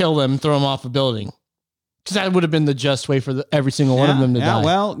then kill him, throw him off a building. Because that would have been the just way for every single one of them to die.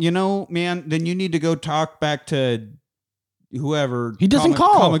 Well, man, then you need to go talk back to whoever. He doesn't call.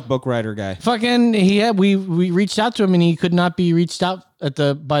 Comic book writer guy. Fucking, we reached out to him and he could not be reached out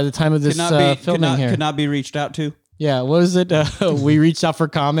by the time of this filming here. Could not be reached out to. Yeah, what was it? We reached out for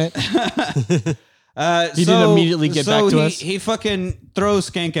comment. He didn't immediately get back to us. He fucking throws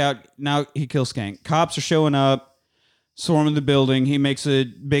Skank out. Now he kills Skank. Cops are showing up. Swarming the building. He makes a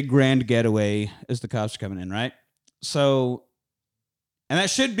big grand getaway as the cops are coming in, right? So, and that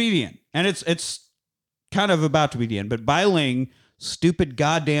should be the end. And it's kind of about to be the end. But Bai Ling, stupid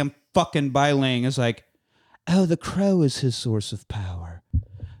goddamn fucking Bai Ling, is like, oh, the crow is his source of power.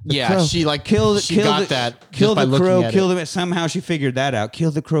 Crow. She kill the crow, kill the man. Somehow she figured that out.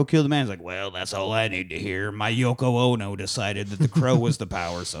 Kill the crow, kill the man. It's like, well, that's all I need to hear. My Yoko Ono decided that the crow was the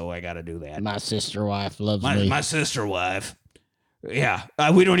power, so I got to do that. My sister wife loves me. My sister wife. Yeah,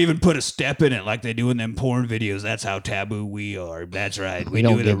 we don't even put a step in it like they do in them porn videos. That's how taboo we are. That's right. We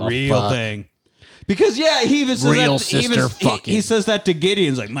do the real thing. Because he even says real that. Sister fucking. He says that to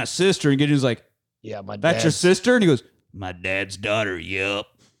Gideon's like, my sister, and Gideon's like, yeah, my dad. That's your sister, and he goes, my dad's daughter. Yup.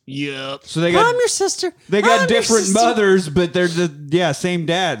 So they got. I'm your sister. They got different mothers, but they're the same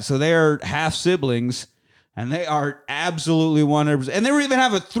dad. So they are half siblings, and they are absolutely 100%. And they even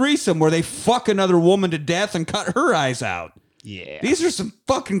have a threesome where they fuck another woman to death and cut her eyes out. Yeah, these are some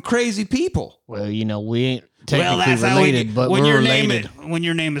fucking crazy people. Well, we ain't technically related, but when we're your related. When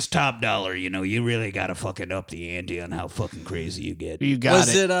your name is Top Dollar, you really got to fucking up the ante on how fucking crazy you get. You got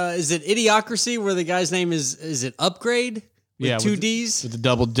it. Is it Idiocracy where the guy's name is it Upgrade? With two D's? With the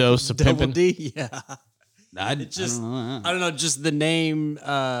double dose of double pimping. D, yeah. I don't know, just the name.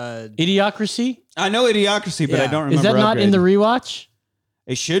 Idiocracy? I know Idiocracy, but I don't remember. Is that not Upgrade. in the rewatch?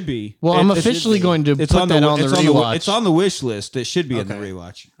 It should be. Well, I'm officially going to put that on the rewatch. It's on the wish list. It should be in the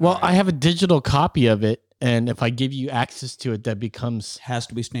rewatch. Well, I have a digital copy of it, and if I give you access to it, that becomes has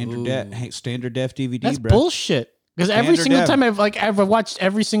to be standard def DVD. That's bro. bullshit. Because every single time I've watched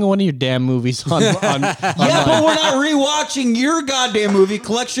every single one of your damn movies on yeah, but we're not rewatching your goddamn movie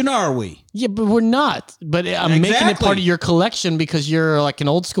collection, are we? Yeah, but we're not. But I'm making it part of your collection because you're like an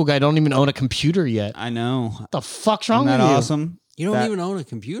old school guy. Don't even own a computer yet. I know. What the fuck's wrong Isn't with that you? Awesome. You don't even own a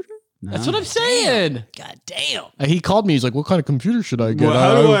computer? No. That's what I'm saying. God damn. He called me. He's like, "What kind of computer should I get?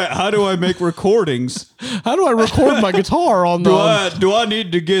 Well, how do I make recordings? How do I record my guitar on the? Do I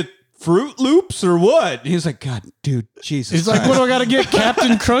need to get Fruit Loops or what?" He's like, "God, dude, Jesus." He's like, "What do I got to get?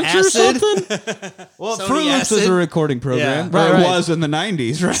 Captain Crunch or something?" Well, Sony Fruit Loops is a recording program. Yeah. Right. It was in the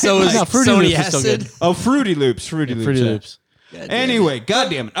 90s, right? So is Fruity Sony Loops is still Acid? good. Oh, Fruity Loops. Fruity Loops. Fruity yeah. Loops. Anyway,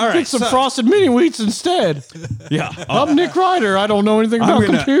 goddamn it. All right. Get some frosted mini wheats instead. Yeah. I'm Nick Ryder. I don't know anything about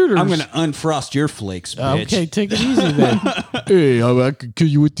computers. I'm going to unfrost your flakes, bitch. Okay, take it easy then. Hey, I could kill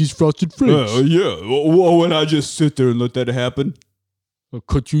you with these frosted flakes. Yeah. Well, when I just sit there and let that happen? I'll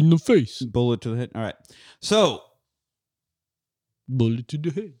cut you in the face. Bullet to the head. All right. So, bullet to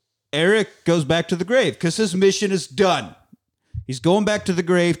the head. Eric goes back to the grave because his mission is done. He's going back to the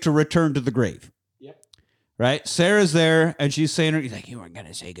grave to return to the grave. Yep. Right? Sarah's there, and she's saying, he's like, you weren't going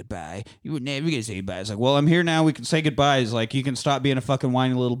to say goodbye. You were never going to say goodbye. It's like, well, I'm here now. We can say goodbye. It's like, you can stop being a fucking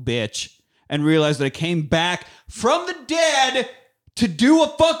whiny little bitch and realize that I came back from the dead to do a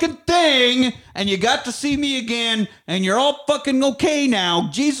fucking thing, and you got to see me again, and you're all fucking okay now.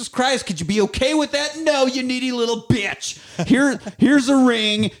 Jesus Christ, could you be okay with that? No, you needy little bitch. Here's a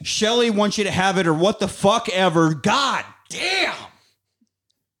ring. Shelly wants you to have it, or what the fuck ever. God damn.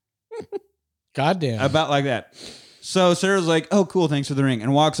 Goddamn. About like that. So Sarah's like, oh, cool, thanks for the ring,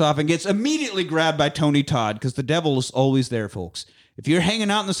 and walks off and gets immediately grabbed by Tony Todd, because the devil is always there, folks. If you're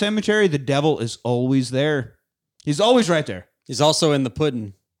hanging out in the cemetery, the devil is always there. He's always right there. He's also in the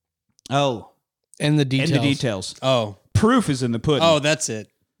pudding. Oh. In the details. In the details. Oh. Proof is in the pudding. Oh, that's it.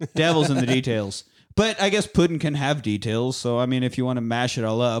 Devil's in the details. But I guess pudding can have details. So, I mean, if you want to mash it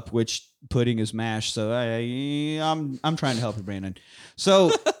all up, which pudding is mashed. So I'm trying to help you, Brandon.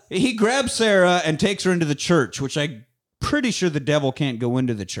 So he grabs Sarah and takes her into the church, which I'm pretty sure the devil can't go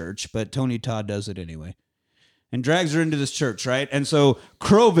into the church, but Tony Todd does it anyway. And drags her into this church, right? And so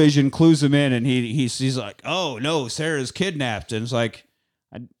Crow Vision clues him in, and he's like, "Oh no, Sarah's kidnapped." And it's like,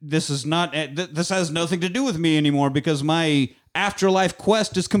 "This is not. This has nothing to do with me anymore because my afterlife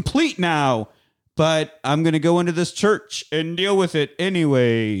quest is complete now. But I'm gonna go into this church and deal with it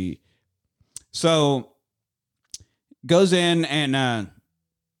anyway." So goes in, and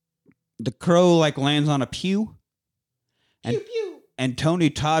the crow like lands on a pew, and Tony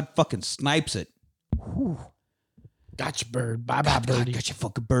Todd fucking snipes it. Whew. Gotcha, bird. Bye-bye, birdie. Gotcha,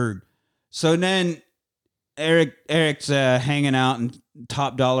 fucking bird. So then Eric's hanging out, and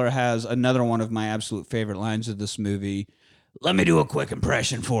Top Dollar has another one of my absolute favorite lines of this movie. Let me do a quick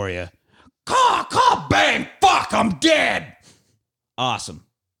impression for you. Caw, bang, fuck, I'm dead. Awesome.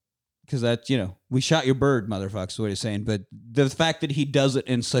 Because that's, we shot your bird, motherfucker, is what he's saying. But the fact that he does it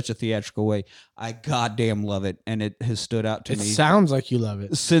in such a theatrical way, I goddamn love it. And it has stood out to me. It sounds like you love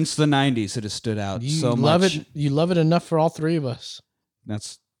it. Since the 90s, it has stood out so love much. You love it enough for all three of us.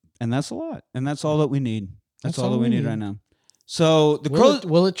 That's a lot. And that's all that we need. That's all that we need right now. So the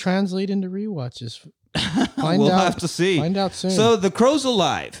will it translate into rewatches? We'll have to see. Find out soon. So the crow's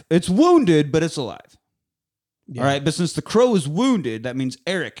alive. It's wounded, but it's alive. Yeah. All right, but since the crow is wounded, that means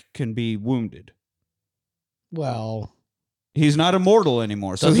Eric can be wounded. Well, he's not immortal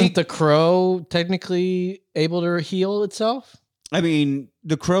anymore. So isn't the crow technically able to heal itself? I mean,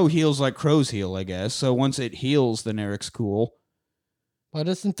 the crow heals like crows heal, I guess. So once it heals, then Eric's cool. Why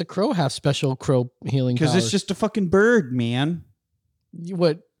doesn't the crow have special crow healing powers? Because it's just a fucking bird, man. You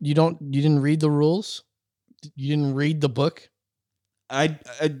didn't read the rules? You didn't read the book? I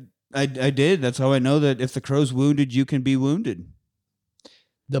did. That's how I know that if the crow's wounded, you can be wounded.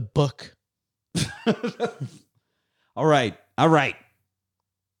 The book. All right.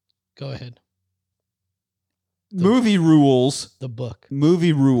 Go ahead. Movie rules. The book.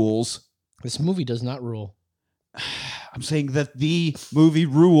 Movie rules. This movie does not rule. I'm saying that the movie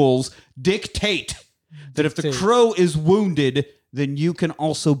rules dictate that if the crow is wounded, then you can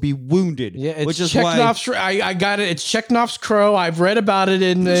also be wounded. Yeah, it's which is Chekhov's. I got it. It's Chekhov's crow. I've read about it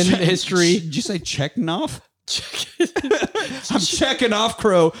in history. Did you say Chekhov? I'm checking off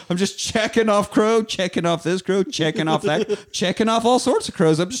crow. I'm just checking off crow, checking off this crow, checking off that, checking off all sorts of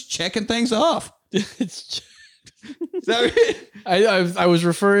crows. I'm just checking things off. I was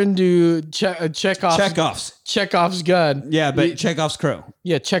referring to Chekhov's gun. Yeah, but Chekhov's crow.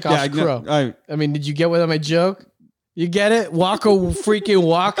 Yeah, Chekhov's crow. I mean, did you get my joke? You get it? Waka freaking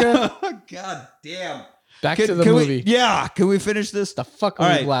Waka? God damn. Back to the movie. Can we finish this? The fuck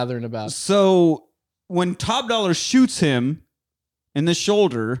are we blathering about? So when Top Dollar shoots him in the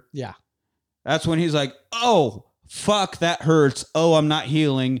shoulder, that's when he's like, oh, fuck, that hurts. Oh, I'm not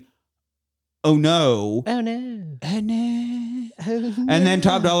healing. Oh no. Oh no. Oh no. And then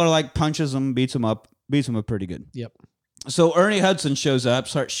Top Dollar punches him, beats him up pretty good. Yep. So Ernie Hudson shows up,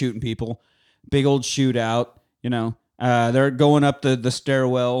 starts shooting people. Big old shootout, they're going up the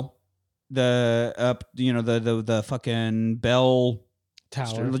stairwell, the fucking bell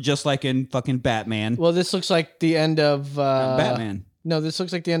tower, just like in fucking Batman. Well, this looks like the end of Batman. No, this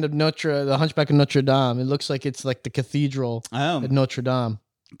looks like the end of the Hunchback of Notre Dame. It looks like it's like the cathedral at Notre Dame.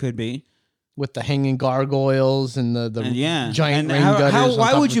 Could be. with the hanging gargoyles and the giant rain how, gutters.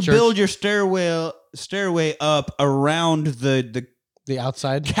 why would you build your stairway up around the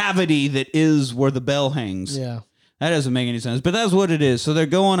outside cavity that is where the bell hangs? Yeah, that doesn't make any sense. But that's what it is. So they're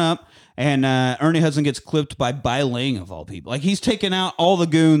going up, and Ernie Hudson gets clipped by Bai Ling of all people. Like he's taking out all the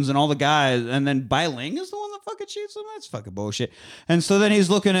goons and all the guys, and then Bai Ling is the one that fucking shoots him. That's fucking bullshit. And so then he's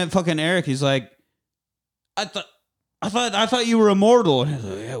looking at fucking Eric. He's like, I thought you were immortal. And he's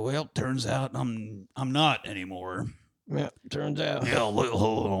like, yeah, well, turns out I'm not anymore. Yeah, turns out. Yeah,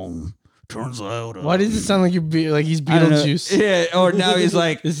 well, turns out. Why does it sound like he's Beetlejuice? Yeah, or now he's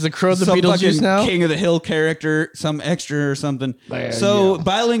like, this is the Crow the some Beetlejuice fucking now? King of the Hill character, some extra or something. So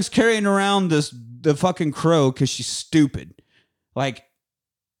Bai Ling's carrying around the fucking crow because she's stupid. Like,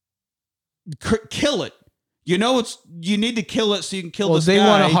 kill it. You know you need to kill it so you can kill this guy. They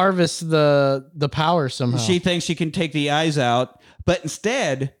want to harvest the power somehow. She thinks she can take the eyes out, but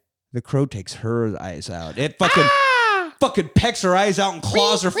instead the crow takes her eyes out. It fucking pecks her eyes out and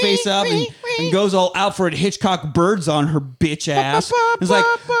claws her face up and goes all Alfred Hitchcock birds on her bitch ass. It's like,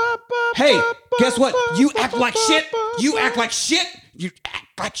 hey, guess what? You act like shit. You act like shit. You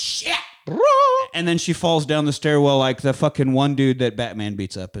act like shit. And then she falls down the stairwell like the fucking one dude that Batman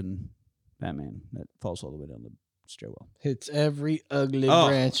beats up in Batman that falls all the way down the stairwell. Hits every ugly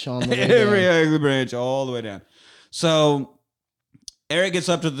branch on the way down. Every ugly branch all the way down. So Eric gets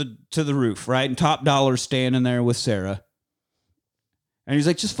up to the roof, right? And Top Dollar's standing there with Sarah. And he's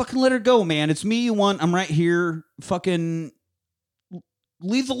like, just fucking let her go, man. It's me you want. I'm right here. Fucking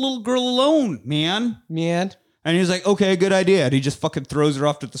leave the little girl alone, man. Man. And he's like, okay, good idea. And he just fucking throws her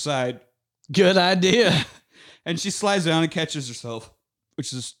off to the side. Good idea. And she slides down and catches herself,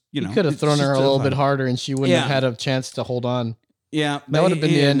 which is, you could have thrown her a little bit harder and she wouldn't have had a chance to hold on. Yeah. That would have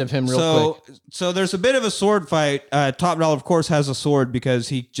been the end of him real quick. So there's a bit of a sword fight. Top Dollar, of course, has a sword because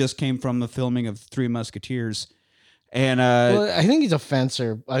he just came from the filming of Three Musketeers. And I think he's a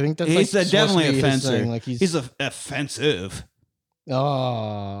fencer. I think that's he's definitely a fencer. Like he's offensive.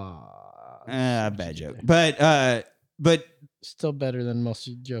 Oh, bad joke. But still better than most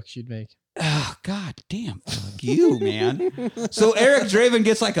jokes you'd make. Oh, God damn. Fuck you, man. So Eric Draven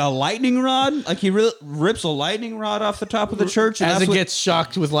gets like a lightning rod. Like he rips a lightning rod off the top of the church. And as it gets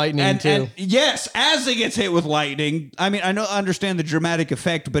shocked with lightning, too. And yes, as it gets hit with lightning. I mean, I understand the dramatic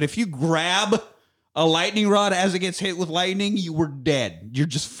effect, but if you grab a lightning rod as it gets hit with lightning, you were dead. You're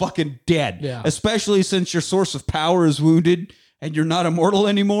just fucking dead. Yeah. Especially since your source of power is wounded and you're not immortal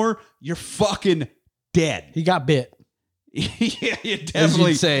anymore. You're fucking dead. He got bit. Yeah, you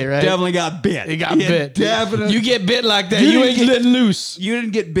definitely say, right? Definitely got bit. He got bit. Definitely. You get bit like that, you ain't letting loose. You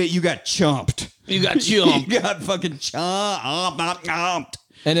didn't get bit, you got chumped. You got chumped. You got fucking chumped.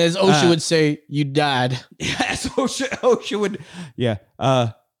 And as OSHA would say, you died. Yes, OSHA would. Yeah.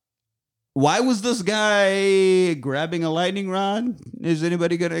 Why was this guy grabbing a lightning rod? Is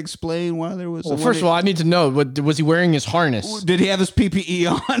anybody going to explain why there was? Well, first of all, I need to know. Was he wearing his harness? Did he have his PPE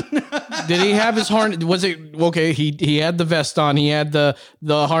on? Did he have his harness? Was it okay? He had the vest on. He had the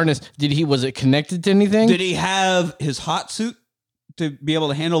harness. Was it connected to anything? Did he have his hot suit to be able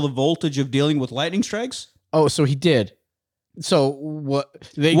to handle the voltage of dealing with lightning strikes? Oh, so he did. So what?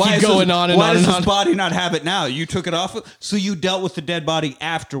 They why keep going on and why on does and on. his body not have it now? You took it off, so you dealt with the dead body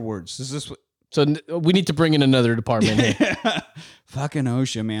afterwards. Is this what? So we need to bring in another department here. Fucking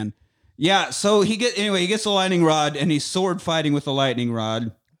OSHA, man. Yeah. So he gets a lightning rod and he's sword fighting with the lightning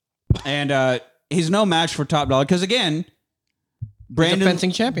rod, and he's no match for Top Dollar because again, he's a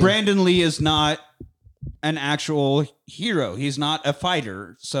fencing champion. Brandon Lee is not an actual hero. He's not a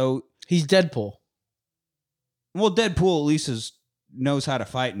fighter. So he's Deadpool. Well, Deadpool at least knows how to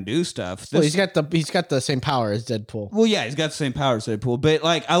fight and do stuff. Well, he's got the same power as Deadpool. Well, yeah, he's got the same power as Deadpool, but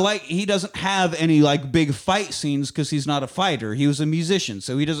he doesn't have any like big fight scenes because he's not a fighter. He was a musician,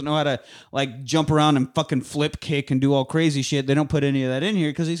 so he doesn't know how to like jump around and fucking flip kick and do all crazy shit. They don't put any of that in here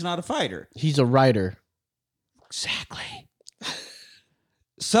because he's not a fighter. He's a writer. Exactly.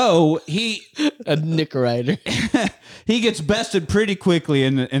 So a Nick Rider. He gets bested pretty quickly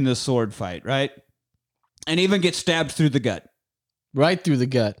in the sword fight, right? And even gets stabbed through the gut. Right through the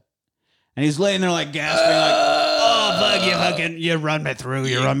gut. And he's laying there like gasping, like, oh, fuck, you run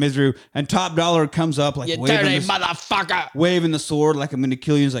me through. And Top Dollar comes up like, you dirty motherfucker. Waving the sword like I'm going to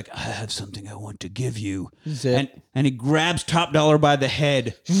kill you. He's like, I have something I want to give you. And he grabs Top Dollar by the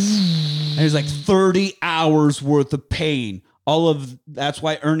head. And he's like 30 hours worth of pain. That's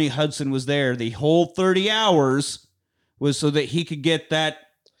why Ernie Hudson was there. The whole 30 hours was so that he could get that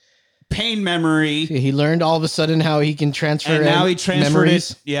pain memory. He learned all of a sudden how he can transfer. And now he transferred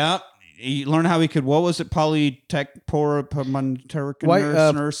memories. it. Yeah. he learned how he could. What was it? Psychosomatic,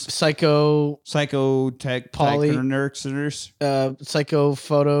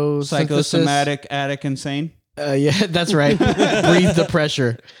 addict, insane. Yeah, that's right. Breathe the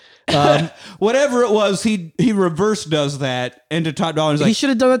pressure. Whatever it was, he reverse does that into Top Dollar. He should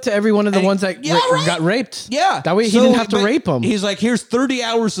have done it to every one of the ones that got raped. Yeah, that way he didn't have to rape them. He's like, here's 30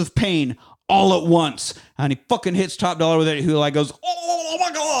 hours of pain all at once, and he fucking hits Top Dollar with it. Who like goes, oh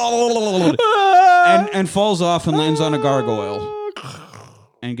my god, and falls off and lands on a gargoyle,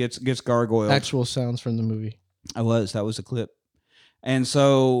 and gets gargoyled. Actual sounds from the movie. That was a clip, and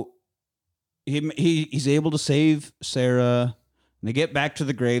so he's able to save Sarah. And they get back to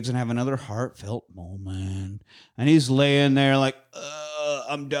the graves and have another heartfelt moment. And he's laying there like,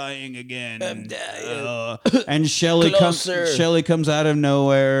 I'm dying again. I'm dying. And Shelly comes out of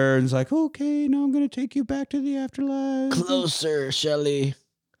nowhere and is like, okay, now I'm going to take you back to the afterlife. Closer, Shelly.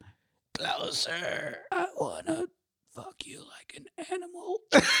 Closer. I want to fuck you like an animal.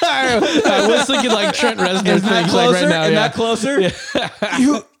 I was thinking like Trent Reznor things like right now. Isn't that closer? Yeah.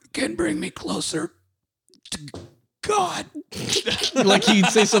 You can bring me closer to God. Like he'd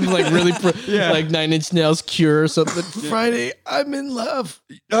say something like really like 9 Inch Nails Cure or something. Friday, I'm in love.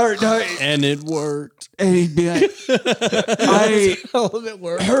 And it worked. And he'd be like, I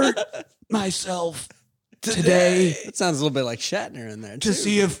it hurt myself today. It sounds a little bit like Shatner in there to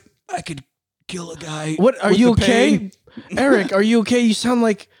see if I could kill a guy. What are you okay? Eric, are you okay? You sound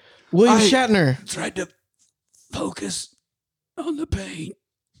like William Shatner. Tried to focus on the pain.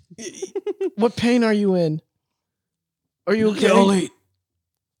 What pain are you in? Are you okay? The only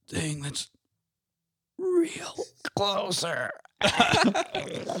thing that's real. Closer.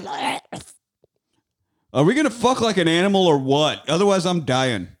 Are we gonna fuck like an animal or what? Otherwise, I'm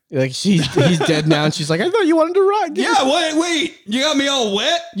dying. Like he's dead now, and she's like, I thought you wanted to rock. Yeah, wait, you got me all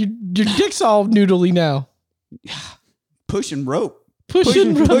wet. Your dick's all noodly now. Pushing rope.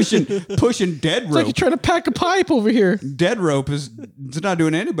 Pushing dead rope. It's like you're trying to pack a pipe over here. Dead rope it's not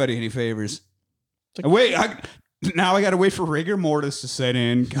doing anybody any favors. Wait, now I got to wait for rigor mortis to set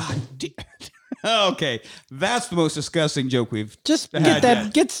in. God damn it. Okay, that's the most disgusting joke we've just get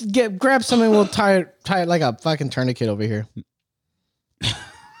that. Grab something. We'll tie it like a fucking tourniquet over here.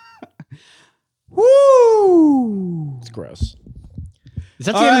 Woo! It's gross. Is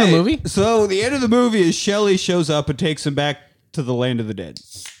that the end of the movie? So the end of the movie is Shelly shows up and takes him back to the land of the dead.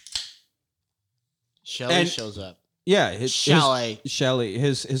 Shelly shows up. Yeah, Shelly,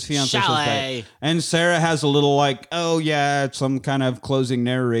 his fiance shows back, and Sarah has a little like, oh yeah, some kind of closing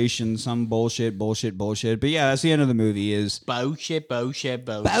narration, some bullshit. But yeah, that's the end of the movie. Is bullshit.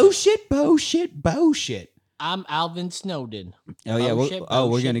 I'm Alvin Snowden. Oh yeah,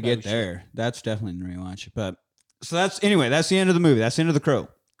 we're gonna get there. That's definitely a rewatch. But so that's the end of the movie. That's the end of The Crow.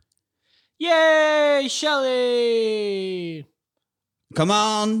 Yay, Shelly! Come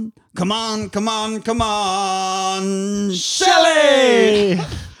on, Shelly!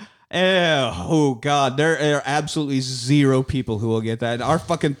 Oh God, there are absolutely zero people who will get that. Our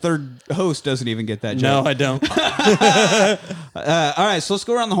fucking third host doesn't even get that joke. No, I don't. All right, so let's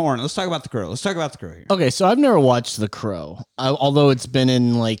go around the horn. Let's talk about The Crow. Here. Okay, so I've never watched The Crow, although it's been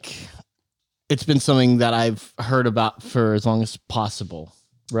something that I've heard about for as long as possible,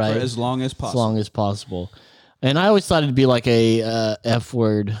 right? For as long as possible. And I always thought it'd be like a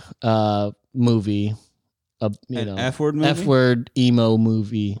F-word movie, F-word movie, F-word emo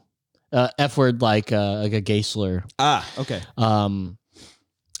movie, F-word like a gay slur. Okay. I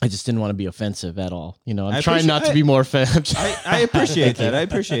just didn't want to be offensive at all. I'm trying not to be more offensive. I appreciate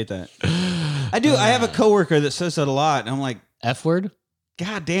that. I do. I have a coworker that says that a lot, and I'm like, F-word.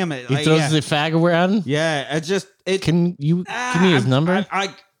 God damn it! He throws the fag around. Yeah, Can you give me his number?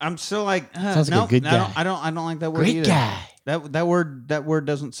 I'm still like, sounds like a good guy. I don't like that word Great either. guy. That word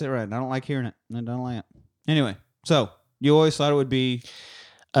doesn't sit right. I don't like hearing it. I don't like it. Anyway, so you always thought it would be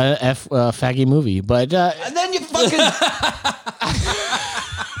a faggy movie, but and then you fucking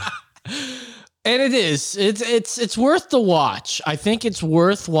and it is. It's worth the watch. I think it's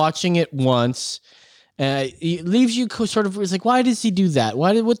worth watching it once. It leaves you sort of, it's like, why does he do that?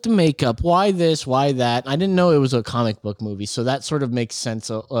 With the makeup? Why this? Why that? I didn't know it was a comic book movie, so that sort of makes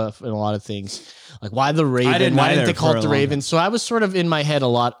sense in a lot of things. Like, why the Raven? Why did they call it the Raven? So I was sort of in my head a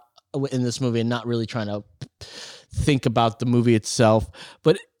lot in this movie and not really trying to think about the movie itself.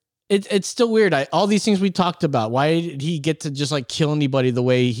 But it's still weird. All these things we talked about. Why did he get to just like kill anybody the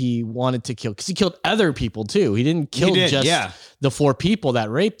way he wanted to kill? Because he killed other people too. He didn't kill the 4 people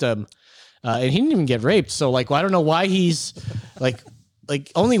that raped him. And he didn't even get raped. So, like, I don't know why he's, like,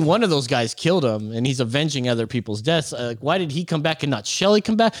 like only one of those guys killed him, and he's avenging other people's deaths. Like, why did he come back and not Shelly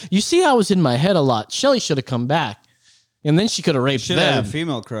come back? You see how I was in my head a lot. Shelly should have come back, and then she could have raped Should have them. had a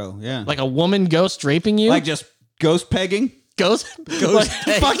female crow. Yeah. Like a woman ghost raping you, Like just ghost pegging. ghost like,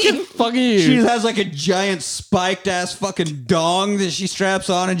 fucking you. She has like a giant spiked ass fucking dong that she straps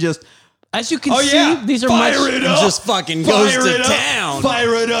on and just. As you can see, these are fire it up. Just fucking goes Fire to it up. town.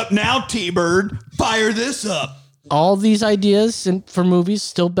 Fire it up now, T-Bird. Fire this up. all these ideas for movies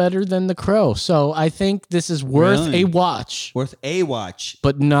still better than The Crow. So I think this is worth Really? a watch. Worth a watch.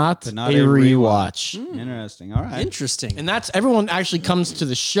 But not a rewatch. Interesting. All right. Interesting. And that's everyone actually comes to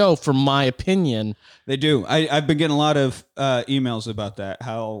the show for my opinion. They do. I've been getting a lot of emails about that.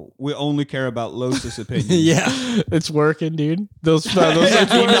 How we only care about Los's opinion. Yeah, it's working, dude. Those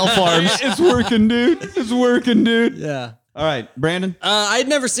email farms. It's working, dude. It's working, dude. Yeah. All right, Brandon. I'd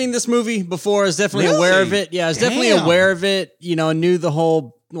never seen this movie before. I was definitely Really? aware of it. Yeah, I was definitely Damn. aware of it. You know, knew the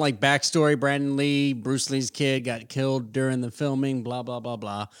whole like backstory. Brandon Lee, Bruce Lee's kid, got killed during the filming. Blah blah blah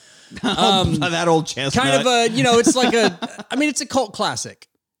blah. That old chestnut. Kind of a, you know, it's like a. I mean, it's a cult classic.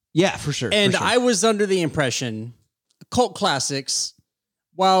 Yeah, for sure. And for sure. I was under the impression cult classics,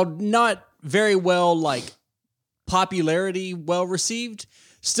 while not very well like popularity well received,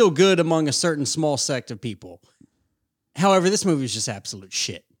 still good among a certain small sect of people. However, this movie is just absolute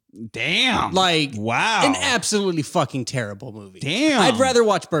shit. Damn. Like, wow. An absolutely fucking terrible movie. Damn. I'd rather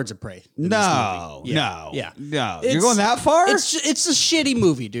watch Birds of Prey than No, this movie. no, Yeah. no. It's- You're going that far? It's a shitty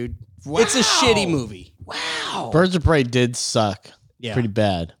movie, dude. It's a shitty movie. Wow. Birds of Prey did suck. Yeah. Pretty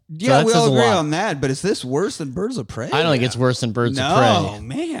bad. Yeah, that we says all a agree lot. on that, but is this worse than Birds of Prey? I don't think it's worse than Birds of Prey. No,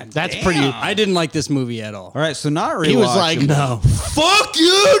 man. That's damn. pretty. I didn't like this movie at all. All right, so not rewatch. He was like, No. "Fuck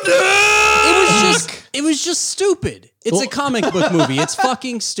you, dude." It was just stupid. It's a comic book movie. It's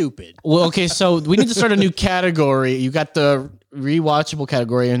fucking stupid. Well, okay, so we need to start a new category. You got the rewatchable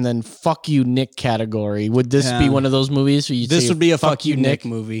category and then fuck you, Nick category. Would this be one of those movies where you This say, would be a fuck you, Nick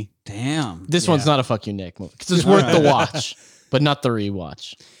movie. Damn. This one's not a fuck you, Nick movie. Because it's worth the watch, but not the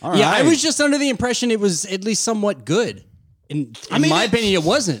rewatch. All Yeah, I right. was just under the impression it was at least somewhat good. In my opinion, it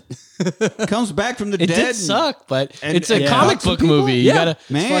wasn't. Comes back from the It dead. did suck, but and- it's a and comic fuck some book people? movie. You Yeah. gotta.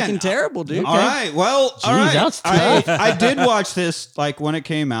 Man, It's fucking terrible, dude. All right. Well, all right. that's I, tough. I did watch this like when it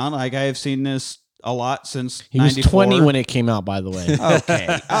came out. Like I have seen this a lot since He was 94. 20 when it came out, by the way.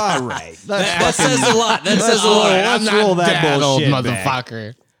 Okay. All right. That says a lot. That says a lot. Let's roll that old bullshit back.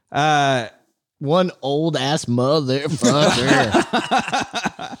 motherfucker. One old ass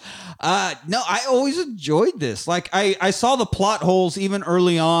motherfucker. No, I always enjoyed this. Like I saw the plot holes even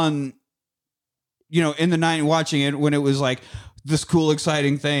early on, you know, in the night watching it when it was like this cool,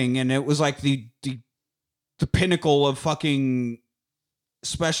 exciting thing. And it was like the pinnacle of fucking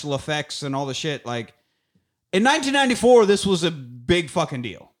special effects and all the shit. Like in 1994, this was a big fucking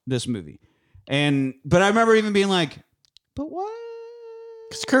deal, this movie. But I remember even being like, but what?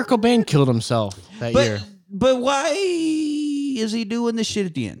 Because Kurt Cobain killed himself that year. But why is he doing this shit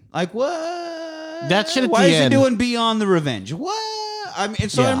at the end? Like what? That shit at why the is end. he doing Beyond the Revenge? What? I mean,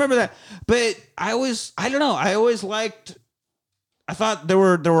 so I Yeah. remember that. But I don't know. I always liked. I thought there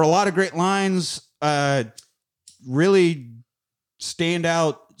were a lot of great lines. Really stand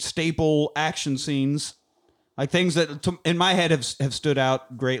out staple action scenes, like things that in my head have stood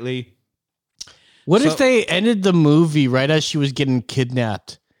out greatly. What So- if they ended the movie right as she was getting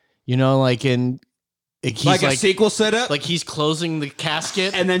kidnapped? You know, like in he's Like a sequel setup, like he's closing the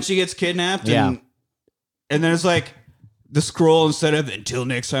casket. and then she gets kidnapped. Yeah. And then it's like the scroll instead of until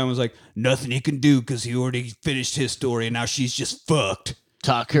next time was like nothing he can do because he already finished his story and now she's just fucked.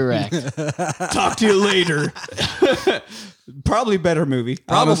 Talk correct. Talk to you later. Probably better movie.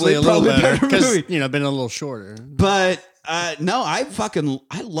 Probably Honestly, a little better movie. because been a little shorter. But no, I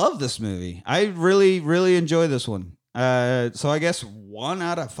love this movie. I really, really enjoy this one. So I guess 1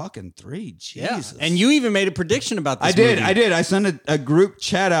 out of fucking 3. Jesus. And you even made a prediction about this. I did. movie. I did. I sent a group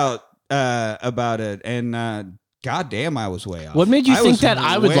chat out about it, and goddamn, I was way off. What made you think was that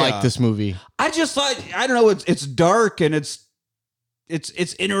I would way like off. this movie? I just thought I don't know. It's dark and it's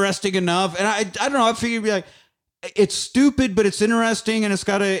interesting enough, and I don't know. I figured it'd be like it's stupid, but it's interesting, and it's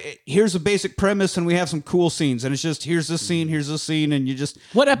got here's a basic premise, and we have some cool scenes, and it's just here's this scene, and you just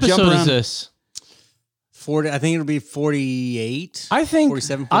What jump episode is around. this? 40. I think it'll be 48. I think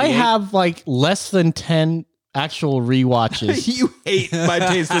 47, I 48. have like less than 10 actual rewatches. You hate my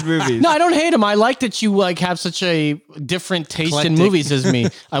taste in movies. No, I don't hate them. I like that you like have such a different taste in movies as me.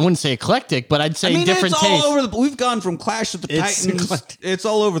 I wouldn't say eclectic, but I'd say different it's taste. all over we've gone from Clash of the Titans. It's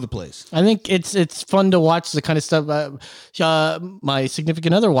all over the place. I think it's fun to watch the kind of stuff. My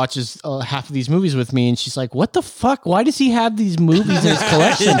significant other watches half of these movies with me, and she's like, "What the fuck? Why does he have these movies in his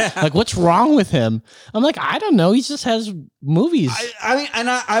collection? Like, what's wrong with him?" I'm like, I don't know. He just has movies. I mean, and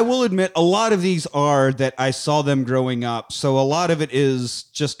I will admit, a lot of these are that I saw them growing up, so a lot of it is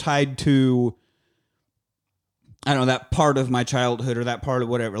just tied to, I don't know, that part of my childhood or that part of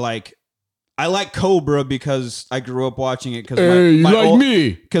whatever. Like, I like Cobra because I grew up watching it because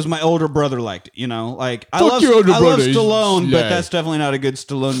because my older brother liked it. You know, like I love Stallone, but that's definitely not a good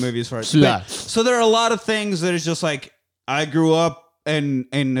Stallone movie as far as. So there are a lot of things that is just like I grew up. And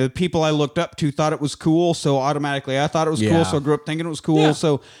the people I looked up to thought it was cool, so automatically I thought it was cool, so I grew up thinking it was cool. Yeah.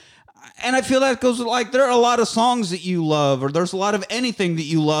 So, and I feel that goes like there are a lot of songs that you love, or there's a lot of anything that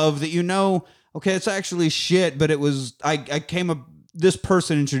you love that you know, okay, it's actually shit, but it was this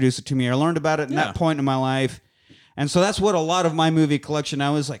person introduced it to me. I learned about it in that point in my life, and so that's what a lot of my movie collection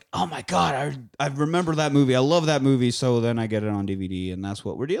now is like. Oh my god, I remember that movie. I love that movie. So then I get it on DVD, and that's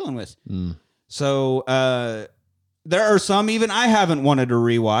what we're dealing with. So. There are some even I haven't wanted to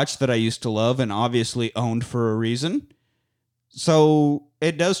rewatch that I used to love and obviously owned for a reason. So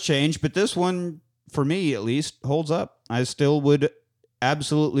it does change, but this one, for me at least, holds up. I still would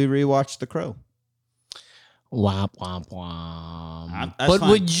absolutely rewatch The Crow. Womp, womp, womp. But fine.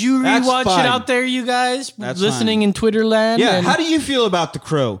 Would you rewatch it out there, you guys? Listening in Twitter land? Yeah, how do you feel about The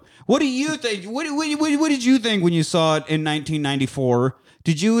Crow? What do you think? What did you think when you saw it in 1994?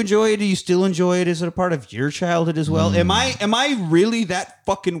 Did you enjoy it? Do you still enjoy it? Is it a part of your childhood as well? Am I really that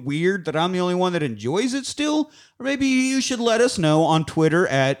fucking weird that I'm the only one that enjoys it still? Or maybe you should let us know on Twitter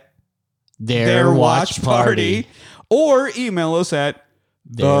at Their Watch Party, or email us at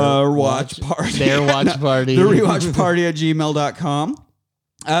The rewatchparty@gmail.com.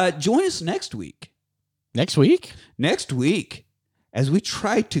 Join us next week. Next week? Next week, as we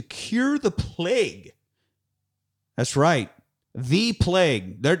try to cure the plague. That's right. The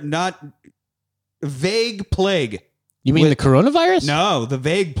plague. They're not vague plague. You mean the coronavirus? No, the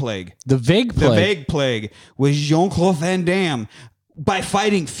vague plague. The vague plague. The vague plague with Jean-Claude Van Damme by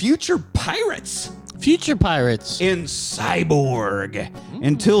fighting future pirates. Future pirates. In Cyborg.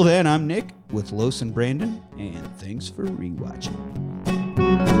 Until then, I'm Nick with Los and Brandon, and thanks for rewatching.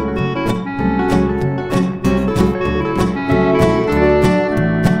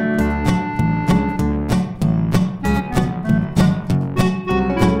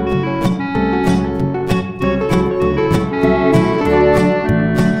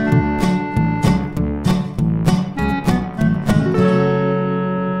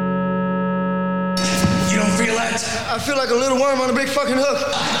 I feel like a little worm on a big fucking hook.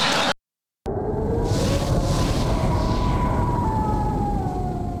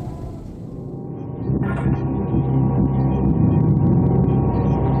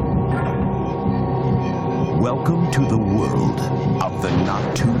 Welcome to the world of the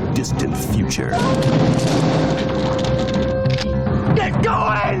not-too-distant future. Get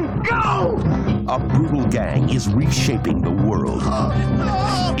going! Go! A brutal gang is reshaping the world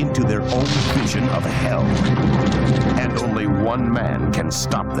into their own vision of hell. And only one man can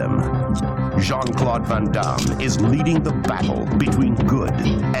stop them. Jean-Claude Van Damme is leading the battle between good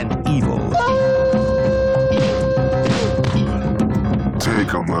and evil.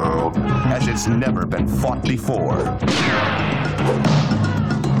 Take him out. As it's never been fought before.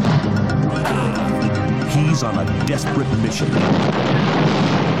 He's on a desperate mission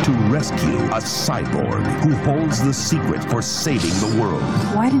to rescue a cyborg who holds the secret for saving the world.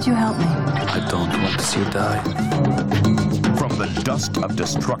 Why did you help me? I don't want to see you die. From the dust of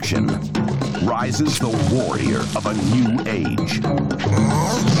destruction rises the warrior of a new age.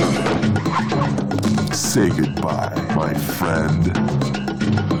 Say goodbye, my friend.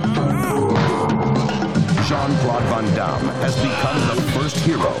 Jean-Claude Van Damme has become the first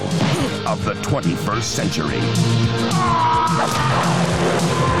hero of the 21st century.